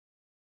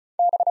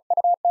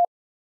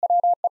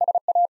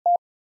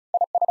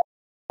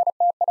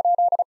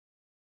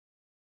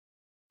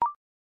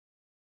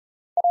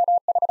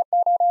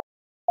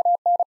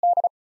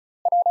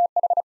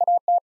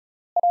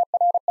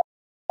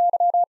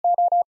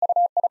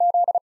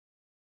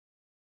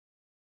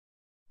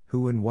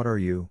 Who and what are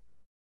you?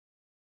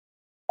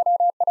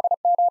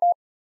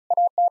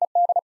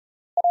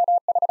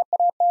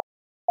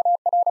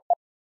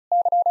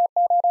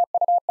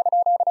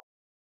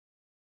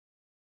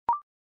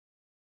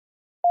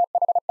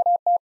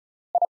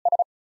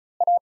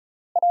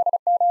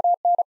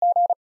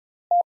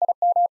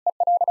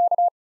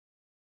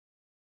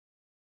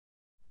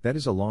 That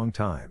is a long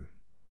time.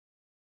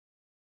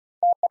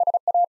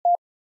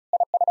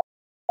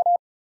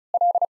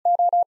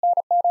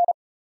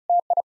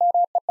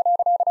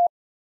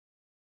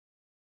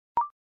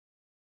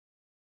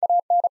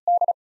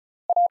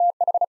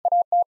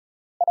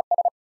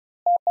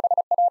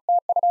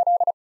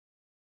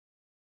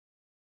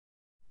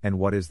 And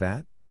what is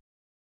that?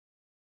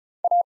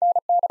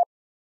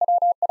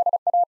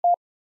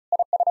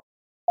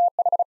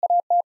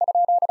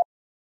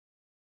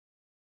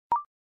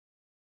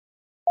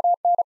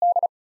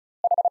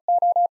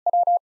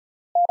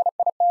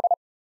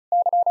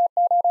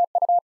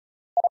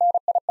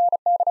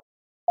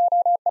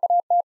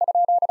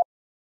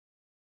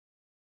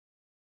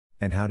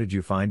 And how did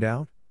you find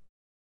out?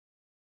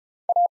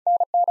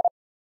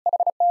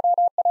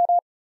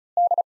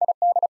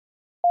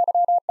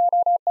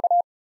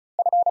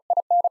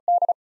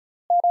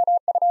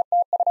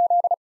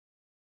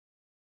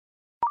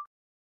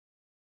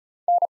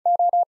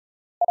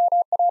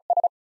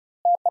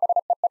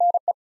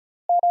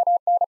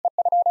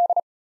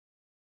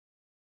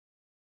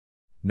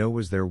 No,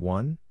 was there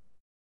one?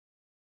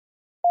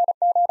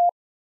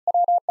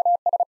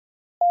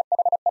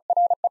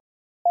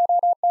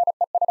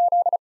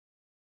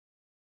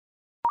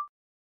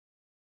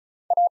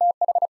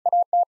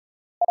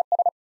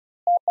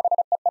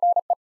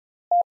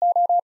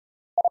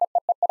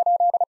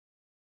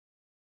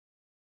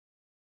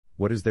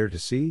 What is there to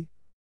see?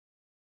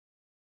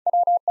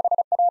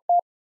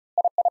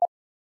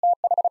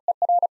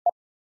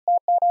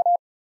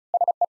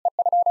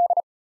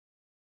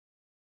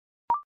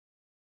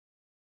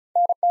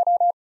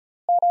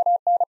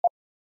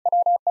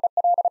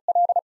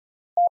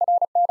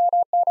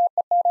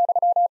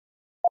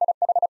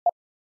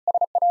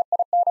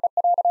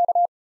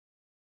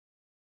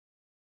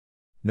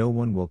 No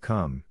one will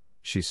come,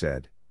 she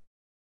said.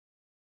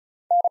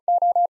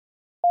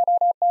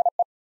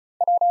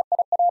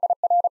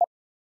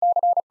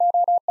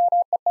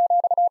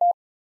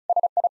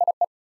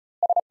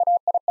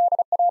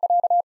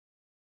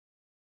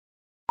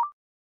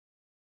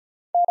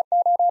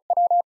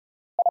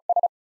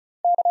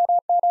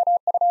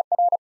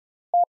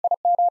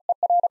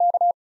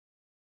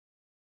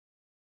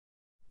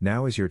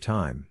 Now is your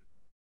time.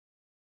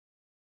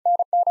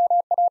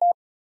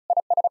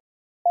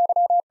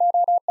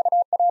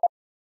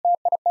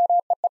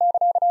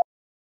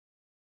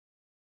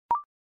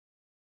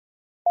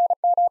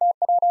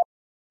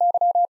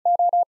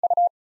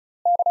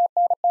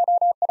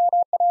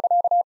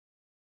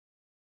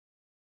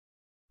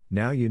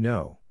 Now you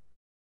know.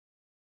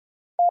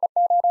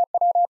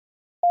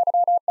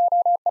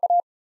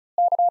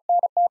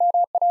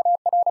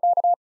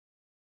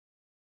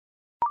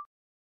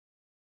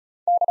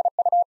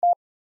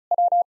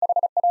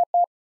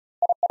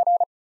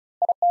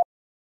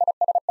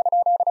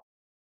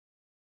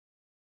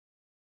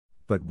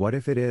 But what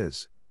if it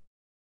is?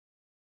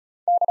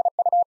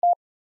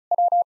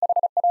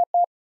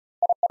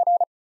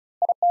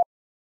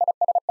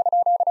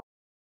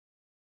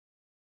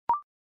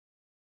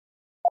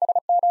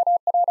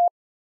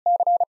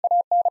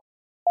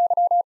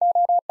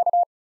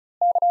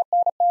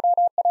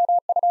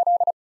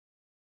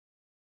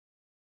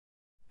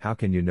 How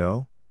can you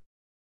know?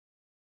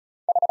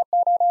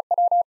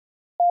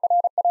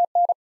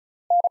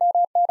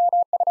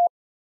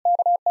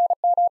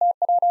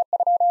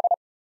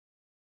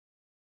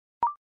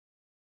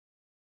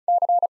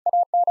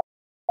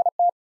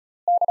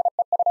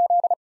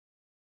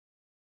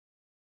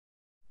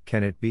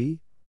 Can it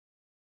be?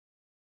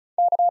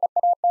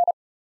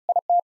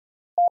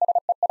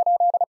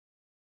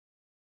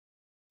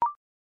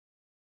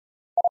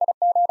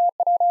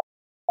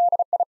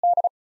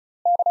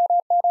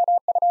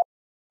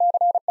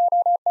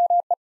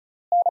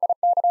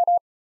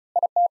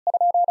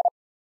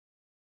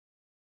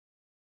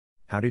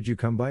 How did you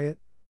come by it?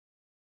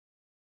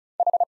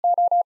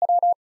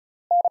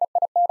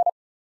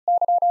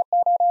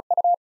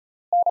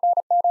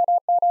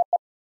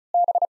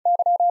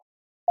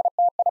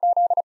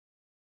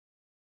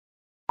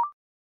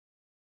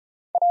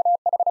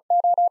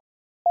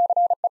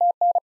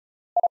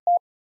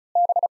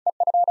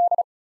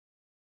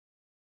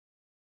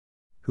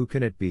 Who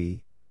can it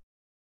be?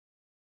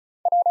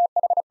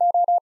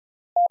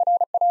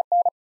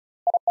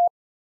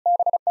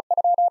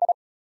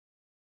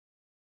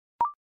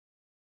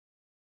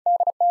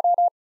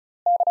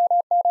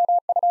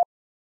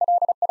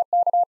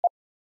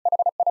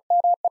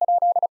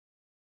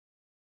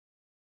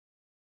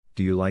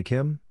 Do you like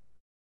him?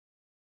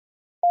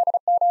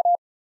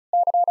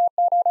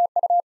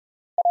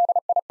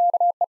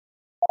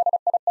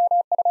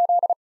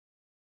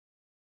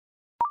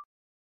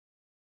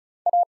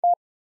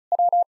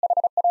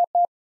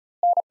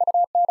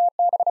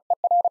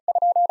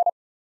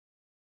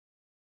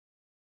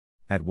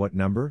 At what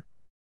number?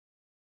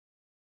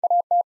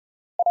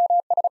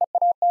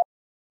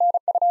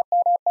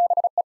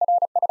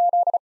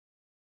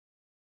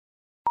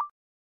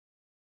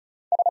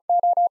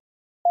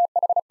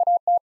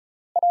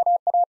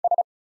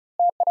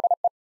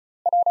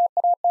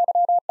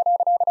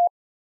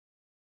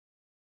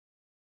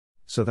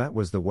 So that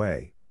was the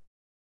way.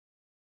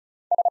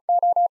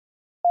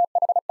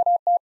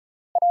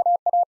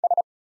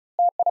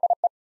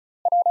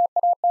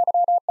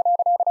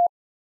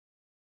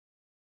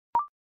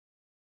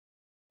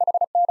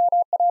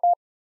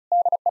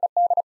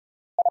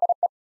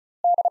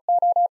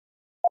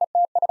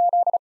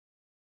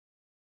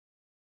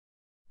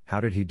 How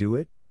did he do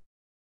it?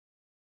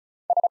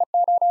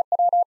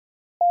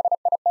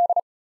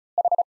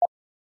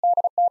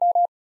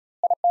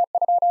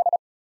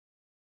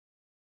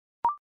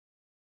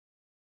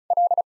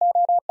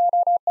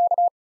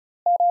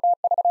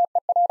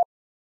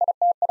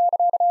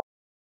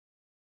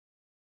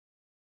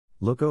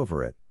 Look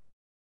over it.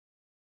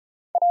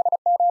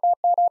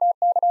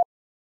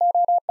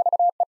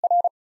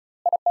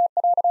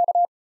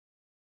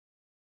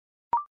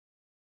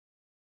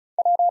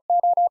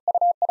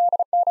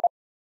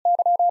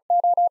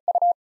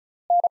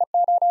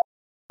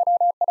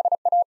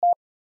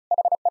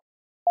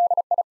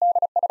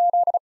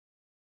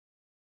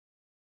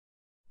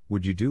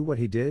 Would you do what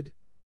he did?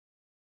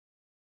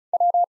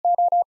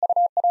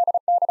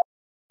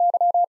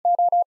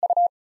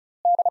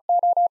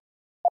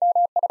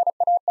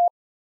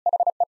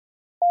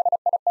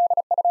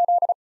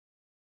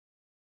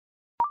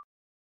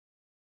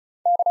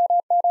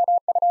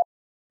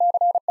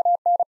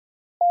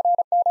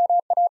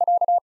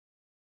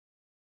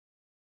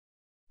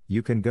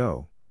 You can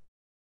go.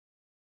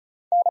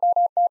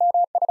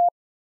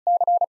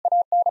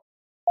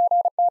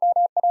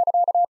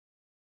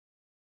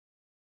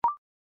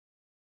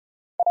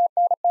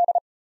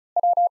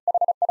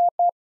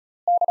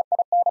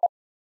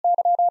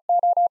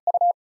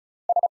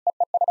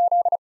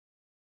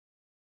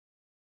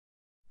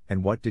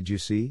 And what did you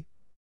see?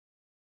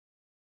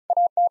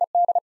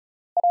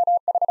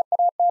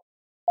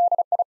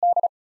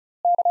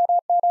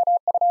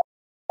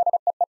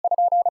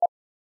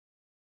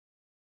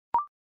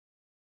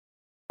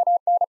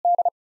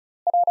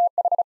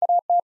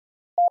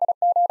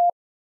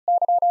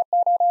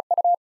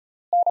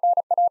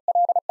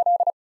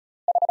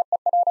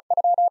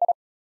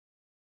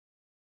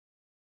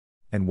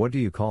 And what do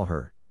you call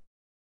her?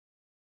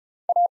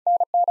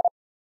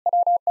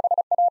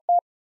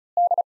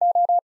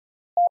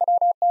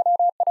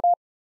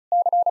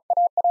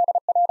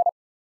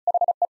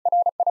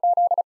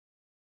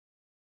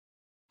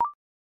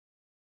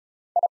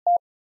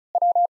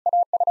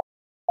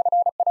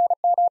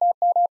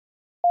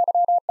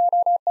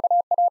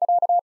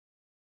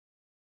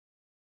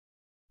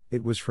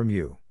 It was from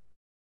you.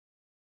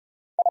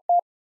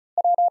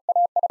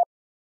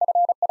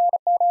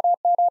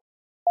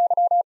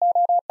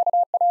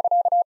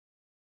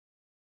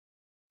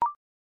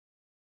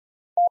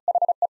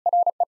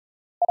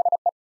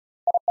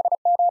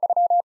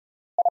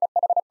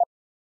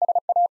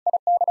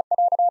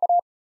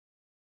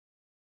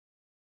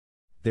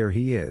 There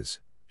he is,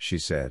 she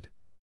said.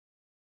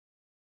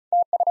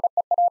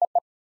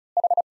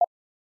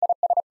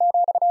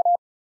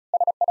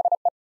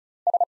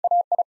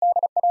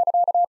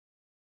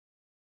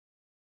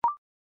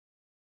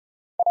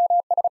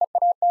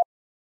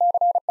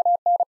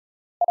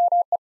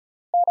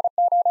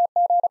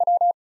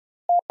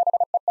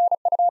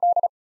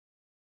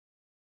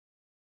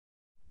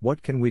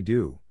 What can we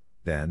do,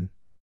 then?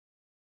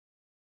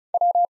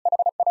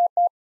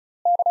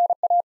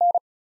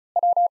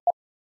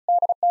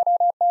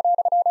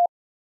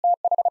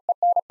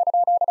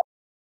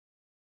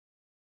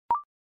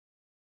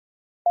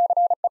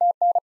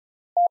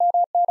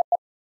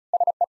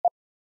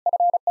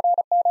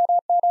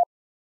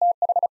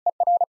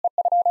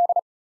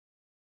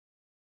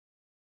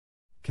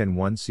 Can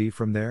one see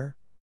from there?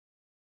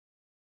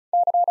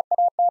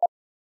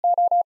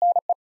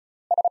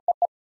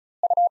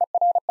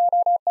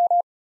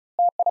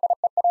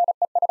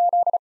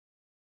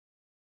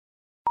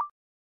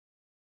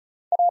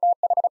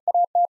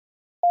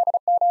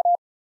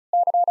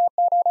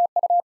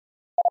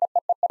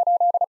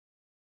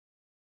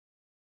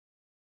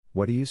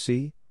 What do you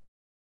see?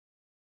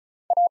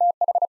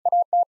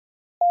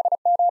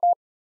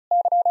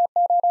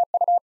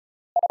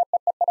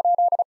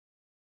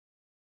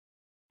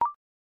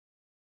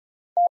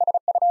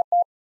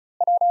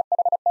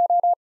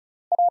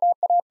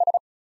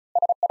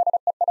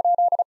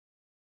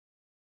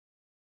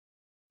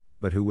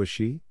 But who was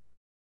she?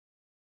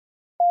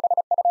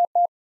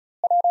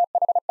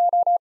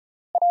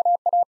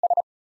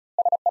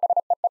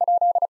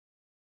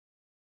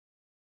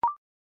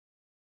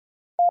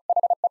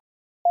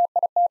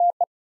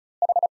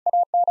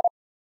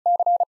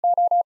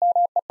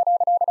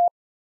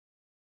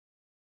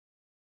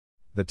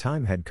 The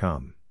time had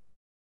come.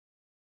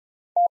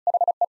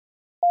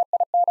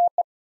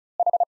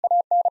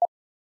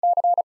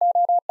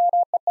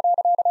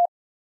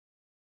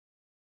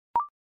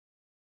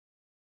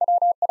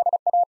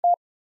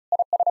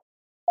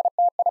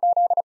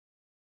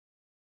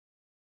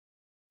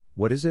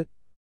 What is it?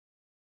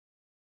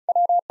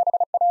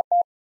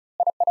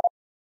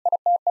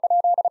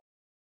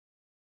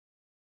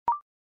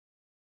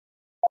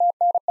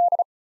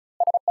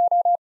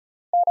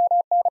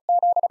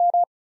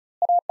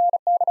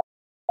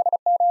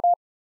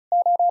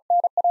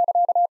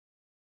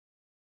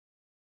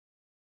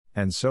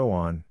 And so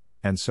on,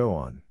 and so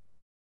on.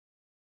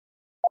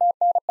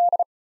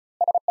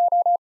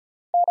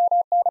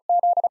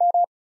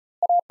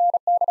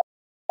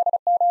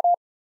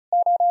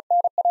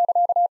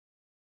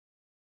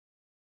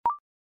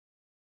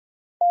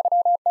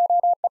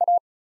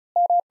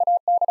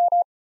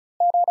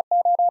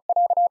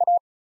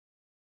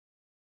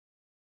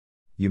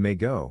 You may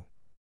go.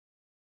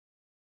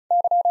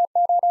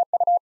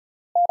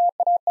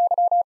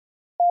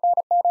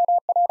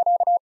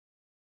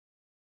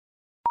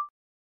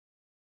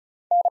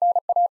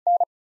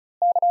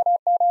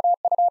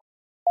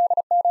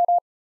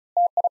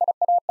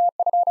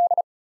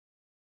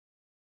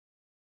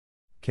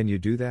 Can you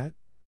do that?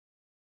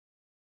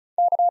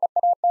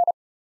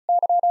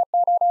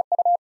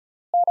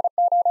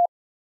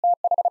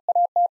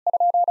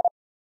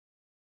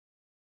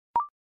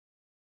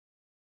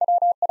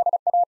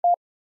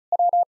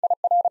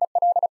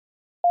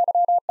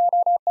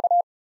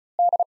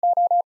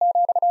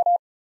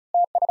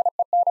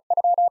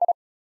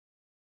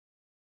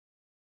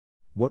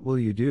 What will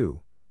you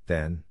do,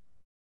 then?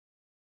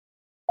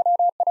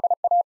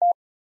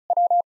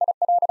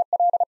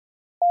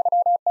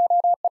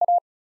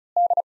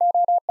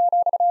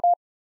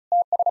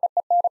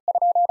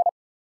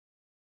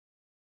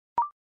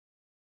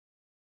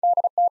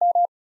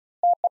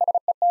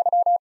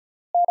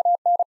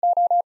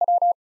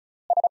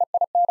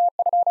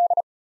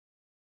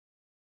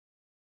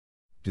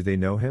 Do they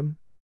know him?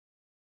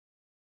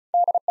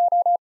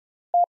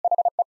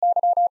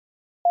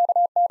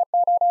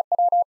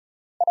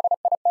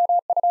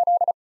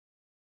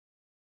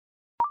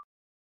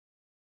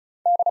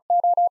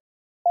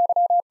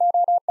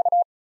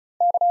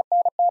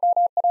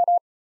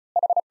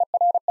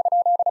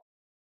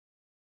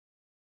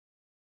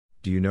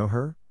 Do you know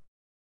her?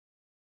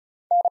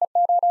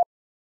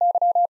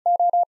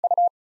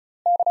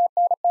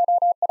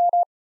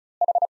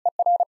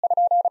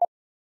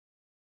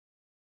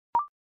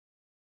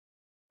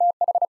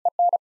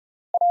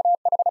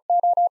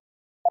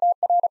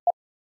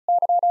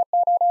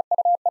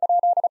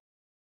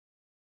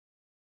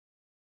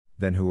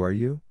 Then who are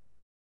you?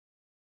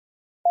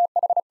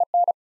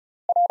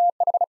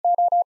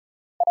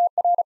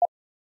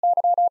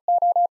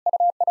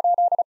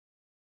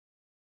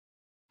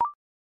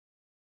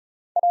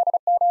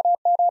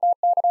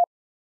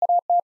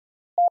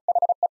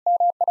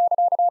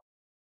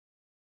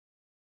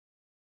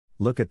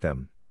 Look at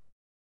them.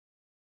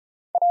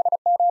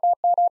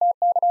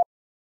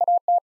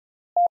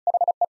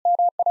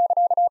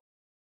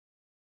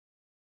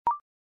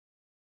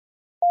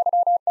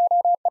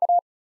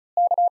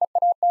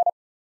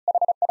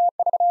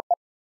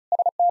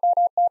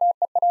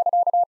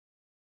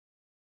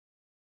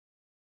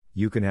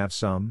 You can have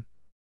some.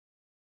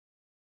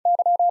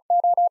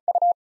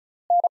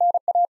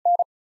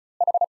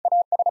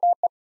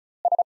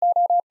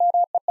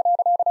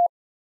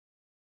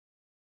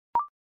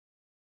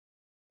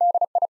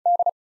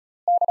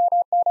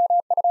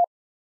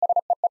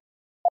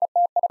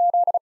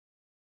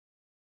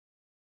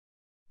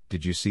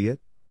 Did you see it?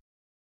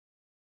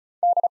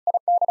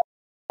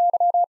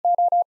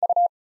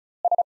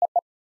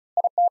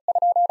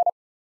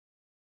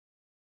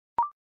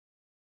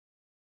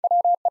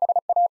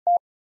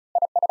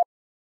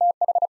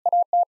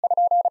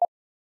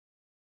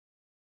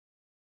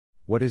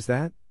 What is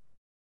that?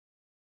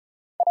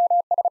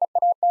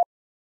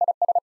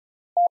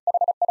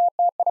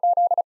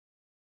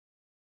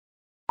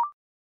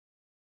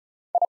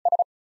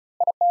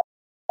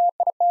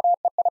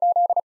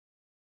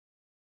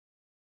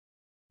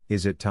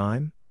 Is it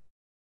time?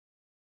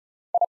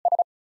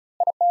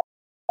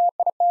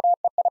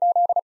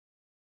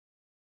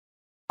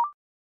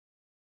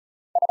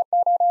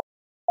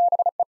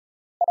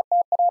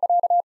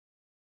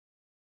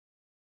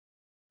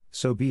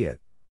 So be it.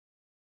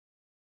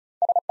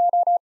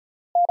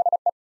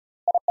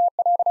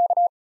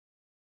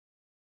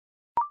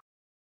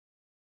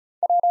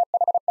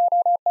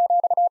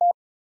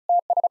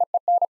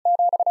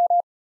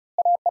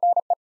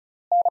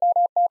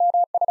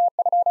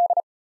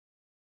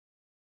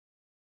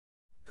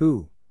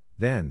 Who,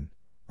 then,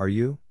 are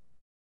you?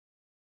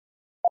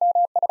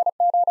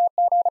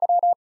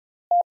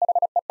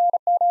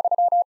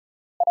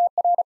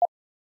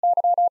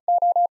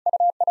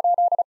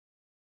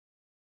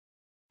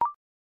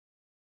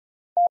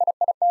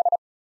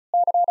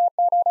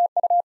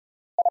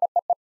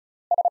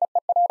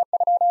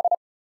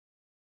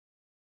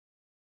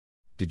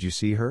 Did you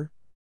see her?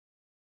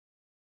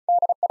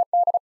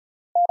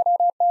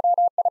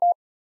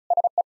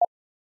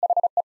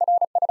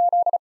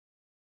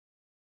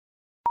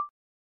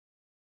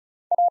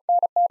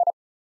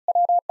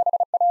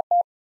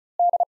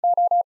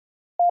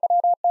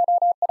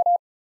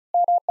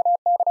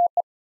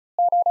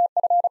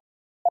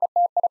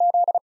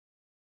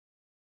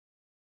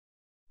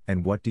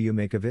 And what do you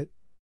make of it?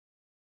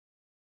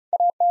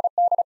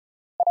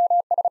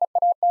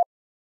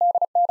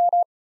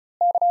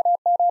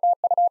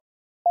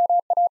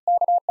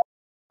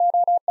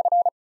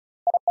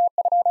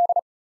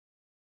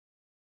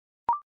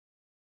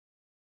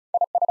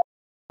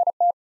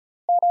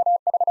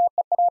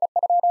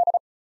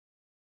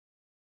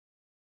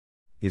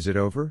 Is it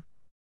over?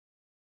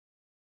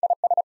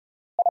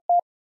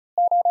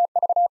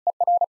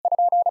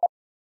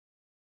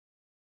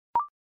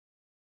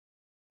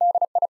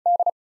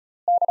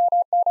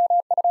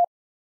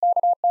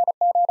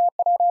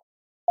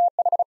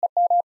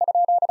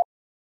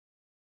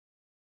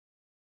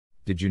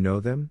 Did you know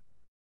them?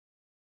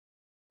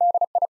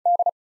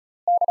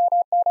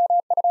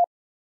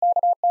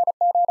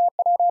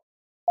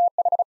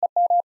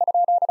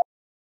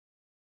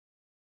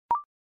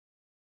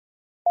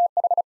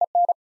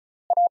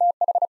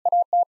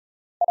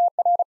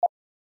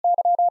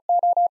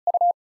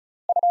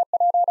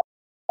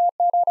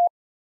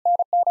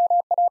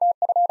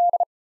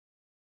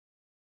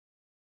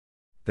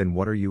 Then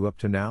what are you up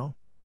to now?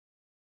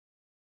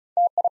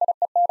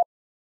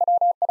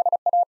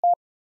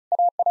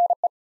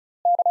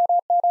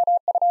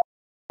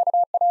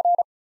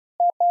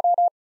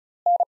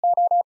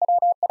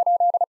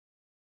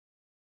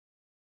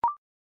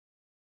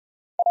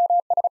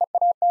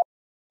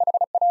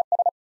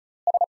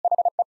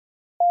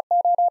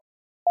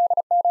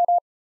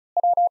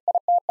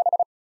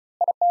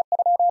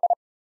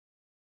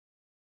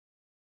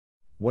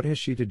 What has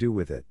she to do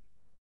with it?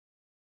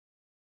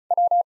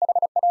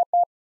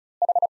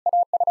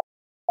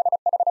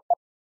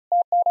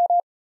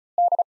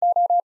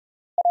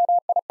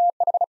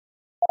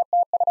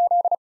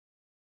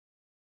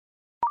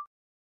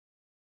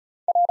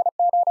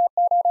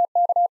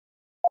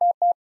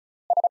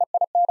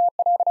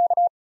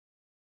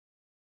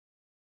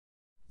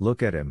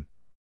 Look at him.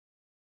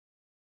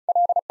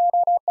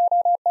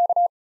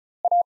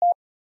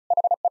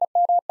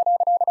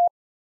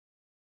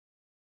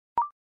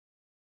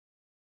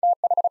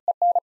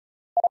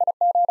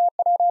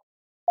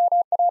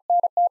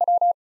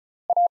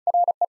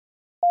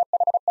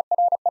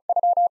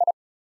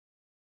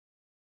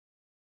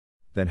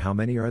 Then how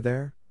many are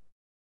there?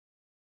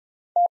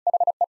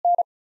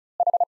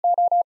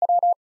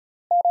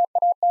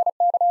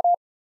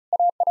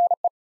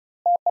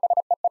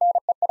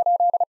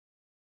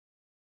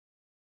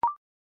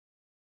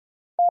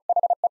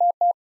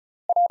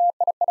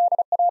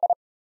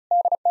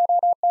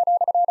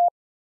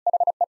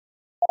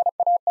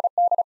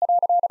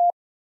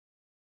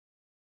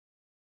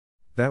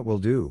 That will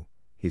do,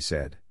 he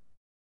said.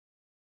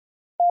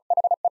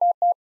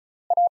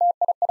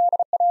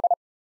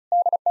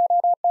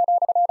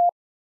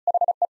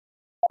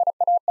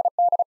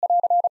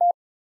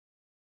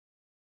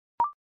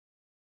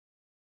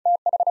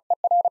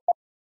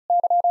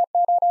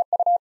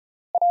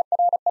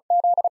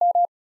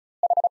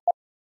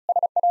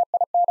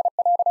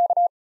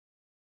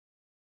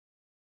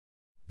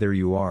 There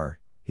you are,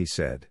 he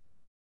said.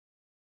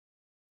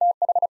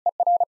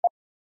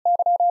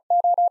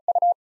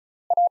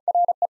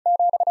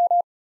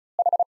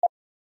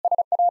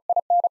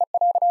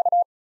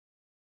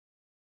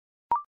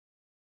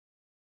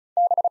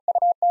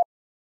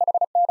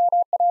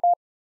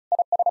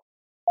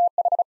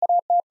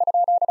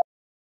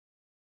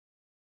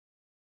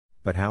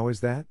 But how is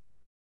that?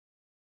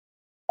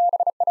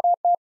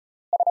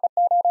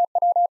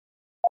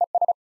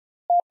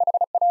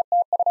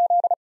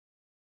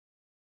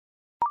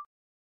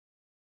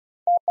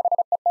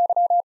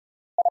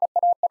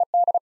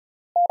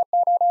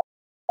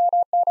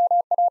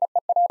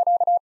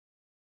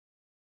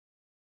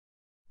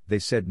 They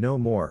said no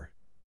more.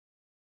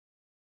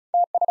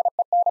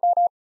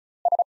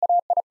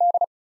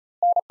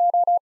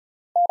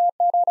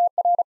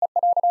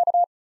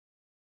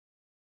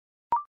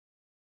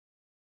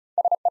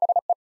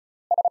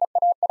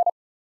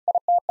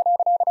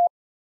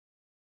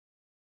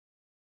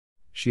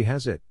 She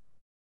has it.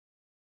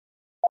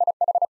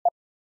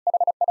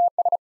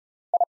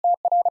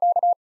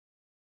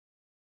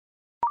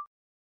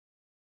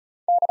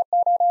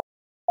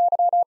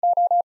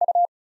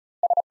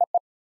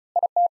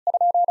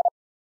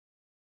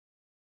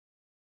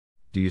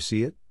 Do you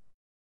see it?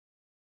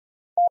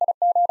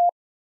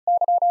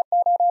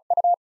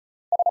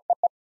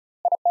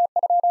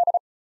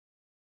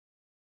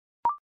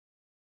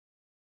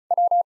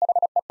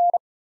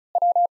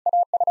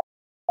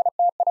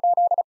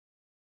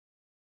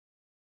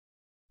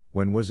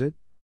 When was it?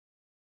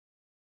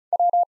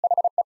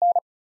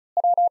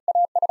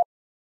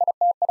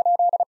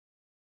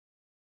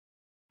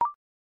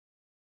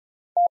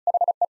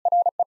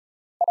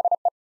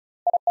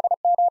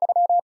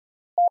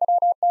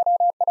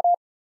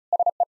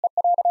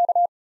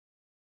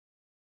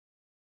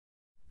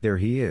 There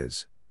he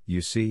is,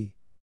 you see.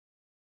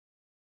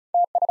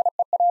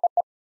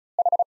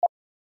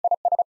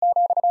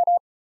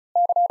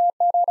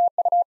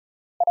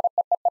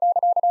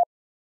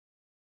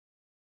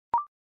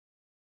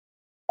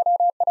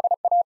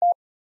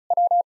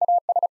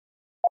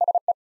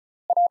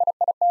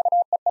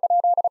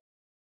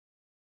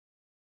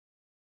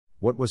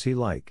 What was he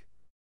like?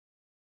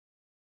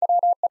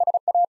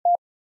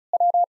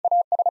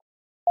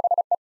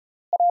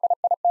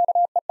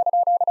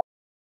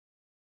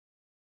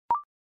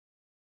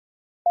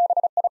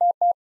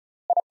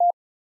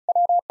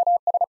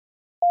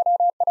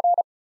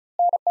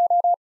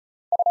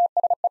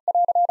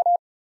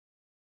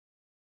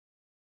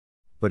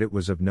 But it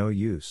was of no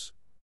use.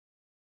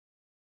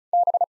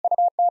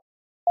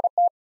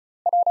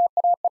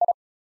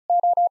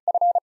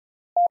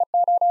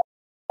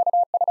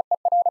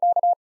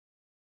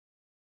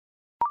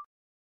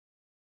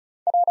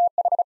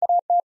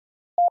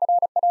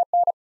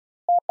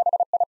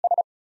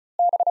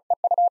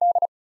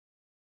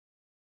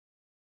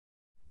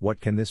 What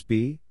can this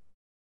be?